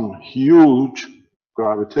one huge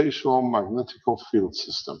gravitational magnetical field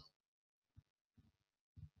system.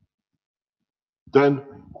 Then,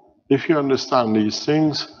 if you understand these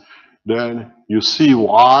things, then you see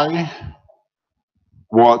why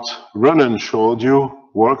what Renan showed you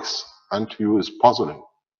works and to you is puzzling.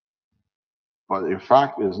 But in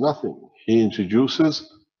fact, it's nothing. He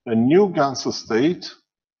introduces a new GANs state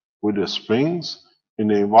with the springs in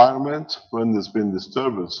the environment when there's been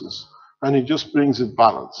disturbances, and he just brings it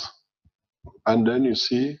balance. And then you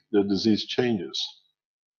see the disease changes.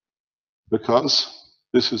 Because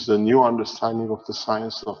this is the new understanding of the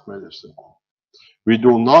science of medicine. We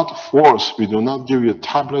do not force, we do not give you a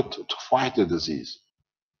tablet to fight the disease.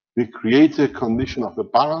 We create a condition of a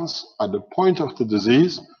balance at the point of the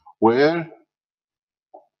disease where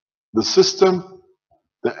the system,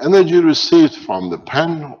 the energy received from the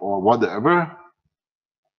pen or whatever,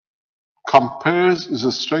 compares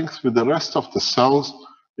its strength with the rest of the cells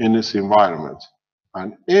in this environment.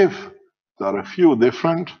 And if there are a few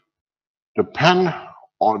different, the pen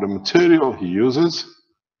or the material he uses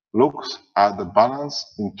looks at the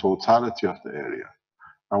balance in totality of the area.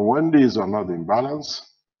 And when these are not in balance,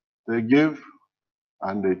 they give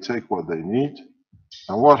and they take what they need.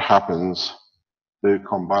 And what happens? They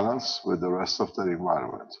come balance with the rest of the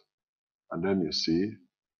environment. And then you see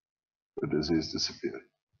the disease disappearing.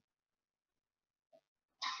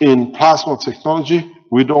 In plasma technology,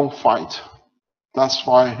 we don't fight. That's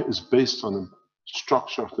why it's based on the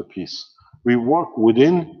structure of the piece. We work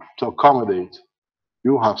within to accommodate.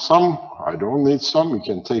 You have some, I don't need some, you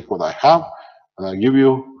can take what I have, and I give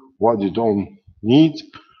you what you don't need.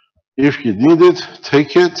 If you need it,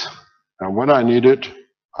 take it, and when I need it,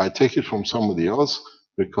 I take it from somebody else,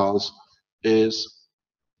 because it's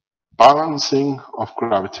balancing of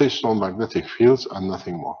gravitational magnetic fields and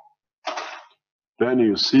nothing more. Then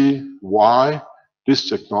you see why this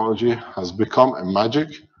technology has become a magic,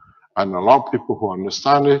 and a lot of people who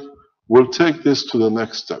understand it will take this to the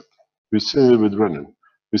next step. We see it with Renan.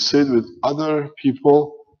 We see it with other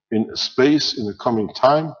people in space in the coming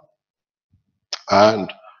time,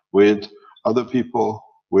 and with other people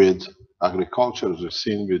with agriculture, as we've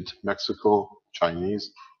seen with Mexico,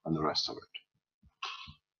 Chinese, and the rest of it.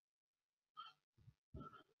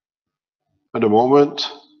 At the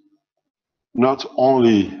moment, not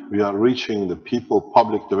only we are reaching the people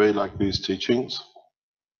public the way like these teachings,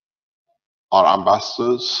 our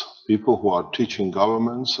ambassadors, people who are teaching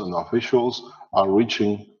governments and officials are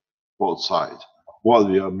reaching both sides. What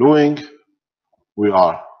we are doing, we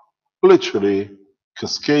are literally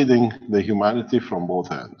cascading the humanity from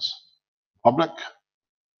both ends, public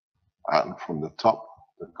and from the top,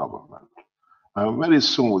 the government. And very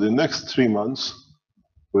soon, within the next 3 months,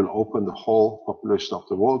 we'll open the whole population of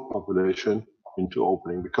the world population into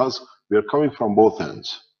opening, because we are coming from both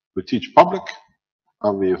ends. We teach public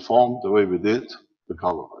and we inform the way we did the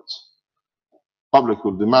governments. Public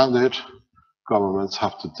will demand it, governments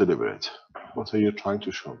have to deliver it. What are you trying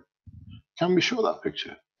to show? Can we show that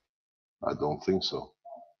picture? I don't think so.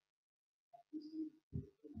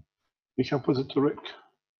 You can put it to Rick.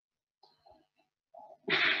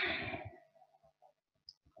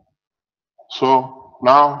 So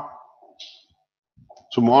now,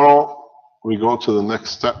 tomorrow, we go to the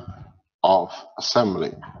next step of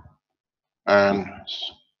assembling. And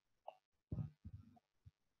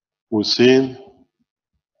we've seen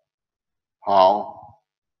how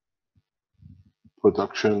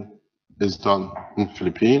production is done in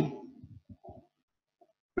Philippines.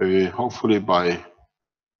 Hopefully by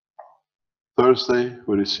Thursday,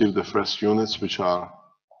 we receive the first units which are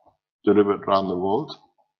delivered around the world,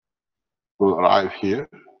 will arrive here.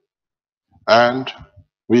 And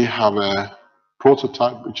we have a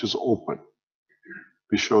prototype which is open.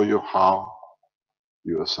 We show you how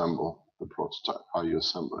you assemble the prototype, how you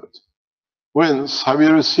assemble it. Vince, have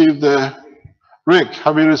you received Rick,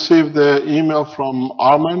 have you received the email from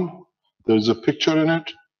Armin? There's a picture in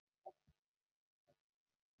it.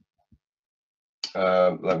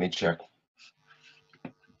 Let me check.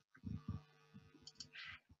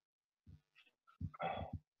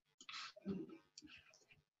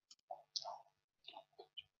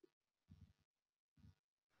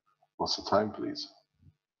 What's the time, please?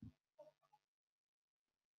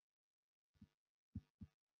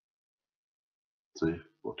 See,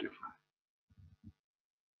 45.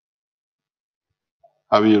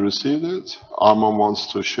 Have you received it? Armin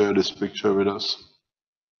wants to share this picture with us.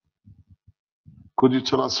 Could you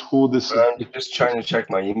tell us who this is? I'm just trying to check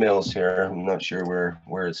my emails here. I'm not sure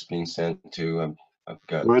where it's being sent to. I've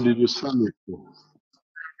got. Where did you send it to?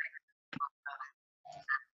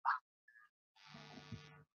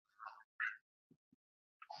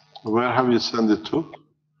 Where have you sent it to?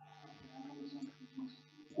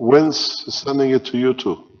 When's sending it to you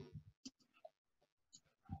too?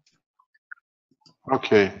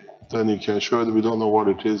 Okay, then you can show it. We don't know what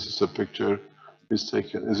it is. It's a picture is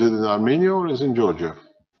taken. Is it in Armenia or is it in Georgia?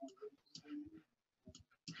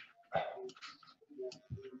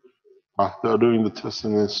 They're doing the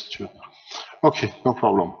testing institute. Okay, no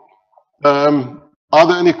problem. Are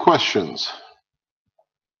there any questions?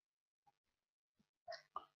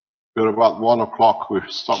 We're about 1 o'clock. We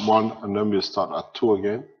stop 1 and then we start at 2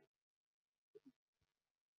 again.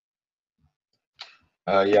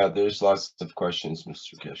 Yeah, there's lots of questions,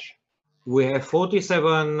 Mr. Kish. We have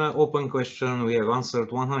 47 open questions. We have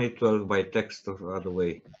answered 112 by text the other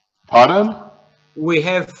way. Pardon? We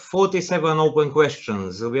have 47 open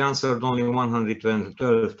questions. We answered only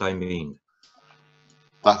 112 time being.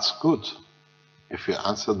 That's good. If you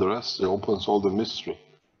answer the rest, it opens all the mystery.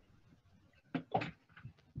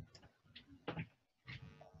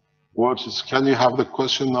 Can you have the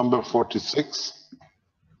question number 46?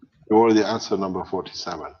 You already answered number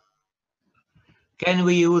 47. Can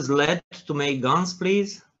we use lead to make guns,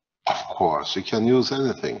 please? Of course, you can use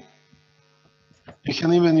anything. You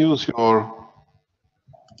can even use your...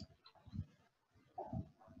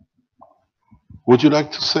 Would you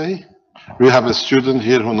like to say? We have a student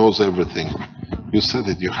here who knows everything. You said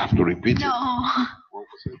it, you have to repeat it. No. What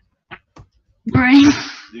was it? Brain.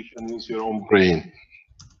 You can use your own brain.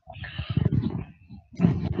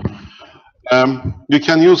 You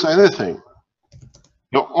can use anything.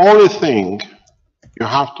 The only thing you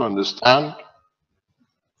have to understand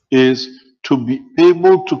is to be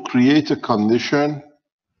able to create a condition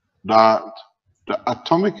that the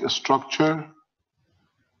atomic structure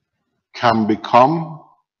can become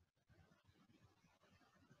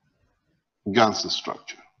gas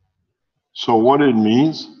structure. So what it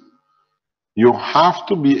means, you have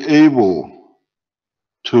to be able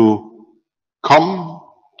to come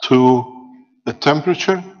to a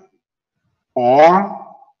temperature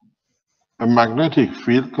or a magnetic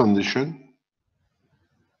field condition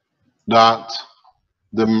that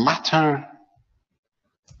the matter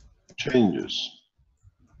changes,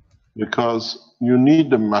 because you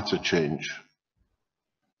need the matter change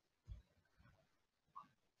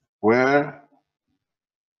where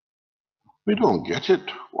we don't get it.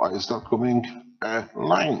 Why is that coming a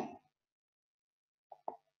line?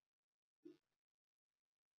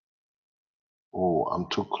 Oh, I'm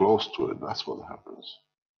too close to it. That's what happens.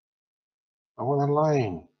 I want a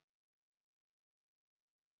line.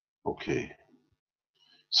 Okay.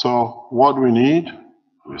 So what we need,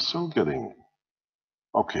 we're still getting.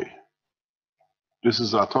 Okay. This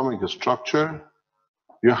is atomic structure.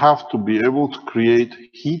 You have to be able to create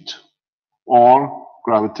heat or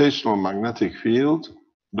gravitational magnetic field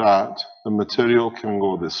that the material can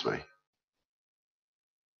go this way.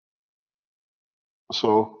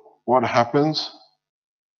 So what happens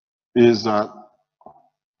is that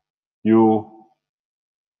you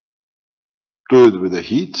do it with the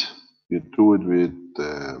heat, you do it with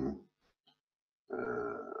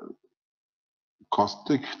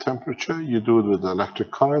caustic temperature, you do it with the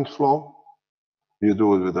electric current flow, you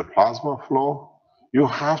do it with the plasma flow. You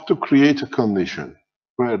have to create a condition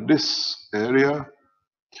where this area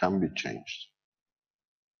can be changed.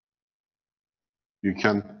 You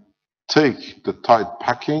can take the tight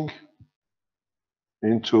packing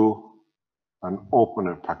into an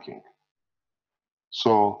opener packing.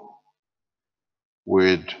 So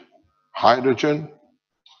with hydrogen,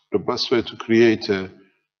 the best way to create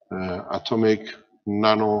atomic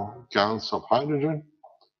nano GaNs of hydrogen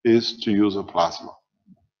is to use a plasma.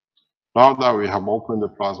 Now that we have opened the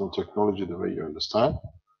plasma technology the way you understand,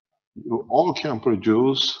 you all can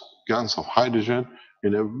produce GaNs of hydrogen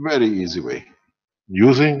in a very easy way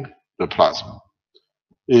using the plasma.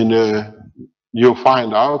 You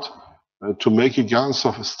find out to make a GaNs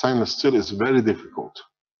of stainless steel is very difficult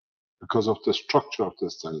because of the structure of the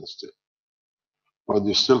stainless steel, but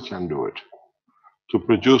you still can do it. To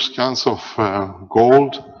produce GaNs of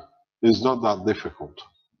gold is not that difficult.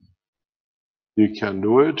 You can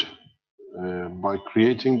do it by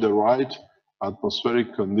creating the right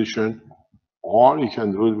atmospheric condition, or you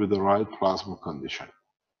can do it with the right plasma condition.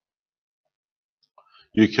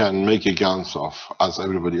 You can make a GaNs of, as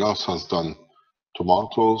everybody else has done,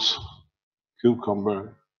 tomatoes,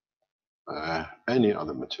 cucumber, any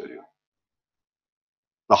other material.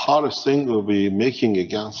 The hardest thing will be making a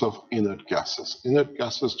GaNs of inert gases. Inert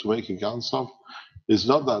gases to make a GaNs of is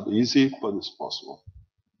not that easy, but it's possible.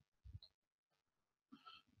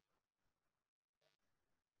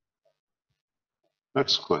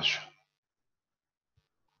 Next question.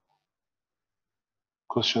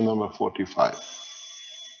 Question number 45.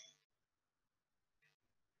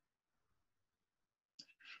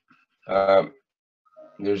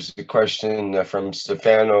 There's a question from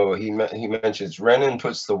Stefano. He mentions Renan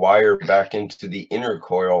puts the wire back into the inner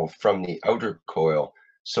coil from the outer coil.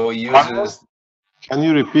 So he uses... Can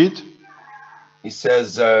you repeat? He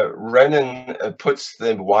says Renan puts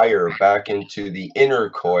the wire back into the inner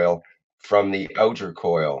coil from the outer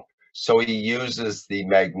coil. So he uses the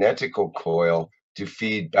magnetical coil to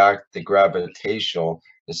feed back the gravitational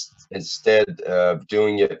instead of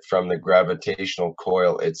doing it from the gravitational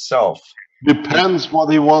coil itself. Depends what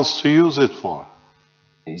he wants to use it for.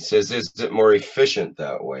 He says, is it more efficient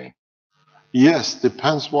that way? Yes,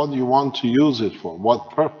 depends what you want to use it for,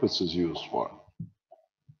 what purpose is used for.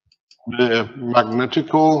 The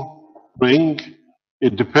magnetical ring,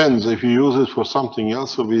 it depends. If you use it for something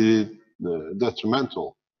else, it will be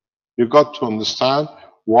detrimental. You got to understand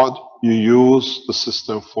what you use the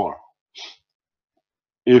system for.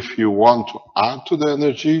 if you want to add to the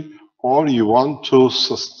energy or you want to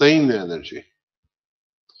sustain the energy.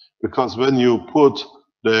 Because when you put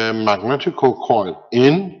the magnetical coil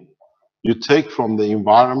in, you take from the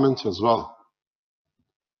environment as well.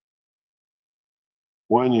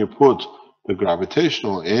 When you put the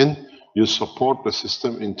gravitational in, you support the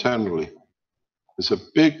system internally. It's a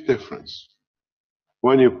big difference.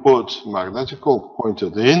 When you put magnetical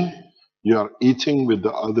pointed in, you are eating with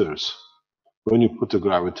the others. When you put the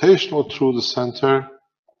gravitational through the center,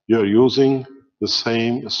 you're using the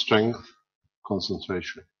same strength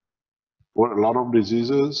concentration. For a lot of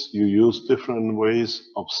diseases, you use different ways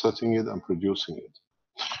of setting it and producing it.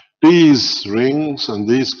 These rings and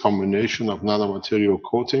this combination of nanomaterial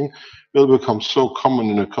coating will become so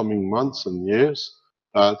common in the coming months and years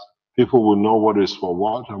that people will know what is for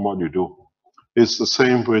what and what you do. It's the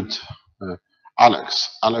same with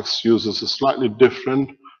Alex. Alex uses a slightly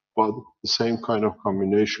different, but the same kind of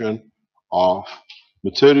combination of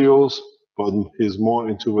materials, but he's more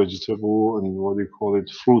into vegetable and what do you call it,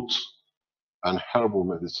 fruits and herbal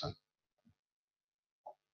medicine.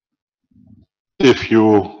 If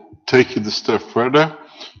you take it a step further,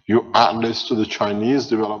 you add this to the Chinese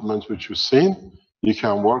development which you've seen, you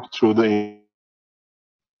can work through the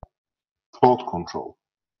thought control.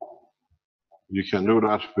 You can do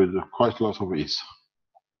that with quite a lot of ease.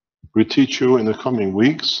 We teach you in the coming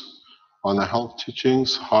weeks on the health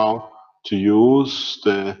teachings how to use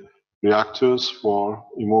the reactors for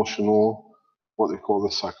emotional, what they call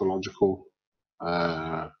the psychological,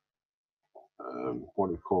 what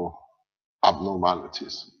do you call,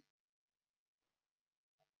 abnormalities.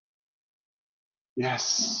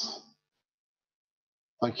 Yes.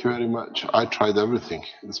 Thank you very much. I tried everything.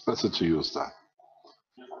 It's better to use that.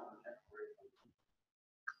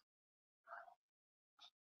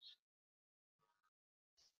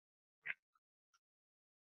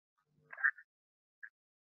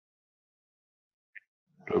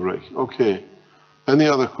 The break. Okay. Any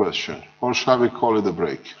other question? Or shall we call it a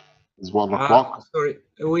break? It's 1 o'clock. Sorry,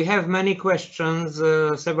 we have many questions.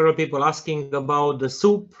 Several people asking about the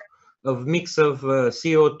soup of mix of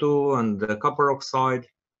CO2 and copper oxide.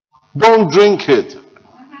 Don't drink it.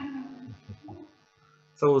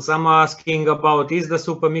 So some are asking about, is the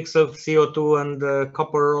soup a mix of CO2 and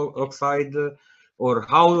copper oxide, or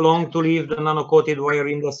how long to leave the nano-coated wire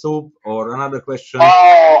in the soup? Or another question,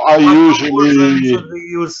 oh, I what usually should we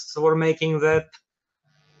use for making that?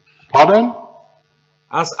 Pardon?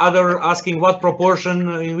 As other asking what proportion,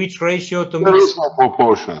 in which ratio to There mix? is no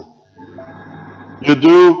proportion. You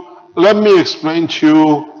do. Let me explain to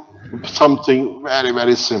you something very,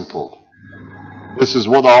 very simple. This is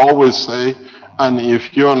what I always say, and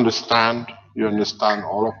if you understand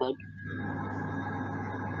all of it.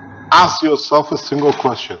 Ask yourself a single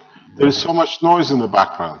question. There is so much noise in the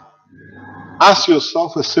background. Ask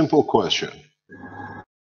yourself a simple question.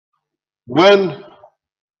 When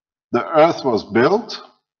the earth was built,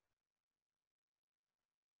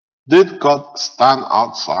 did God stand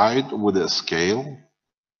outside with a scale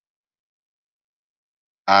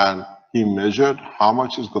and he measured how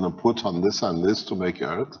much he's going to put on this and this to make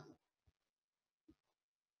earth?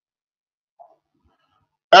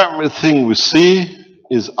 Everything we see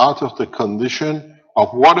is out of the condition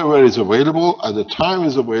of whatever is available at the time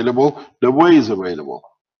is available, the way is available.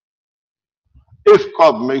 If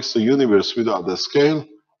God makes the universe without the scale,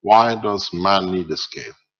 why does man need a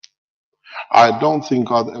scale? I don't think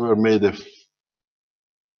God ever made a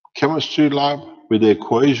chemistry lab with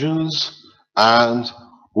equations and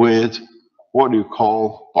with what you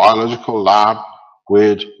call biological lab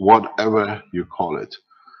with whatever you call it.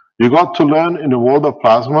 You got to learn in the world of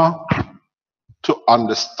plasma to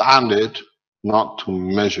understand it, not to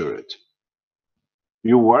measure it.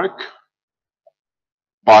 You work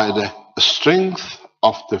by the strength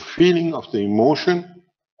of the feeling of the emotion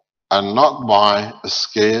and not by a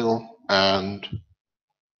scale and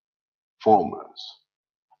formulas.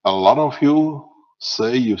 A lot of you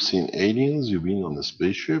say you've seen aliens, you've been on a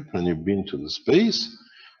spaceship and you've been to the space.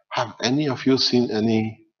 Have any of you seen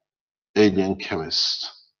any alien chemist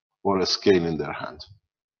or a scale in their hand?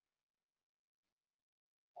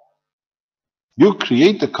 You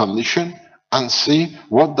create the condition and see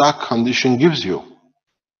what that condition gives you.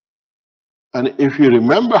 And if you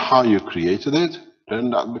remember how you created it,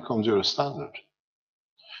 then that becomes your standard.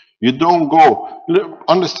 You don't go,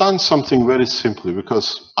 understand something very simply,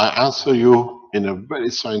 because I answer you in a very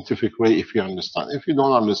scientific way if you understand. If you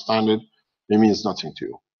don't understand it, it means nothing to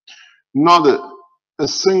you. Not a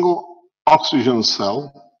single oxygen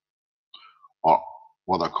cell, or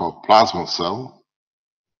what I call plasma cell,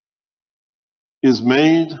 is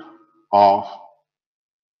made of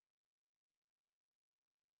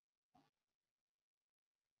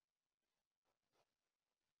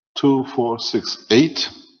 2468.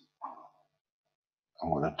 I'm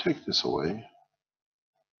going to take this away.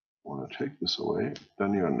 I'm going to take this away,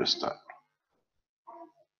 then you understand.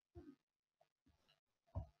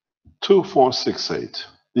 2468.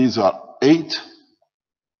 These are 8,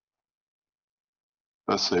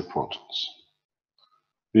 let's say, protons.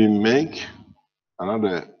 We make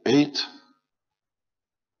another 8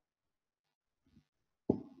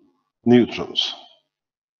 neutrons.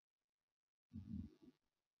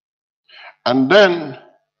 And then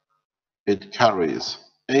it carries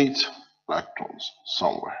 8 electrons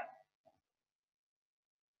somewhere.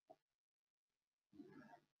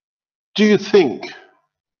 Do you think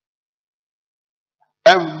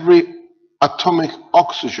every atomic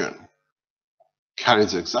oxygen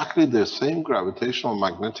carries exactly the same gravitational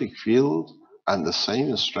magnetic field and the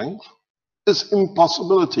same strength? It's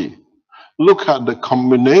impossibility. Look at the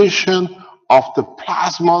combination of the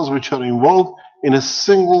plasmas which are involved in a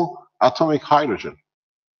single atomic hydrogen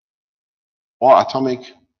or atomic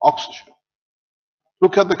oxygen.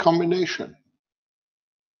 Look at the combination.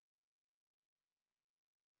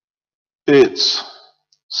 It's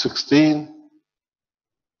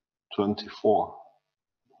 1624.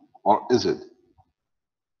 Or is it?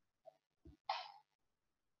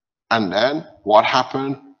 And then what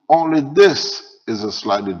happened? Only this is a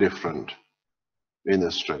slightly different in the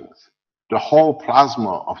strength. The whole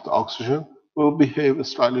plasma of the oxygen will behave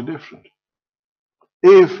slightly different.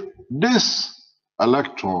 If this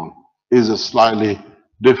electron is a slightly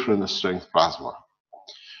different strength plasma.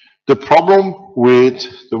 The problem with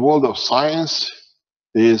the world of science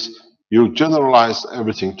is you generalize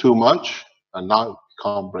everything too much and now you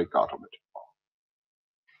can't break out of it.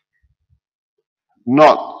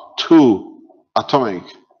 Not 2 atomic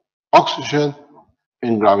oxygen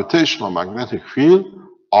in gravitational magnetic field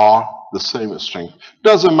are the same strength.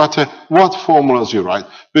 Doesn't matter what formulas you write,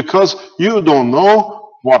 because you don't know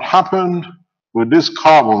what happened with this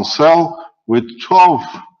carbon cell with 12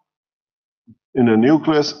 in the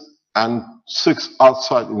nucleus and 6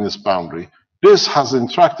 outside in its boundary. This has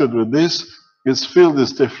interacted with this, its field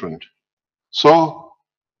is different. So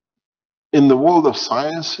in the world of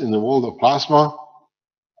science, in the world of plasma,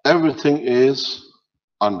 everything is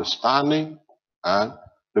understanding and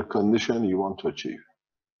the condition you want to achieve.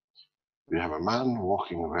 We have a man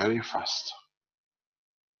walking very fast.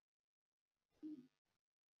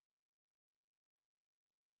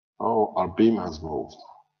 Oh, our beam has moved.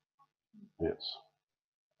 Yes.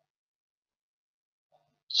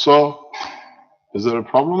 So, is there a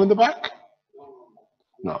problem in the back?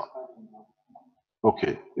 No.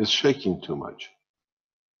 Okay, it's shaking too much.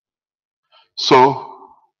 So,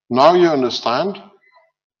 now you understand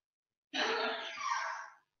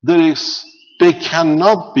there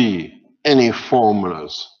cannot be any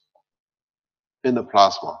formulas in the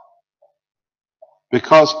plasma,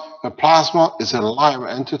 because the plasma is a live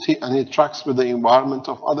entity and it interacts with the environment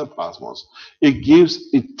of other plasmas.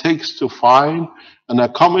 It takes to find and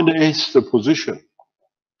accommodates the position.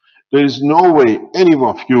 There is no way any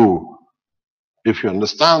of you, if you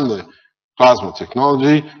understand the plasma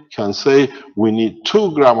technology, can say we need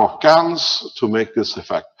 2 grams of GaNs to make this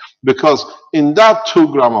effect. Because in that 2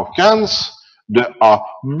 grams of GaNs, there are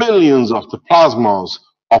billions of the plasmas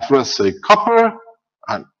of, let's say, copper,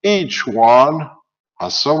 and each one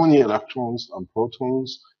has so many electrons and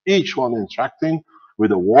protons, each one interacting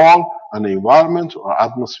with the wall and the environment, or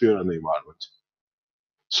atmosphere and the environment.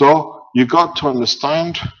 So you got to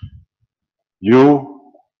understand, you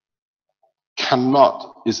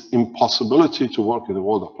cannot, it's impossibility to work in the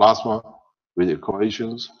world of plasma with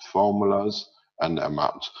equations, formulas, and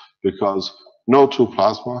amounts, because no 2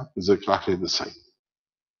 plasma is exactly the same.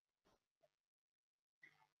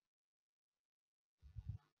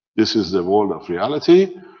 This is the world of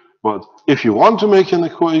reality, but if you want to make an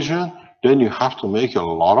equation, then you have to make a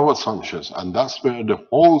lot of assumptions, and that's where the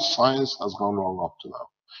whole science has gone wrong up to now.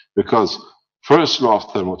 Because first law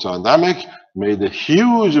of thermodynamics made a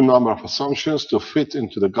huge number of assumptions to fit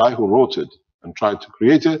into the guy who wrote it and tried to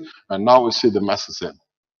create it, and now we see the messes in.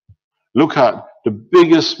 Look at the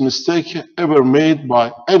biggest mistake ever made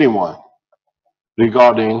by anyone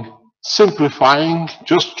regarding simplifying,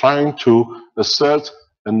 just trying to assert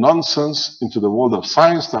a nonsense into the world of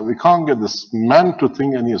science that we can't get this man to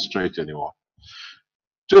think any straight anymore.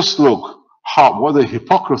 Just look what the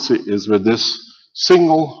hypocrisy is with this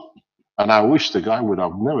single, and I wish the guy would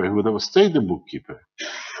have never stayed the bookkeeper.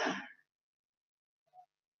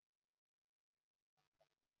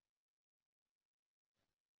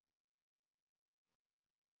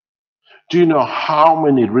 Do you know how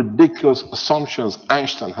many ridiculous assumptions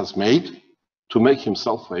Einstein has made to make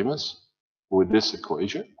himself famous with this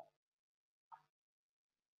equation?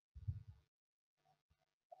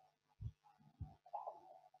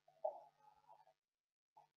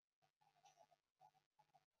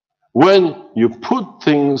 When you put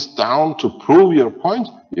things down to prove your point,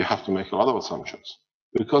 you have to make a lot of assumptions.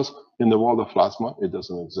 Because in the world of plasma, it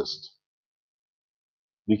doesn't exist.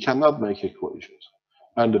 You cannot make equations.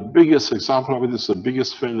 And the biggest example of it is the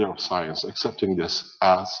biggest failure of science, accepting this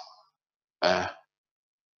as a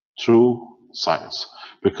true science.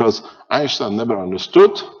 Because Einstein never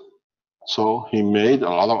understood, so he made a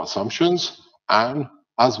lot of assumptions, and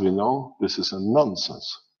as we know, this is a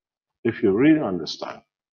nonsense. If you really understand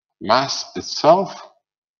mass itself,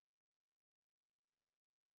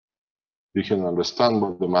 you can understand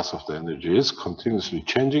what the mass of the energy is, continuously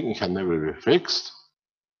changing, it can never be fixed,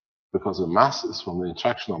 because the mass is from the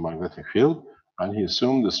interaction of magnetic field, and he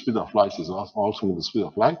assumed the speed of light is also the speed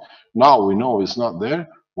of light. Now we know it's not there.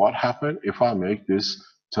 What happened if I make this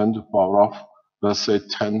 10 to the power of, let's say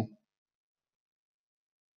 10,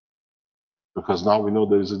 because now we know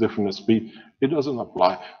there is a different speed. It doesn't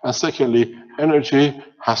apply. And secondly, energy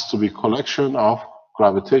has to be collection of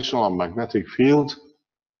gravitational and magnetic field,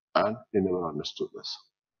 and he never understood this.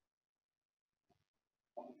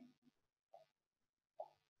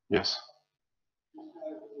 Yes.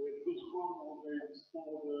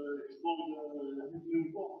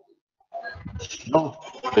 No,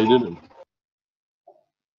 they didn't.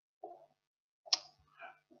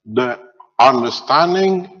 The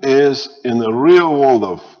understanding is in the real world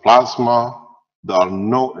of plasma, there are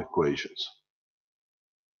no equations.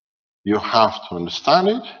 You have to understand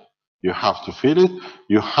it, you have to feel it,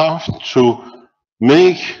 you have to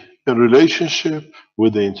make a relationship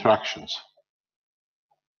with the interactions.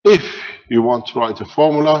 If you want to write a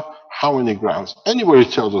formula, how many grams? Anybody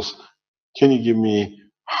tells us, can you give me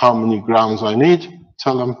how many grams I need?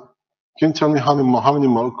 Tell them, can you tell me how many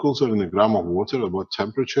molecules are in a gram of water, at what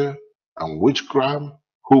temperature, and which gram?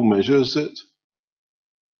 Who measures it?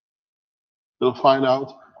 They'll find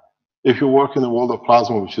out. If you work in the world of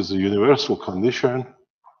plasma, which is a universal condition,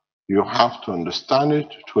 you have to understand it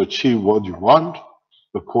to achieve what you want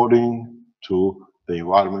according to the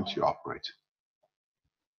environment you operate.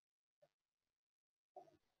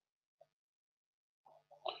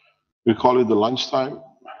 We call it the lunchtime.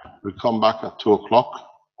 We come back at 2 o'clock.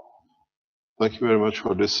 Thank you very much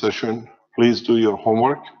for this session. Please do your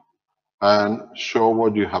homework and show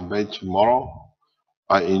what you have made tomorrow.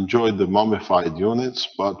 I enjoyed the mummified units,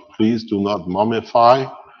 but please do not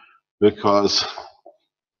mummify, because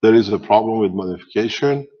there is a problem with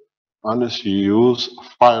mummification unless you use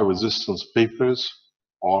fire resistance papers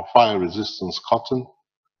or fire resistance cotton.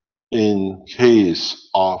 In case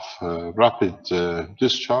of rapid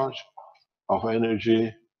discharge of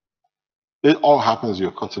energy, it all happens,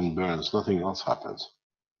 your cotton burns, nothing else happens.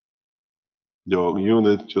 Your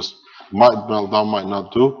unit just might melt down, might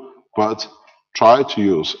not do, but try to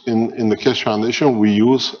use. In the Keshe Foundation, we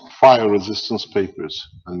use fire resistance papers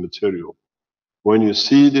and material. When you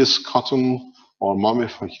see this cotton or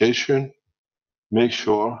mummification, make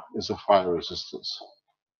sure it's a fire resistance.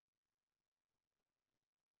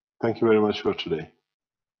 Thank you very much for today.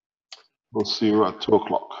 We'll see you at 2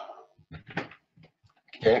 o'clock.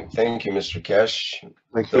 Okay, thank you, Mr. Kesh.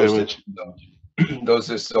 Thank you very much. Those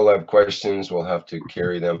that still have questions, we'll have to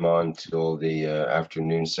carry them on till the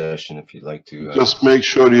afternoon session if you'd like to. Just make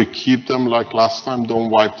sure you keep them like last time.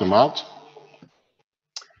 Don't wipe them out.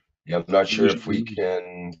 Yeah, I'm not sure if we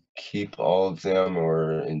can keep all of them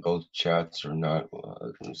or in both chats or not.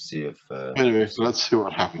 Let's see if. Anyway, let's see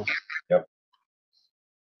what happens. Yep.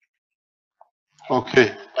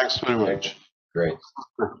 Okay, thanks very much. Great.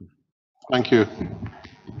 Thank you.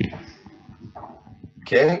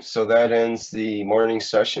 Okay, so that ends the morning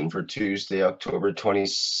session for Tuesday, October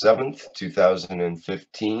 27th,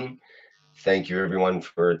 2015. Thank you, everyone,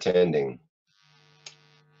 for attending.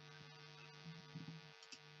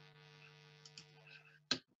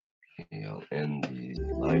 Okay, I'll end the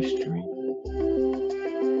live stream.